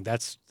the thing.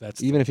 That's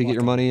even if you get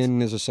your luck money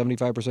element. in as a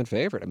 75%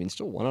 favorite. I mean,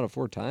 still 1 out of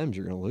 4 times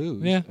you're going to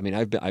lose. Yeah. I mean,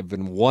 I've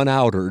been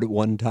one-outered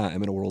one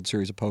time in a World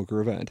Series of Poker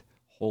event.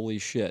 Holy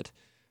shit.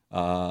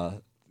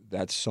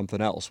 That's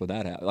something else when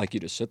that happens. Like, you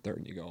just sit there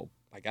and you go,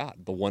 my God,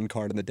 the one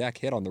card in the deck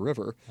hit on the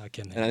river. And I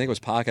think it was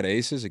pocket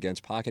aces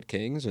against pocket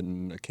kings,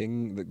 and a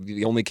king,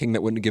 the only king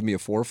that wouldn't give me a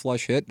 4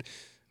 flush hit.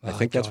 I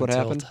think that's what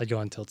happened. I'd go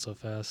on tilt so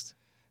fast.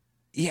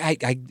 Yeah, I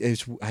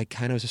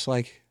kind of was just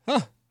like,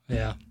 huh.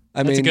 Yeah.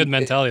 I That's mean, a good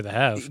mentality to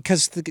have.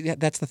 Because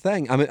that's the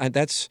thing. I mean,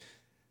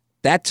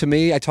 that to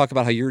me, I talk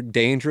about how you're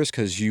dangerous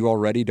because you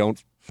already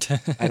don't, I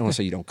don't want to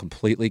say you don't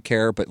completely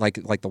care, but like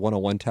the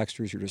 101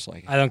 textures, you're just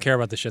like. I don't care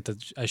about the shit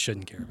that I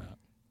shouldn't care about.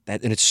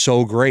 And it's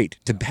so great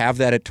to have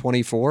that at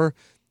 24,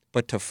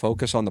 but to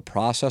focus on the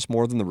process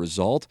more than the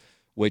result,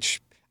 which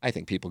I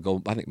think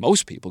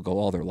most people go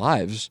all their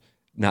lives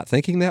not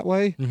thinking that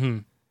way. Mm-hmm.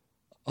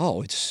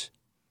 Oh,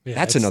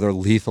 that's another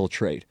lethal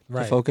trait.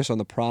 Right. To focus on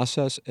the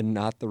process and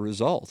not the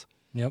result.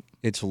 Yep.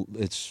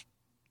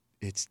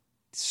 It's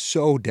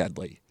so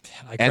deadly.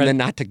 And then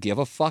not to give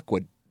a fuck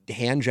what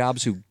hand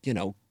jobs who,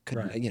 could,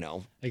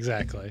 right.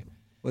 Exactly.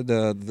 What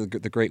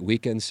the great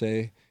weekend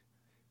say?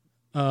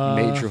 You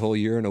made your whole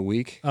year in a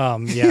week?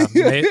 Yeah.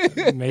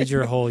 Made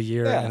your whole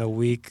year in a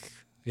week.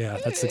 Yeah,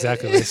 that's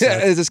exactly what I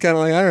said. It's just kind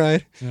of like, all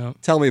right, yeah.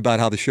 Tell me about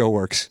how the show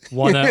works.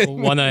 Won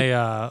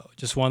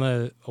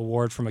a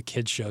award from a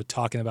kids show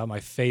talking about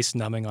my face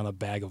numbing on a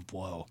bag of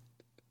blow.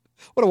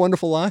 What a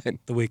wonderful line.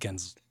 The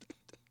weekend's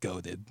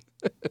goated.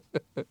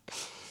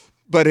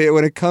 But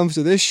when it comes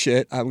to this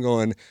shit, I'm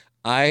going,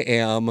 I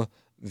am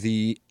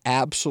the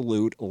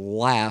absolute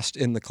last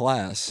in the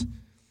class.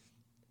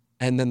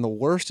 And then the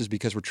worst is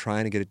because we're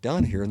trying to get it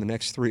done here in the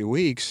next 3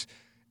 weeks.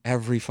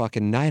 Every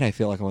fucking night I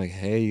feel like I'm like,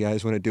 hey, you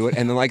guys want to do it?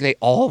 And then like they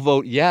all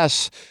vote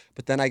yes.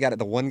 But then I got it.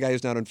 The one guy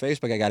who's not on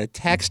Facebook, I got to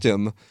text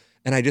him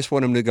and I just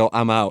want him to go,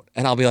 I'm out.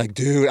 And I'll be like,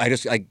 dude,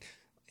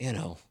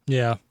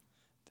 Yeah.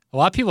 A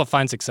lot of people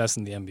find success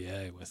in the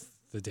NBA with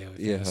the daily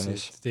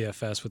fantasy,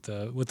 DFS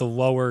with the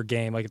lower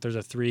game. Like if there's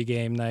a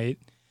 3-game night,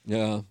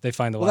 they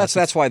find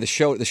that's why the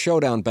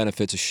showdown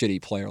benefits a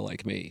shitty player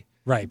like me.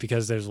 Right,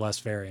 because there's less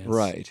variance.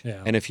 Right.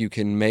 Yeah. And if you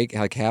can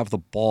have the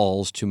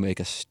balls to make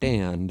a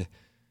stand,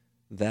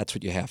 that's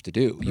what you have to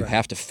do. You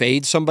have to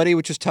fade somebody,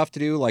 which is tough to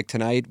do. Like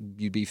tonight,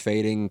 you'd be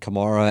fading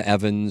Kamara,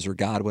 Evans, or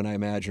Godwin, I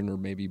imagine, or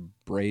maybe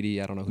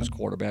Brady. I don't know who's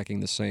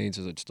quarterbacking the Saints.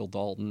 Is it still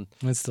Dalton?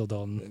 It's still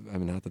Dalton. I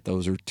mean, not that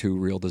those are 2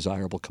 real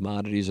desirable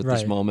commodities at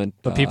this moment.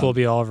 But people will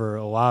be all over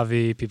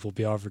Olave. People will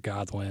be all over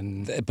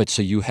Godwin. But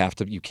so you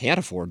can't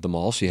afford them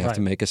all, so you have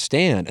to make a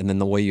stand. And then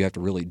the way you have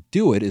to really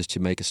do it is to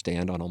make a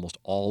stand on almost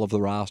all of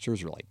the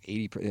rosters, or like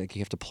 80%. Like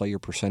you have to play your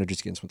percentages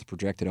against what the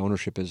projected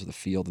ownership is of the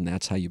field, and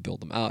that's how you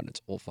build them out. And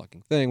it's a whole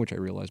fucking thing, which I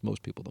realize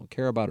most people don't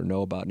care about or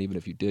know about. And even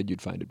if you did,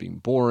 you'd find it being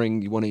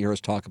boring. You want to hear us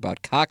talk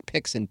about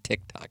cockpicks and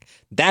TikTok.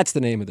 That's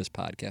the name of this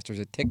podcast. There's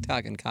a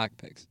TikTok and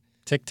cockpicks.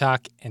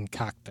 TikTok and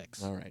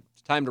cockpicks. All right.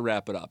 It's time to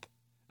wrap it up.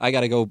 I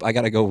gotta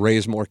go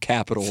raise more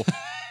capital.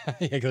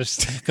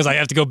 Because I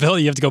have to go build.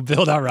 You have to go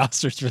build out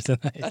rosters for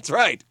tonight. That's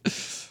right.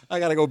 I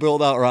gotta go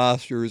build out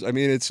rosters. I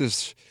mean, it's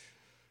just,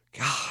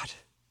 God.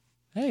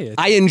 Hey,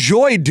 I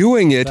enjoy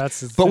doing it, but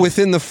thing.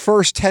 within the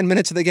first 10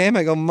 minutes of the game,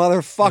 I go,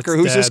 motherfucker,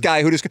 who's this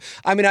guy?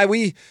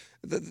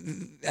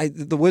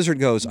 The Wizard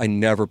goes, I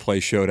never play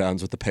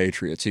showdowns with the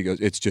Patriots. He goes,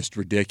 it's just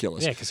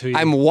ridiculous. Yeah, because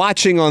I'm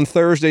watching on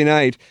Thursday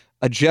night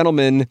a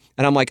gentleman,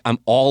 and I'm like, I'm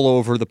all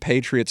over the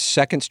Patriots'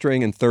 second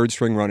string and third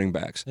string running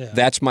backs. Yeah.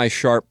 That's my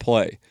sharp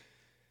play.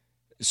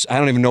 I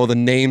don't even know the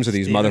names of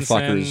these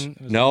motherfuckers.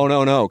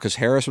 No, because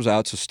Harris was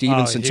out, so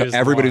Stevenson. So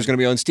everybody was going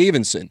to be on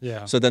Stevenson.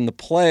 Yeah. So then the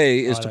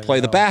play is to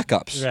play the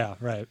backups. Yeah,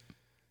 right.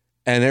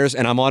 And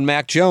I'm on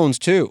Mac Jones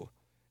too.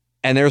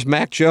 And there's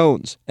Mac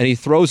Jones, and he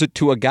throws it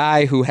to a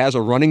guy who has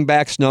a running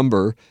back's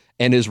number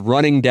and is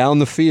running down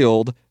the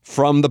field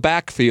from the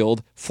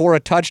backfield for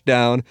a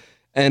touchdown.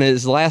 And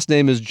his last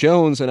name is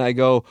Jones, and I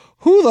go,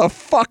 who the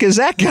fuck is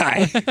that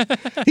guy?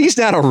 He's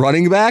not a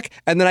running back.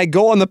 And then I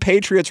go on the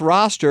Patriots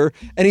roster,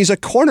 and he's a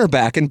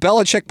cornerback, and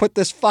Belichick put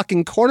this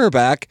fucking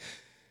cornerback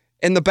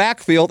in the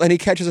backfield, and he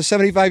catches a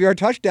 75-yard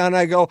touchdown, and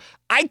I go,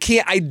 I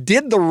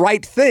did the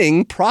right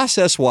thing,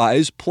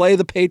 process-wise, play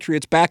the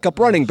Patriots backup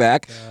running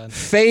back,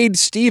 fade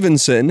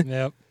Stevenson,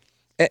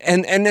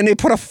 and then they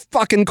put a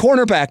fucking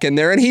cornerback in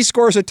there, and he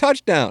scores a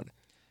touchdown.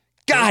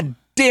 God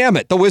damn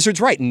it. The Wizards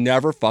right.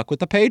 Never fuck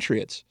with the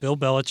Patriots. Bill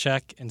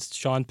Belichick and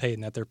Sean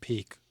Payton at their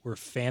peak were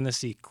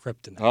fantasy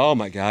kryptonite. Oh,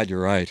 my God, you're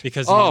right.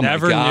 Because you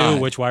never knew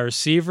which wide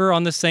receiver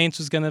on the Saints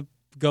was going to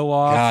go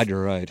off. God,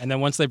 you're right. And then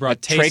once they brought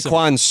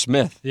Traquan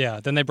Smith. Yeah,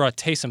 then they brought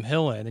Taysom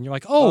Hill in, and you're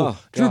like, oh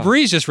Drew God.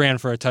 Brees just ran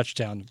for a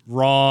touchdown.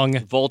 Wrong.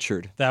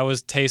 Vultured. That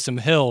was Taysom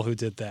Hill who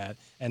did that.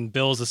 And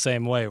Bill's the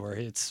same way, where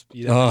it's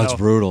it's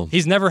brutal.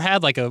 He's never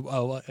had like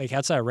like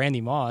outside of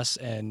Randy Moss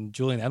and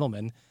Julian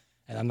Edelman,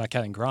 and I'm not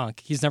counting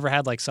Gronk. He's never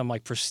had like some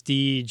like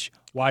prestige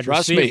wide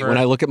receiver. Trust me, when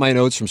I look at my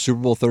notes from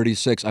Super Bowl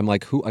 36, I'm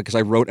like, who? Because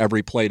I wrote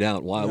every play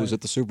down while I was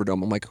at the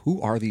Superdome. I'm like, who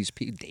are these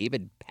people?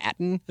 David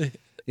Patton?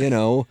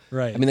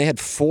 Right. I mean, they had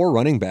 4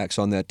 running backs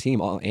on that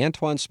team: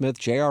 Antoine Smith,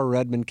 J.R.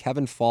 Redmond,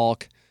 Kevin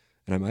Falk,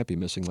 and I might be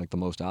missing like the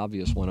most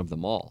obvious one of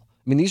them all.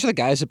 I mean, these are the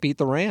guys that beat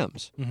the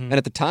Rams. And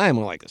at the time,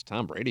 we're like, this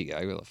Tom Brady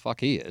guy, who the fuck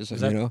he is? Is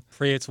that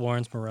predates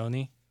Lawrence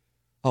Maroney?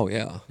 Oh,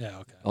 yeah. Yeah,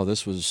 okay. Oh,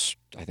 this was,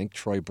 I think,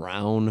 Troy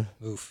Brown.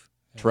 Oof.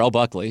 Yeah. Terrell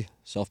Buckley,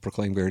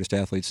 self-proclaimed greatest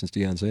athlete since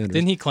Deion Sanders.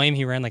 Didn't he claim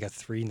he ran like a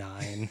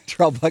 3.9?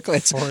 Terrell Buckley.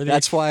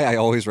 That's why I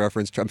always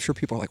reference. I'm sure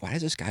people are like, why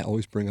does this guy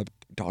always bring up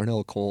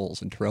Darnell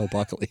Coles and Terrell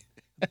Buckley?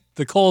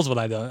 The Coles one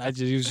I don't.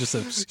 He was just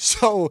a...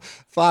 So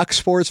Fox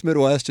Sports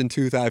Midwest in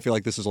 2000. I feel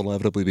like this will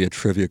inevitably be a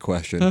trivia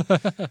question.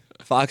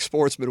 Fox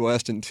Sports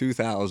Midwest in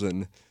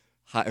 2000.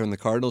 When the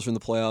Cardinals were in the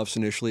playoffs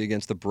initially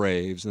against the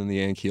Braves, and then the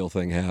Yankees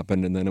thing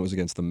happened, and then it was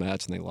against the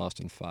Mets, and they lost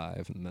in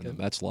 5. And then the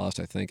Mets lost,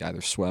 I think, either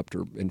swept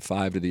or in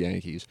 5 to the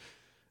Yankees.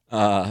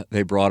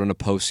 They brought in a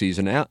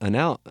postseason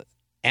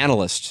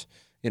analyst.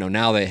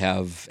 Now they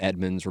have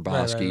Edmonds,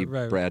 Rabowski,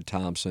 right. Brad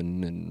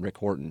Thompson, and Rick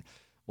Horton.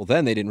 Well,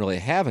 then they didn't really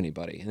have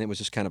anybody, and it was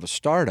just kind of a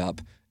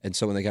startup. And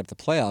so when they got to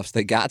the playoffs,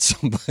 they got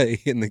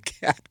somebody, and the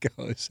cat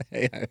goes,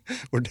 hey,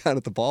 we're down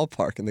at the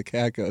ballpark, and the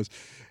cat goes,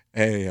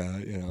 hey,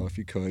 if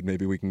you could,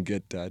 maybe we can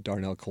get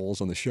Darnell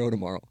Coles on the show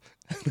tomorrow.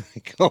 And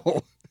I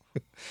go,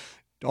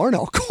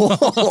 Darnell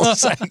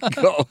Coles? I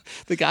go,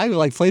 the guy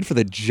who played for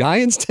the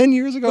Giants 10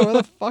 years ago? What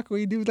the fuck would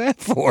we do that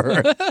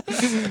for?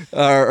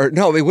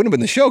 No, it wouldn't have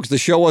been the show because the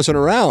show wasn't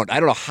around. I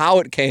don't know how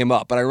it came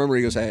up, but I remember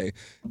he goes, hey,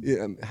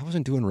 I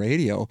wasn't doing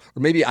radio. Or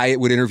maybe I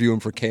would interview him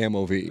for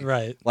KMOV.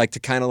 Right. To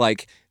kind of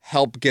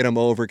help get him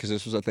over because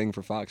this was a thing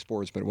for Fox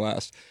Sports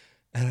Midwest.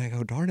 And I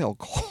go, Darnell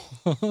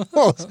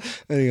Coles?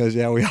 And he goes,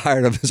 yeah, we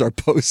hired him as our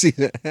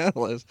postseason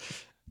analyst.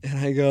 And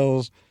I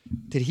go,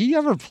 did he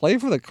ever play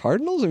for the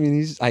Cardinals? I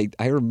mean,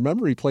 I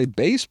remember he played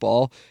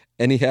baseball,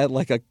 and he had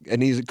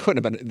and he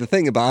couldn't have been. The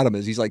thing about him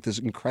is he's this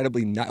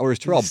incredibly, whereas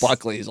Terrell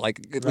Buckley is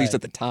at least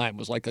at the time,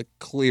 was a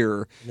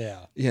clear,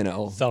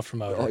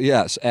 self-promoter.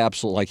 Yes,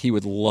 absolutely. He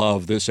would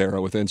love this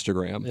era with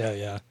Instagram.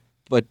 Yeah.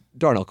 But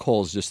Darnell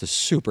Coles is just a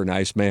super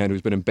nice man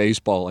who's been in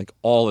baseball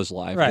all his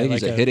life. Right, I think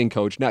he's a hitting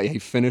coach. Now he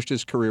finished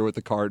his career with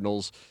the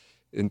Cardinals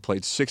and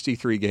played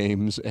 63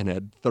 games and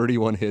had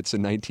 31 hits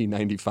in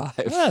 1995.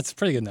 Well, that's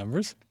pretty good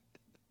numbers.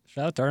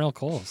 Shout out Darnell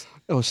Coles.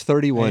 It was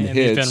 31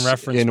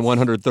 hits in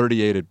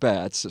 138 at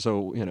bats.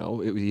 So,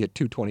 he hit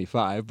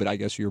 225, but I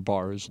guess your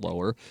bar is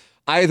lower.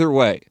 Either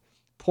way,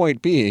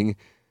 point being,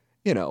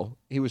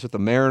 he was with the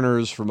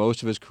Mariners for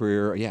most of his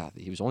career. Yeah,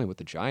 he was only with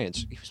the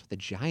Giants. He was with the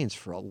Giants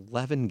for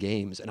 11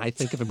 games, and I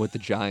think of him with the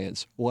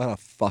Giants. What a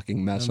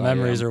fucking mess I am.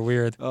 Memories are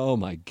weird. Oh,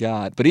 my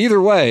God. But either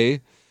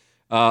way,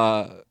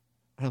 I'm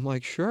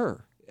like,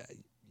 sure.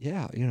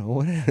 Yeah,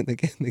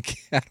 the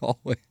cat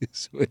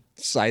always would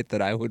cite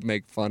that I would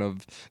make fun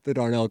of the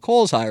Darnell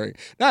Coles hiring.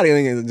 Not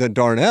anything than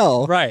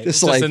Darnell. Right. It's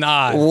just an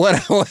odd.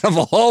 What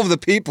of all of the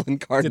people in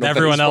Cardinal Did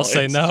everyone else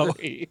say no?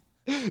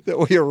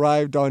 That we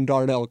arrived on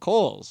Darnell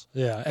Coles.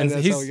 Yeah, and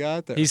that's how we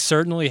got there. He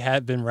certainly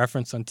had been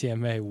referenced on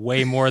TMA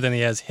way more than he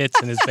has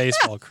hits in his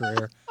baseball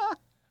career.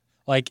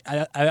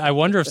 I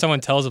wonder if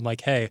someone tells him,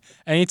 hey,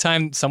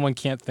 anytime someone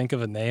can't think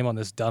of a name on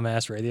this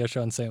dumbass radio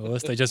show in St.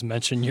 Louis, they just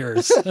mention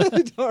yours.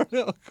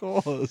 Darnell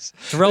Coles.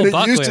 Terrell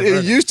Buckley.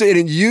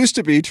 It used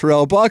to be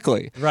Terrell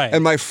Buckley. Right.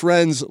 And my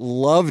friends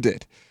loved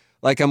it.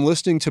 I'm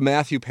listening to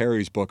Matthew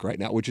Perry's book right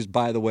now, which is,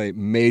 by the way,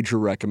 major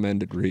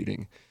recommended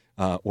reading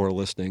or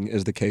listening,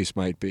 as the case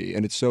might be.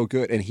 And it's so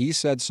good. And he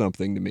said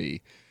something to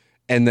me.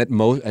 And that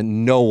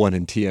no one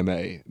in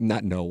TMA,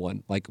 not no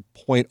one,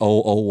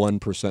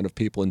 0.001% of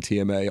people in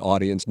TMA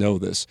audience know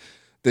this,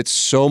 that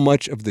so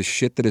much of the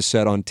shit that is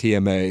said on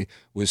TMA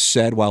was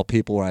said while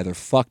people were either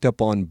fucked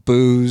up on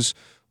booze,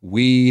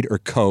 weed, or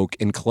coke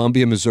in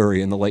Columbia, Missouri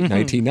in the late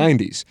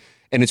 1990s.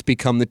 And it's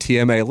become the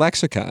TMA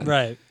lexicon.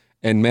 Right.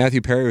 And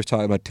Matthew Perry was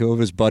talking about 2 of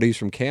his buddies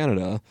from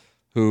Canada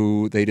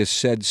who they just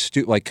said,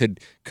 could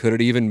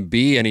it even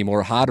be any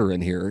more hotter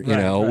in here,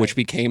 Right. which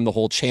became the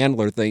whole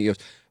Chandler thing. He goes,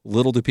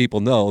 little do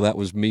people know that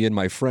was me and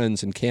my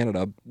friends in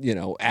Canada,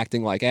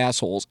 acting like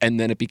assholes. And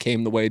then it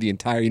became the way the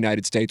entire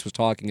United States was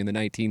talking in the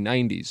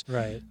 1990s.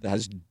 Right.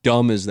 As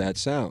dumb as that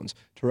sounds.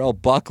 Terrell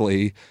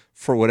Buckley,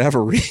 for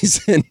whatever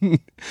reason,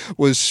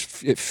 was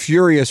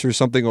furious or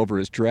something over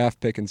his draft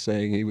pick and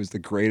saying he was the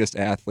greatest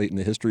athlete in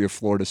the history of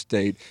Florida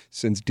State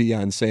since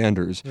Deion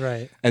Sanders.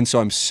 Right. And so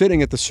I'm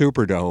sitting at the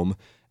Superdome,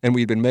 and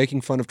we'd been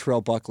making fun of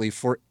Terrell Buckley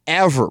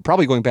forever,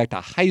 probably going back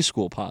to high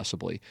school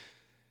possibly.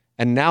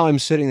 And now I'm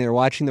sitting there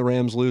watching the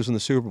Rams lose in the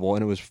Super Bowl,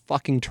 and it was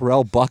fucking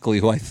Terrell Buckley,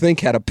 who I think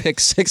had a pick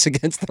 6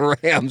 against the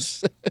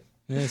Rams.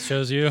 Yeah, it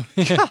shows you.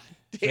 God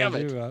damn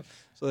it.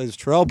 So there's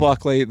Terrell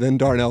Buckley, then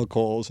Darnell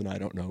Coles, and I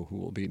don't know who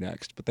will be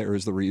next, but there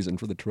is the reason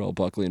for the Terrell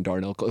Buckley and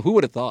Darnell Coles. Who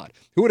would have thought?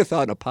 Who would have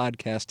thought in a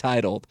podcast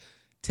titled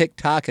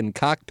TikTok and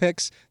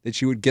Cockpicks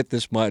that you would get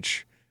this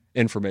much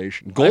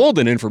information?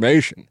 Golden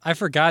information. I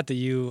forgot that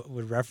you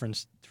would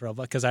reference Terrell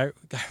Buckley because I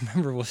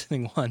remember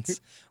listening once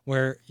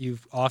where you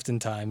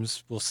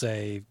oftentimes will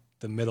say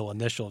the middle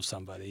initial of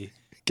somebody.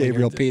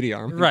 Gabriel Petey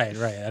Arm. Right.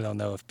 I don't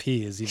know if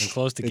P is even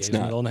close to Gabe's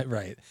middle name.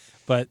 Right.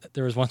 But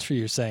there was once where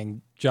you were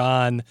saying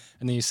John,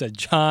 and then you said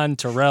John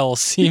Terrell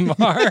Seymour.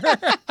 And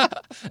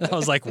I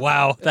was like,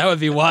 wow, that would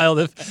be wild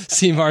if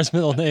Seymour's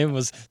middle name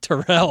was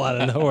Terrell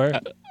out of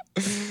nowhere.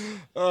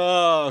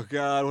 Oh,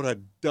 God, what a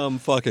dumb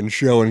fucking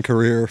show and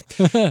career.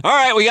 All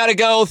right, we got to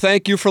go.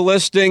 Thank you for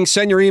listening.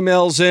 Send your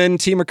emails in,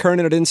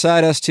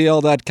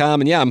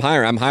 tmckernan@InsideSTL.com. And yeah, I'm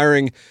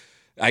hiring.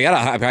 I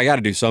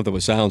gotta do something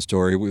with Sound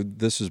Story.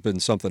 This has been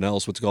something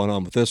else, what's going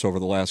on with this over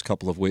the last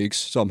couple of weeks.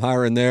 So I'm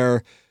hiring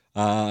there.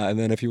 And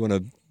then if you want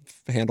to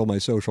handle my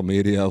social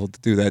media, I'll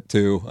do that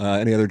too.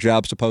 Any other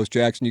jobs to post,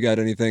 Jackson? You got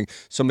anything?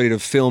 Somebody to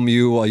film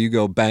you while you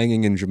go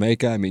banging in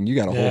Jamaica? I mean, you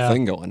got a whole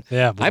thing going.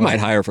 Yeah, I might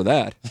hire for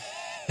that.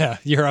 Yeah,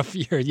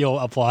 you'll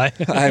apply.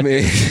 I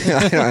mean,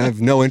 I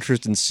have no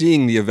interest in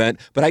seeing the event,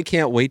 but I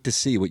can't wait to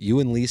see what you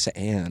and Lisa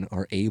Ann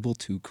are able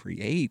to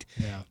create.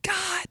 Yeah.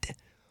 God,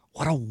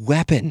 what a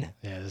weapon.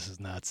 Yeah, this is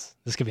nuts.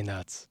 This could be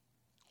nuts.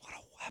 What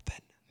a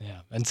weapon.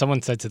 Yeah, and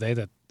someone said today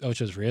that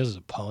Ocho's Rios is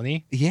a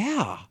pony.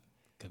 Yeah.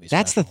 Could be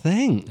That's the special.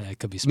 thing. Yeah, it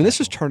could be I special. mean, this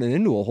is turning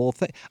into a whole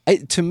thing.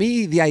 To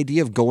me, the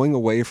idea of going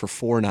away for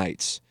 4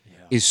 nights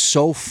is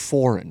so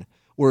foreign.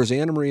 Whereas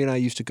Anna Marie and I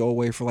used to go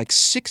away for like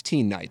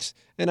 16 nights.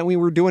 And we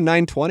were doing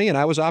 920, and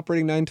I was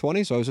operating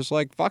 920, so I was just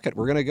like, fuck it,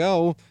 we're going to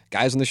go.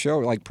 Guys on the show,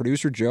 like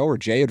producer Joe or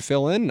Jay would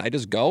fill in, and I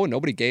just go, and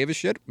nobody gave a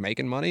shit,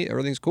 making money,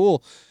 everything's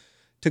cool.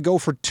 To go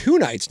for 2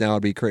 nights now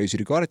would be crazy.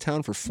 To go out of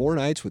town for 4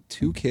 nights with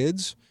 2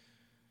 kids,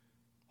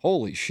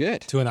 holy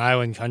shit. To an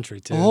island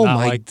country, too. Oh, Not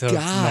my like to God.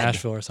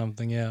 Nashville or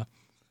something, yeah.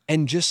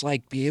 And just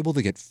like be able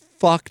to get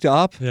fucked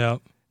up, Yeah.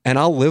 and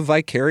I'll live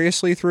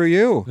vicariously through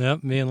you.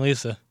 Yep, me and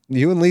Lisa.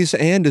 You and Lisa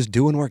Ann is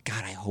doing work.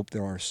 God, I hope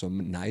there are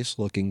some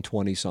nice-looking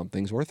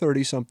 20-somethings or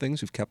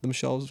 30-somethings who've kept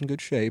themselves in good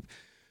shape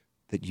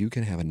that you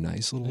can have a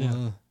nice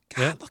little, God,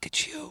 Yeah. look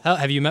at you.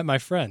 Have you met my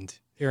friend,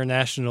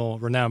 international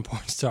renowned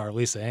porn star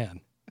Lisa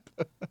Ann?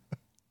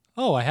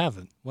 Oh, I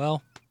haven't.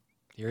 Well,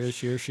 here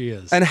she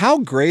is. And how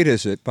great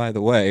is it, by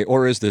the way,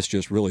 or is this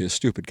just really a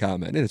stupid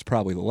comment, and it's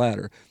probably the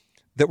latter,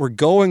 that we're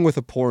going with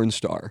a porn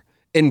star,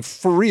 and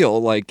for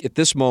real, like at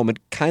this moment,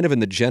 kind of in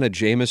the Jenna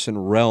Jameson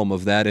realm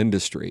of that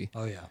industry.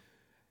 Oh, yeah.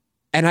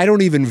 And I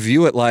don't even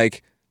view it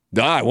like,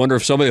 I wonder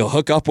if somebody will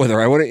hook up with her.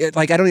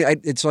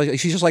 It's like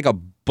she's just like a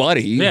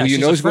buddy who you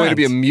know is going to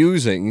be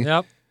amusing.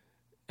 Yep.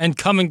 And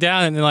coming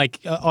down and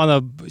like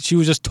she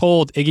was just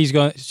told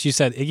she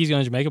said Iggy's going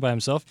to Jamaica by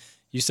himself.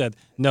 You said,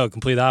 no,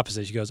 complete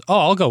opposite. She goes, oh,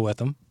 I'll go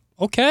with him.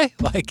 Okay.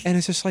 Like, and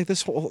it's just like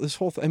this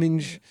whole I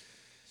mean,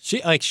 she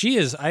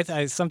is,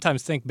 I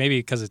sometimes think maybe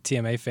because of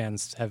TMA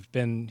fans have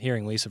been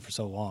hearing Lisa for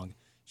so long,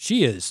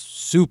 she is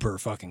super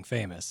fucking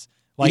famous.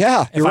 Like,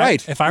 yeah, you're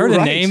right. If I were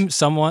to name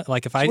someone,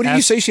 like if I what did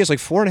you say? She has like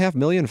 4.5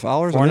 million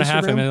followers on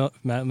Instagram?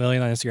 4.5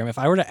 million on Instagram. If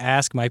I were to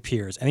ask my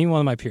peers, any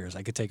one of my peers,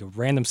 I could take a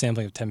random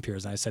sampling of 10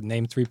 peers, and I said,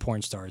 name 3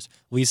 porn stars.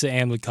 Lisa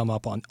Ann would come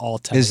up on all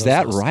 10 Is of those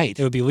that lists. right?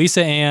 It would be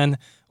Lisa Ann,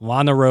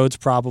 Lana Rhodes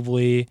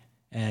probably,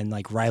 and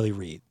like Riley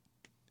Reid.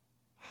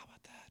 How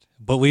about that?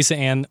 But Lisa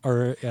Ann,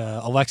 or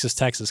Alexis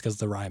Texas because of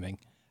the rhyming.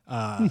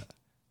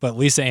 But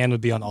Lisa Ann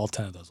would be on all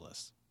 10 of those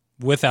lists.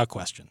 Without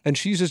question. And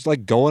she's just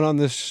like going on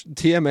this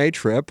TMA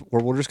trip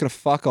where we're just going to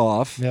fuck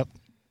off Yep.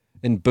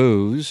 and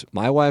booze.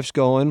 My wife's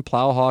going.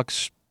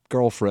 Plowhawk's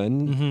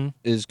girlfriend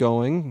is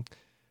going.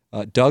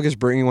 Doug is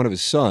bringing one of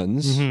his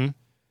sons. Mm-hmm.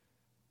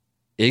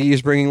 Iggy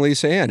is bringing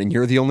Lisa Ann, and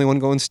you're the only one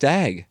going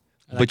stag.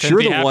 And I But couldn't you're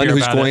be the one happier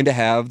who's about going it. to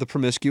have the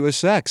promiscuous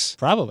sex.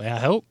 Probably. I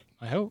hope.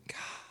 God, look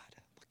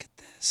at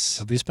this.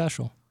 It'll be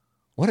special.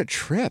 What a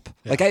trip.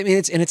 Yeah. Like, I mean,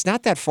 it's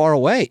not that far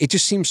away. It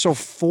just seems so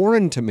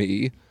foreign to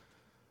me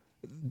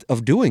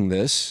of doing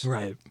this.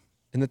 Right.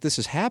 And that this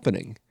is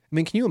happening. I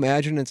mean, can you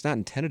imagine? It's not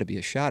intended to be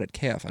a shot at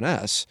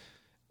KFNS,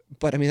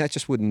 but I mean, that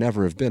just would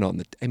never have been on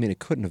the. I mean, it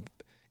couldn't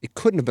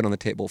have been on the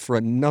table for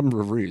a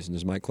number of reasons,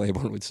 as Mike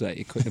Claiborne would say.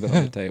 It couldn't have been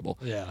on the table,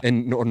 Yeah.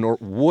 and nor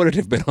would it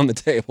have been on the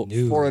table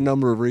No. for a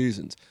number of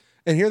reasons.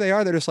 And here they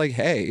are. They're just like,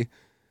 "Hey,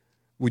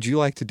 would you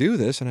like to do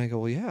this?" And I go,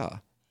 "Well, yeah."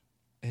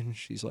 And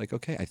she's like,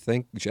 "Okay, I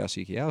think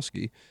Jesse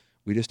Kiowski.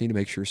 We just need to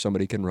make sure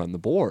somebody can run the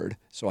board.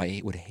 So I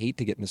would hate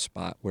to get in a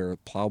spot where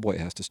Plowboy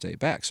has to stay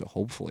back. So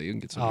hopefully you can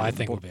get somebody Oh, on I the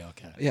think we'll board."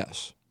 be okay.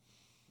 Yes.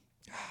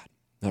 God.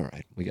 All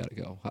right, we got to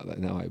go.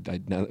 Now,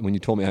 when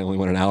you told me I only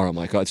went an hour, I'm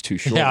like, oh, it's too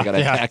short. Yeah, I got to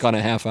yeah. tack on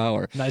a half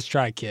hour. Nice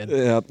try, kid.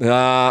 Yeah.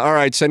 All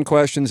right, send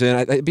questions in.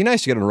 It'd be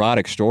nice to get an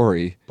erotic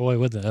story. Boy,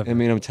 would that ever. I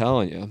mean, I'm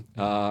telling you.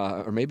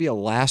 Or maybe a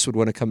lass would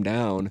want to come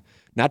down,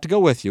 not to go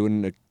with you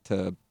and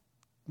to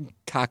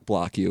cock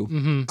block you.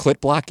 Mm-hmm. Clit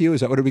block you?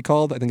 Is that what it'd be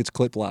called? I think it's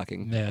clit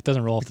blocking. Yeah, it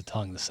doesn't roll off the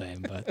tongue the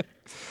same, but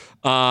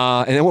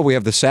And then what we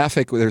have the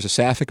sapphic. There's a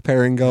sapphic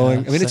pairing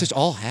going. Yeah, I mean, it's just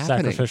all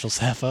happening. sacrificial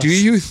sappho. Do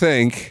you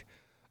think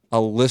a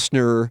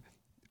listener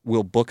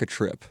will book a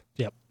trip?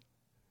 Yep.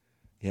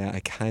 Yeah, I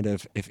kind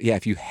of.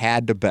 If you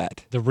had to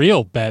bet, The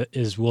real bet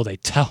is, will they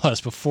tell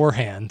us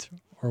beforehand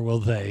or will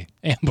they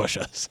ambush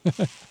us?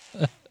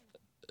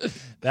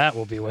 That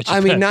will be what you I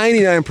mean, bet.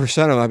 99%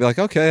 of them, I'd be like,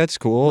 okay, that's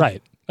cool.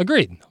 Right.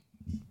 Agreed.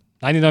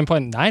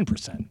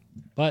 99.9%.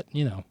 But,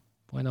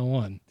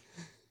 0.01.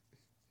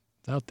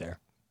 It's out there.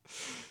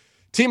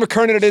 Tim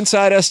McKernan at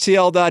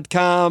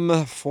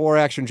InsideSTL.com. For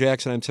Action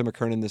Jackson, I'm Tim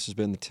McKernan. This has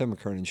been the Tim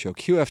McKernan Show,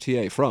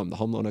 QFTA from the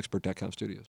HomeLoanExpert.com studios.